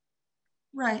B.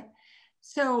 Right.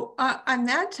 So on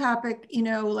that topic, you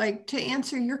know, like to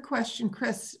answer your question,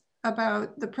 Chris,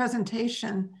 about the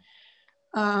presentation,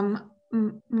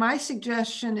 my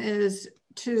suggestion is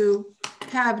to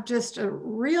have just a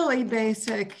really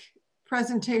basic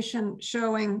presentation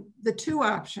showing the two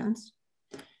options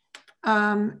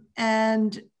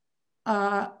and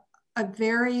a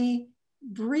very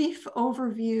brief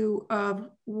overview of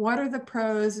what are the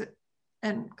pros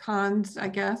and cons, I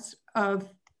guess, of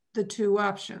the two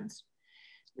options.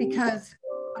 Because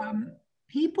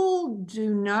people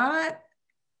do not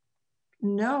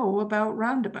know about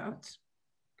roundabouts.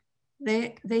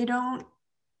 They don't,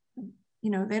 you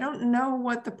know, they don't know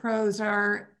what the pros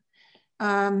are,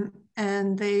 and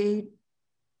they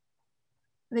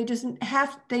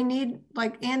they need,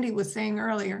 like Andy was saying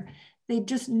earlier, they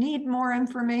just need more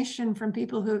information from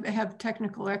people who have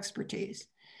technical expertise.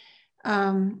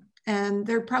 And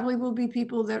there probably will be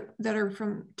people that are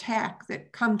from TAC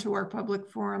that come to our public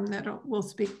forum that will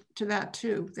speak to that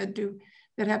too,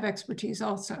 that have expertise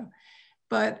also.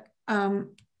 But,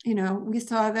 you know, we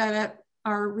saw that at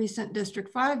our recent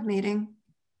District 5 meeting.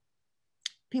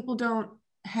 People don't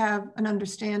have an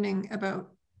understanding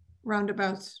about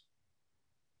roundabouts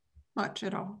much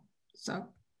at all. So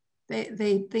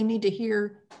they need to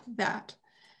hear that.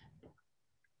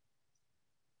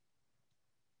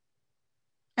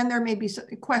 And there may be some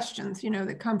questions, you know,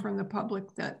 that come from the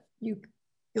public that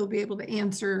you'll be able to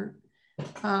answer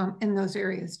in those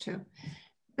areas too.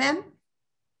 Ben?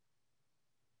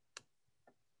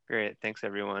 Great, thanks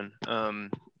everyone.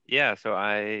 Yeah, so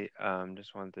I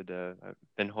just wanted to, I've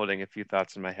been holding a few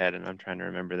thoughts in my head and I'm trying to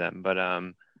remember them, but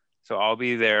so I'll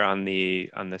be there on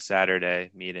the Saturday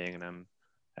meeting, and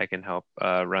I can help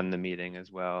run the meeting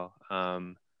as well.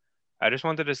 I just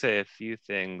wanted to say a few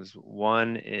things.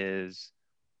 One is,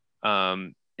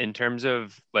 in terms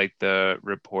of like the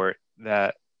report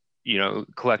that, you know,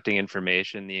 collecting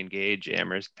information, the Engage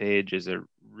Amherst page is a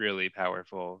really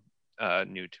powerful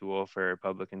new tool for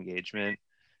public engagement,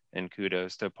 and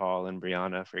kudos to Paul and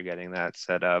Brianna for getting that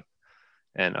set up.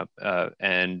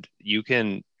 And you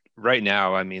can, right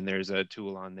now, I mean, there's a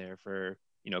tool on there for,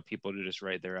 you know, people to just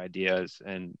write their ideas,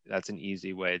 and that's an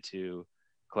easy way to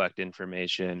collect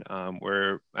information.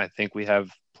 I think we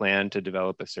have planned to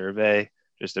develop a survey,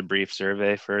 just a brief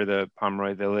survey for the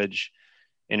Pomeroy Village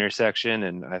intersection,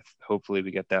 and hopefully we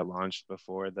get that launched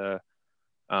before the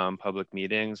public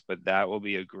meetings. But that will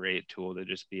be a great tool to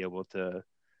just be able to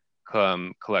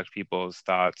collect people's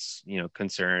thoughts, you know,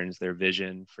 concerns, their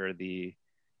vision for the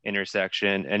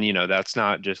intersection. And, you know, that's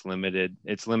not just limited,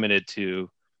 it's limited to,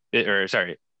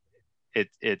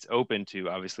 it's open to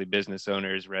obviously business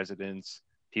owners, residents,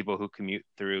 people who commute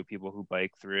through, people who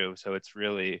bike through. So it's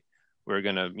really, we're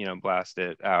gonna, you know, blast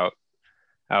it out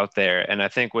there. And I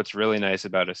think what's really nice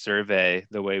about a survey,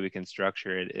 the way we can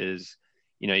structure it is,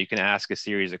 you know, you can ask a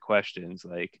series of questions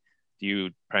like, do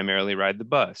you primarily ride the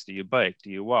bus? Do you bike?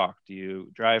 Do you walk? Do you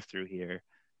drive through here?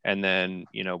 And then,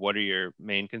 you know, what are your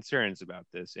main concerns about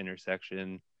this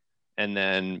intersection? And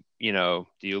then, you know,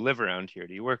 do you live around here?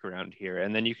 Do you work around here?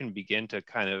 And then you can begin to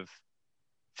kind of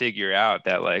figure out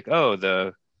that, like, oh,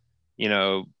 the, you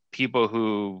know, people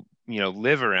who, you know,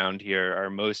 live around here are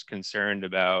most concerned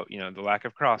about, you know, the lack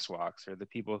of crosswalks, or the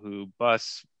people who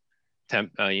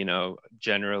you know,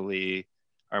 generally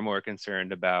are more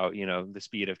concerned about, you know, the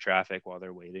speed of traffic while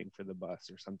they're waiting for the bus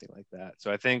or something like that.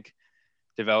 So I think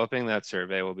developing that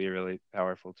survey will be a really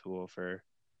powerful tool for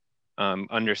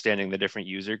understanding the different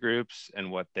user groups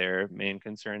and what their main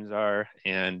concerns are.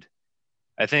 And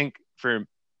I think for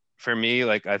me,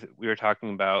 like we were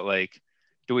talking about, like,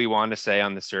 do we want to say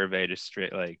on the survey just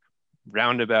straight like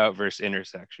roundabout versus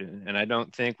intersection? And I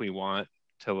don't think we want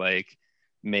to like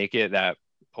make it that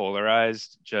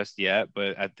polarized just yet,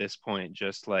 but at this point,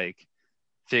 just like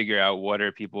figure out what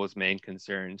are people's main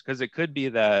concerns, because it could be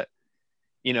that,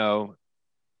 you know,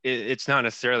 it's not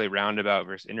necessarily roundabout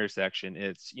versus intersection.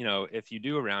 It's, you know, if you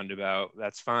do a roundabout,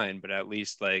 that's fine, but at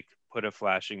least like put a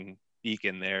flashing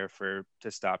beacon there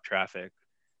to stop traffic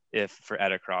at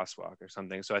a crosswalk or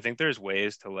something. So I think there's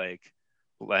ways to like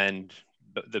blend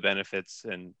the benefits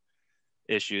and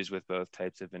issues with both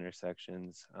types of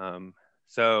intersections.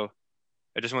 So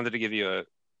I just wanted to give you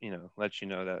let you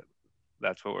know that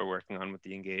that's what we're working on with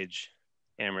the Engage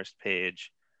Amherst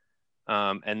page.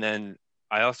 And then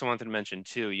I also wanted to mention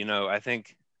too, you know, I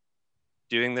think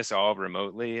doing this all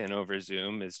remotely and over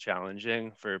Zoom is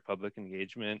challenging for public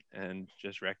engagement, and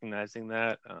just recognizing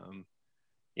that,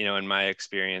 you know, in my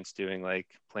experience doing like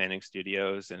planning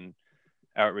studios and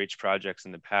outreach projects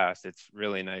in the past, it's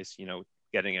really nice, you know,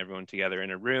 getting everyone together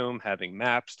in a room, having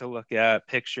maps to look at,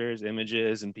 pictures,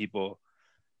 images, and people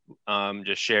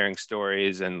just sharing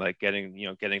stories and like getting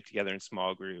together in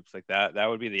small groups like that. That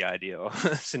would be the ideal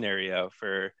scenario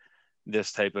for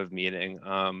this type of meeting.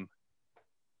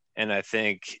 And I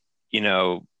think, you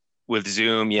know, with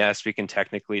Zoom, yes, we can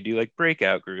technically do like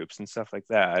breakout groups and stuff like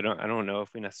that. I don't know if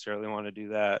we necessarily want to do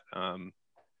that.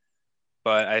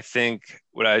 But I think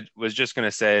what I was just going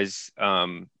to say is,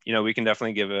 you know, we can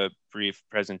definitely give a brief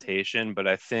presentation, but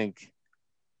I think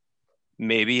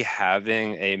maybe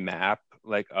having a map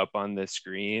like up on the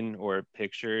screen or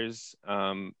pictures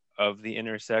of the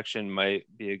intersection might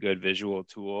be a good visual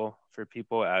tool for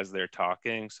people as they're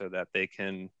talking, so that they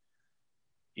can,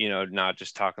 you know, not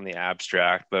just talk in the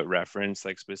abstract, but reference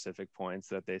like specific points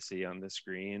that they see on the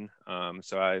screen.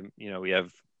 So we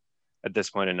have at this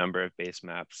point a number of base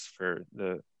maps for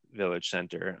the village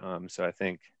center. So I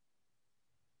think,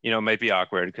 you know, it might be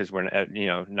awkward because we're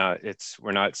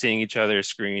we're not seeing each other's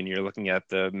screen. You're looking at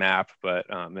the map, but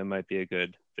it might be a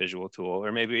good visual tool,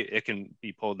 or maybe it can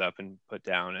be pulled up and put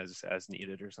down as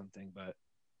needed or something. But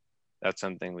that's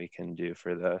something we can do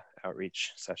for the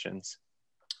outreach sessions.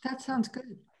 That sounds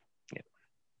good. Yeah.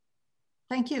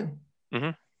 Thank you.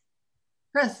 Mm-hmm.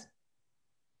 Chris.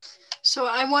 So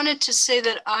I wanted to say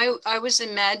that I was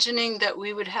imagining that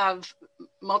we would have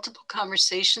multiple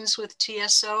conversations with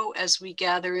TSO as we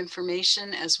gather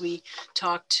information, as we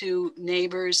talk to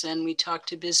neighbors and we talk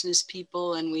to business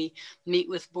people and we meet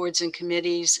with boards and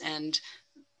committees, and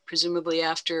presumably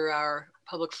after our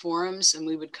public forums, and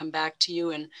we would come back to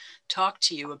you and talk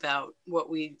to you about what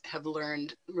we have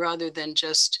learned, rather than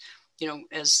just, you know,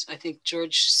 as I think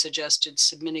George suggested,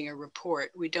 submitting a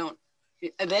report. We don't,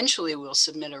 eventually we'll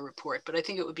submit a report, but I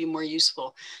think it would be more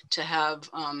useful to have,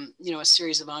 you know, a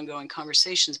series of ongoing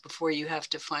conversations before you have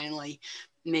to finally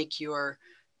make your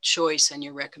choice and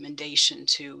your recommendation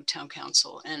to town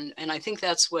council. And I think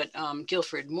that's what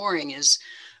Guilford Mooring is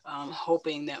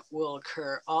hoping that will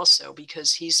occur also,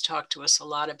 because he's talked to us a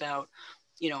lot about,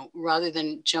 you know, rather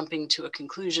than jumping to a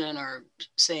conclusion or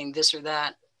saying this or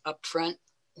that up front,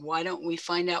 why don't we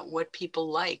find out what people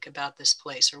like about this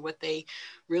place, or what they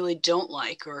really don't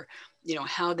like, or, you know,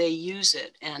 how they use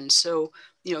it. And so,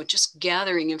 you know, just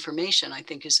gathering information, I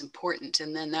think, is important.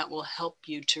 And then that will help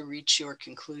you to reach your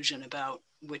conclusion about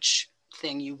which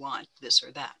thing you want, this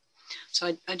or that.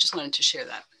 So I just wanted to share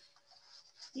that.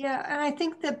 Yeah, and I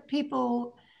think that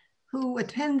people who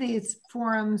attend these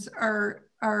forums are,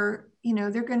 you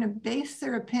know, they're going to base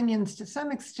their opinions to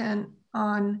some extent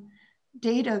on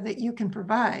data that you can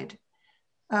provide.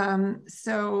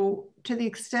 So to the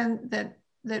extent that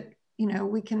you know,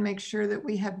 we can make sure that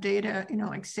we have data, you know,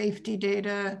 like safety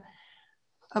data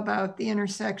about the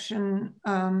intersection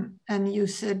and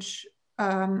usage,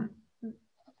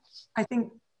 I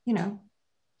think, you know,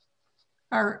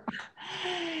 our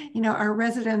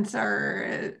residents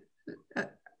are,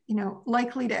 you know,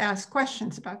 likely to ask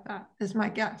questions about that, is my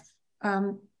guess,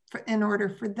 in order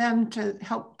for them to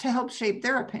help shape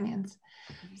their opinions.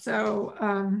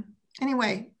 So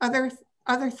anyway, other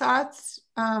thoughts?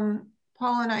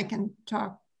 Paul and I can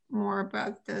talk more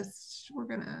about this. We're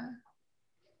gonna,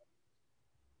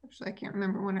 actually, I can't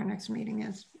remember when our next meeting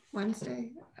is,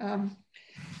 Wednesday.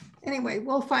 Anyway,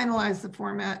 we'll finalize the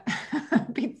format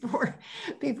before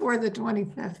the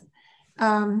 25th.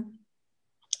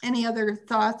 Any other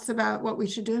thoughts about what we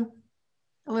should do?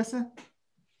 Alyssa?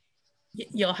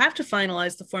 You'll have to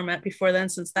finalize the format before then,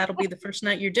 since that'll be the first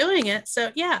night you're doing it.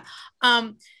 So yeah.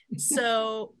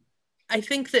 So I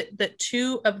think that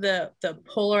two of the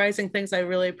polarizing things, I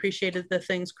really appreciated the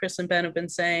things Chris and Ben have been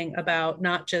saying about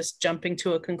not just jumping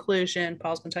to a conclusion.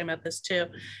 Paul's been talking about this too.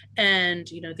 And,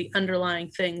 you know, the underlying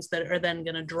things that are then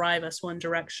going to drive us one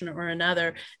direction or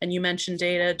another. And you mentioned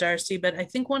data, Darcy, but I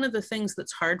think one of the things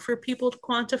that's hard for people to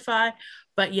quantify,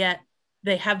 but yet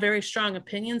they have very strong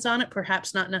opinions on it,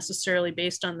 perhaps not necessarily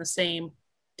based on the same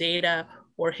data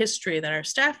or history that our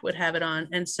staff would have it on.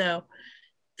 And so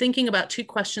thinking about two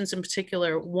questions in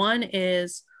particular. One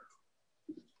is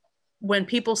when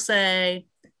people say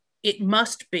it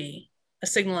must be a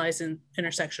signalized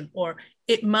intersection, or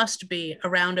it must be a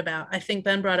roundabout. I think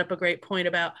Ben brought up a great point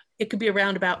about it could be a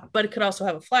roundabout, but it could also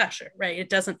have a flasher, right? It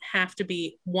doesn't have to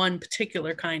be one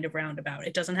particular kind of roundabout.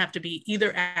 It doesn't have to be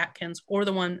either Atkins or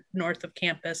the one north of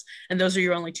campus. And those are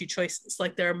your only two choices.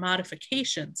 Like, there are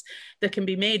modifications that can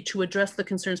be made to address the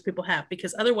concerns people have,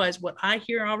 because otherwise what I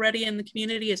hear already in the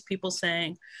community is people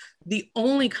saying the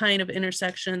only kind of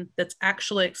intersection that's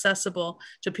actually accessible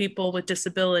to people with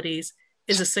disabilities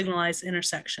is a signalized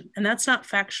intersection. And that's not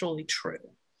factually true,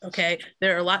 okay?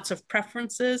 There are lots of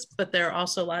preferences, but there are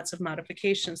also lots of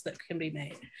modifications that can be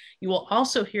made. You will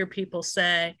also hear people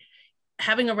say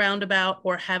having a roundabout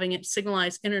or having a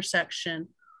signalized intersection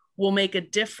will make a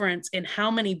difference in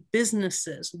how many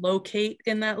businesses locate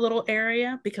in that little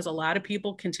area, because a lot of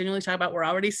people continually talk about, we're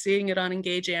already seeing it on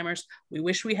Engage Amherst. We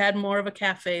wish we had more of a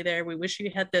cafe there. We wish we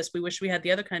had this. We wish we had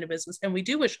the other kind of business. And we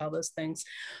do wish all those things.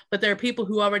 But there are people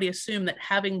who already assume that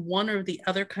having one or the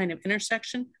other kind of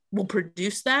intersection will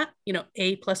produce that, you know,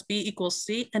 A plus B equals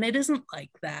C. And it isn't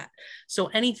like that. So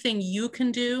anything you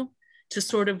can do to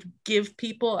sort of give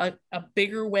people a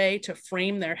bigger way to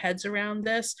frame their heads around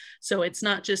this. So it's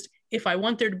not just, if I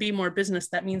want there to be more business,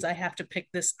 that means I have to pick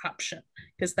this option,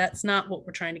 because that's not what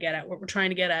we're trying to get at. What we're trying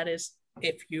to get at is,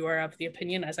 if you are of the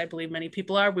opinion, as I believe many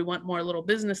people are, we want more little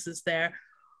businesses there.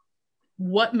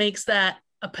 What makes that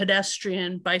a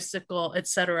pedestrian, bicycle,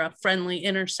 etc., friendly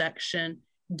intersection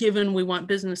given we want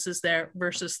businesses there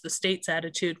versus the state's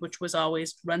attitude, which was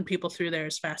always run people through there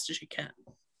as fast as you can.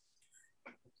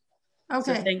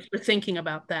 Okay. So thanks for thinking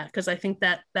about that, because I think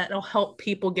that that'll help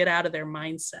people get out of their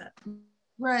mindset.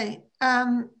 Right.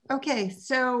 Okay.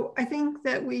 So I think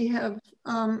that we have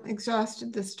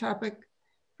exhausted this topic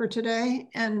for today,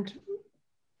 and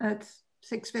it's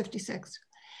 6:56.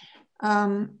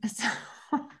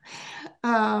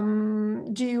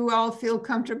 Do you all feel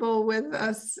comfortable with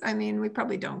us? I mean, we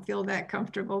probably don't feel that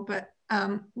comfortable, but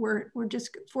we're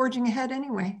just forging ahead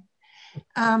anyway.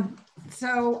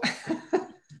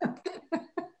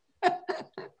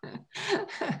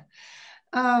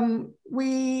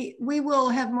 We will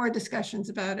have more discussions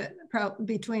about it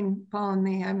between Paul and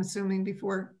me, I'm assuming,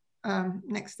 before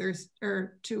next Thursday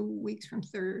or 2 weeks from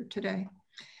today.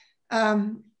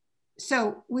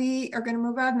 So we are going to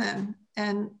move on then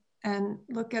and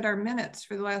look at our minutes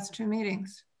for the last 2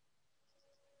 meetings.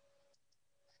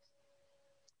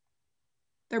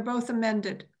 They're both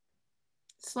amended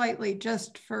slightly,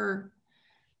 just for,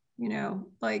 you know,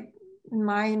 like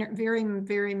minor, very,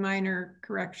 very minor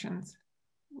corrections,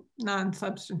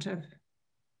 non-substantive.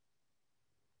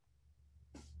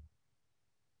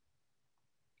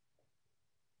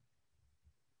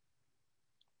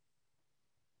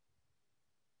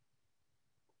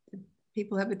 Did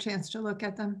people have a chance to look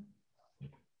at them?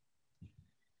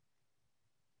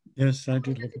 Yes, I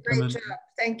did look at them. Great job.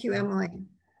 Thank you, Emily.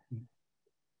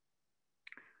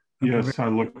 Yes, I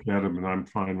looked at them and I'm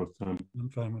fine with them. I'm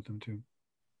fine with them too.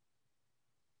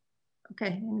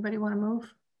 Okay, anybody want to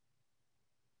move?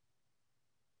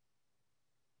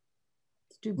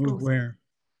 Let's do move both. Where?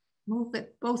 Move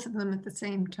it, both of them at the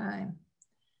same time.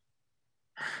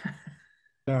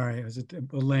 Sorry, it was a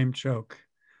lame choke.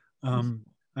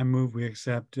 I move we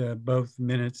accept both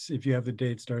minutes. If you have the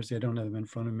dates, Darcy, I don't have them in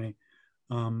front of me.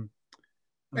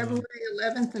 February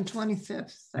 11th and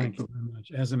 25th. Thank you very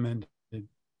much. As amended.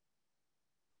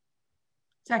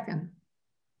 Second.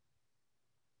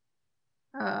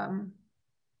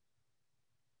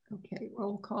 Okay,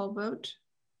 roll call vote.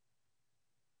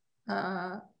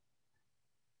 I'm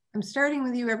starting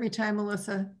with you every time,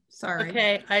 Melissa. Sorry.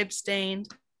 Okay, I abstained.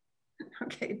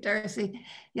 Okay, Darcy.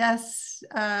 Yes.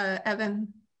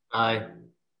 Evan. Aye.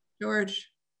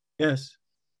 George. Yes.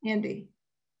 Andy.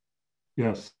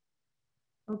 Yes.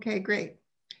 Okay, great.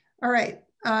 All right.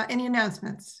 Any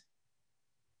announcements?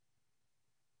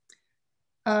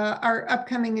 Our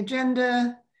upcoming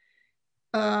agenda.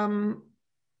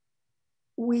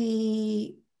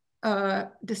 We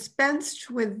dispensed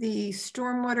with the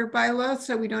stormwater bylaws,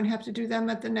 so we don't have to do them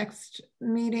at the next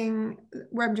meeting,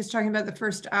 where I'm just talking about the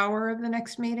first hour of the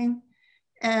next meeting.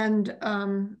 And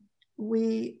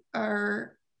we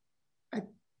are,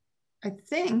 I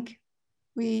think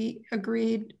we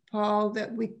agreed, Paul,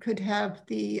 that we could have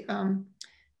the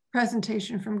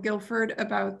presentation from Guilford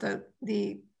about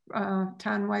the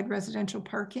town-wide residential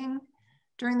parking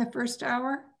during the first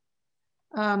hour.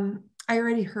 I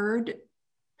already heard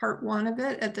part 1 of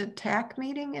it at the TAC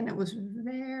meeting, and it was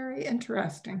very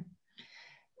interesting.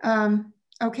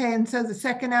 Okay, and so the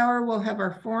second hour we'll have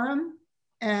our forum,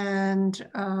 and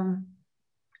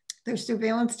their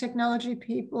surveillance technology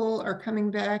people are coming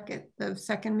back at the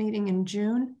second meeting in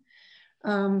June,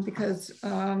 because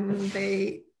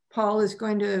Paul is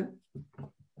going to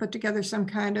put together some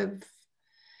kind of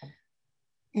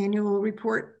annual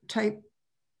report type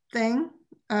thing.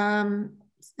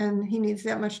 And he needs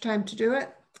that much time to do it.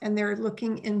 And they're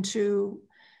looking into,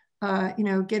 you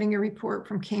know, getting a report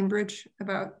from Cambridge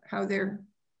about how their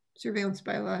surveillance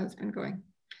bylaw has been going.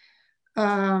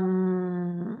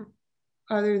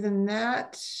 Other than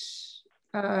that,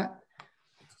 do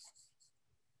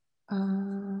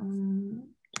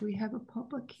we have a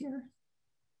public here?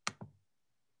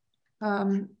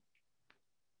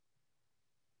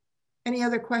 Any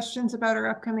other questions about our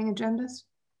upcoming agendas?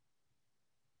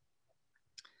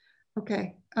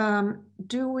 Okay,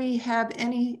 do we have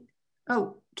any,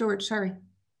 oh, George, sorry.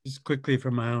 Just quickly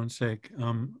for my own sake,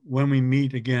 when we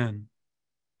meet again,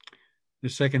 the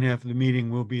second half of the meeting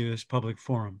will be this public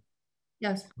forum.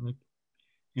 Yes.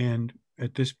 And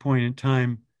at this point in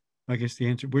time, I guess the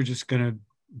answer, we're just gonna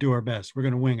do our best. We're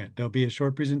gonna wing it. There'll be a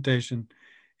short presentation,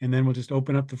 and then we'll just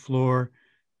open up the floor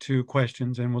to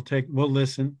questions, and we'll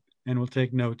listen and we'll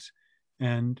take notes.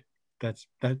 And that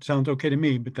sounds okay to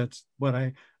me, but that's what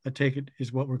I take it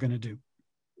is what we're going to do.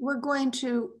 We're going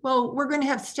to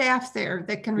have staff there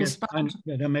that can respond.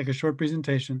 They'll make a short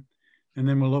presentation, and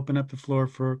then we'll open up the floor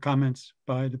for comments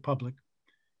by the public.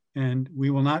 And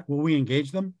will we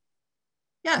engage them?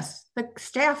 Yes, the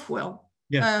staff will.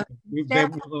 Yes, we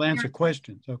will answer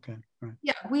questions. Okay, right.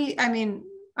 Yeah,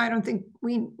 I don't think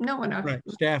no one else Right.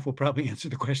 Staff will probably answer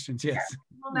the questions. Yes.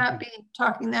 will not be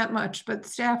talking that much, but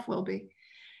staff will be.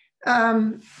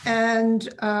 Yeah,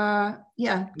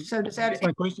 so does that, That's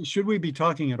my question. Should we be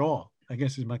talking at all? I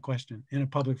guess is my question in a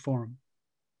public forum.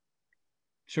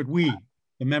 Should we,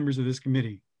 the members of this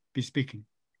committee, be speaking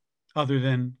other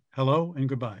than hello and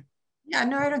goodbye? yeah,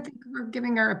 no, I don't think we're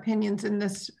giving our opinions in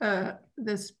this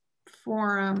this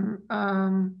forum.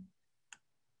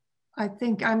 I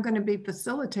think I'm going to be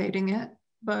facilitating it,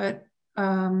 but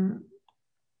I'm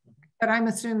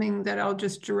assuming that I'll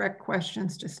just direct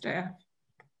questions to staff.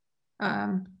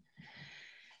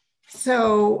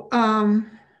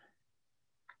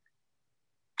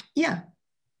 Yeah.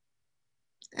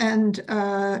 And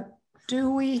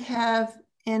do we have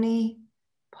any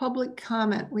public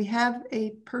comment? We have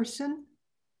a person,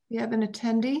 we have an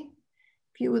attendee.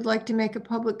 If you would like to make a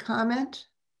public comment,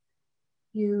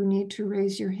 you need to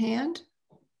raise your hand.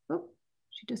 Oh,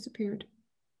 she disappeared.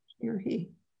 She or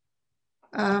he.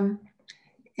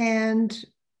 And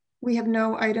we have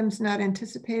no items not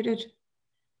anticipated.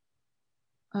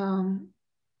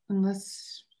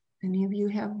 Unless any of you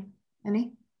have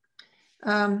any.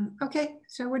 Okay,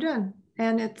 so we're done.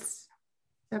 And it's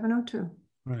 7:02.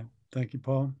 All right. Thank you,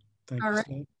 Paul. Thank you,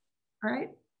 Steve. All right.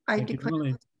 I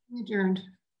declare adjourned.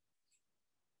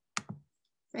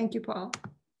 Thank you, Paul.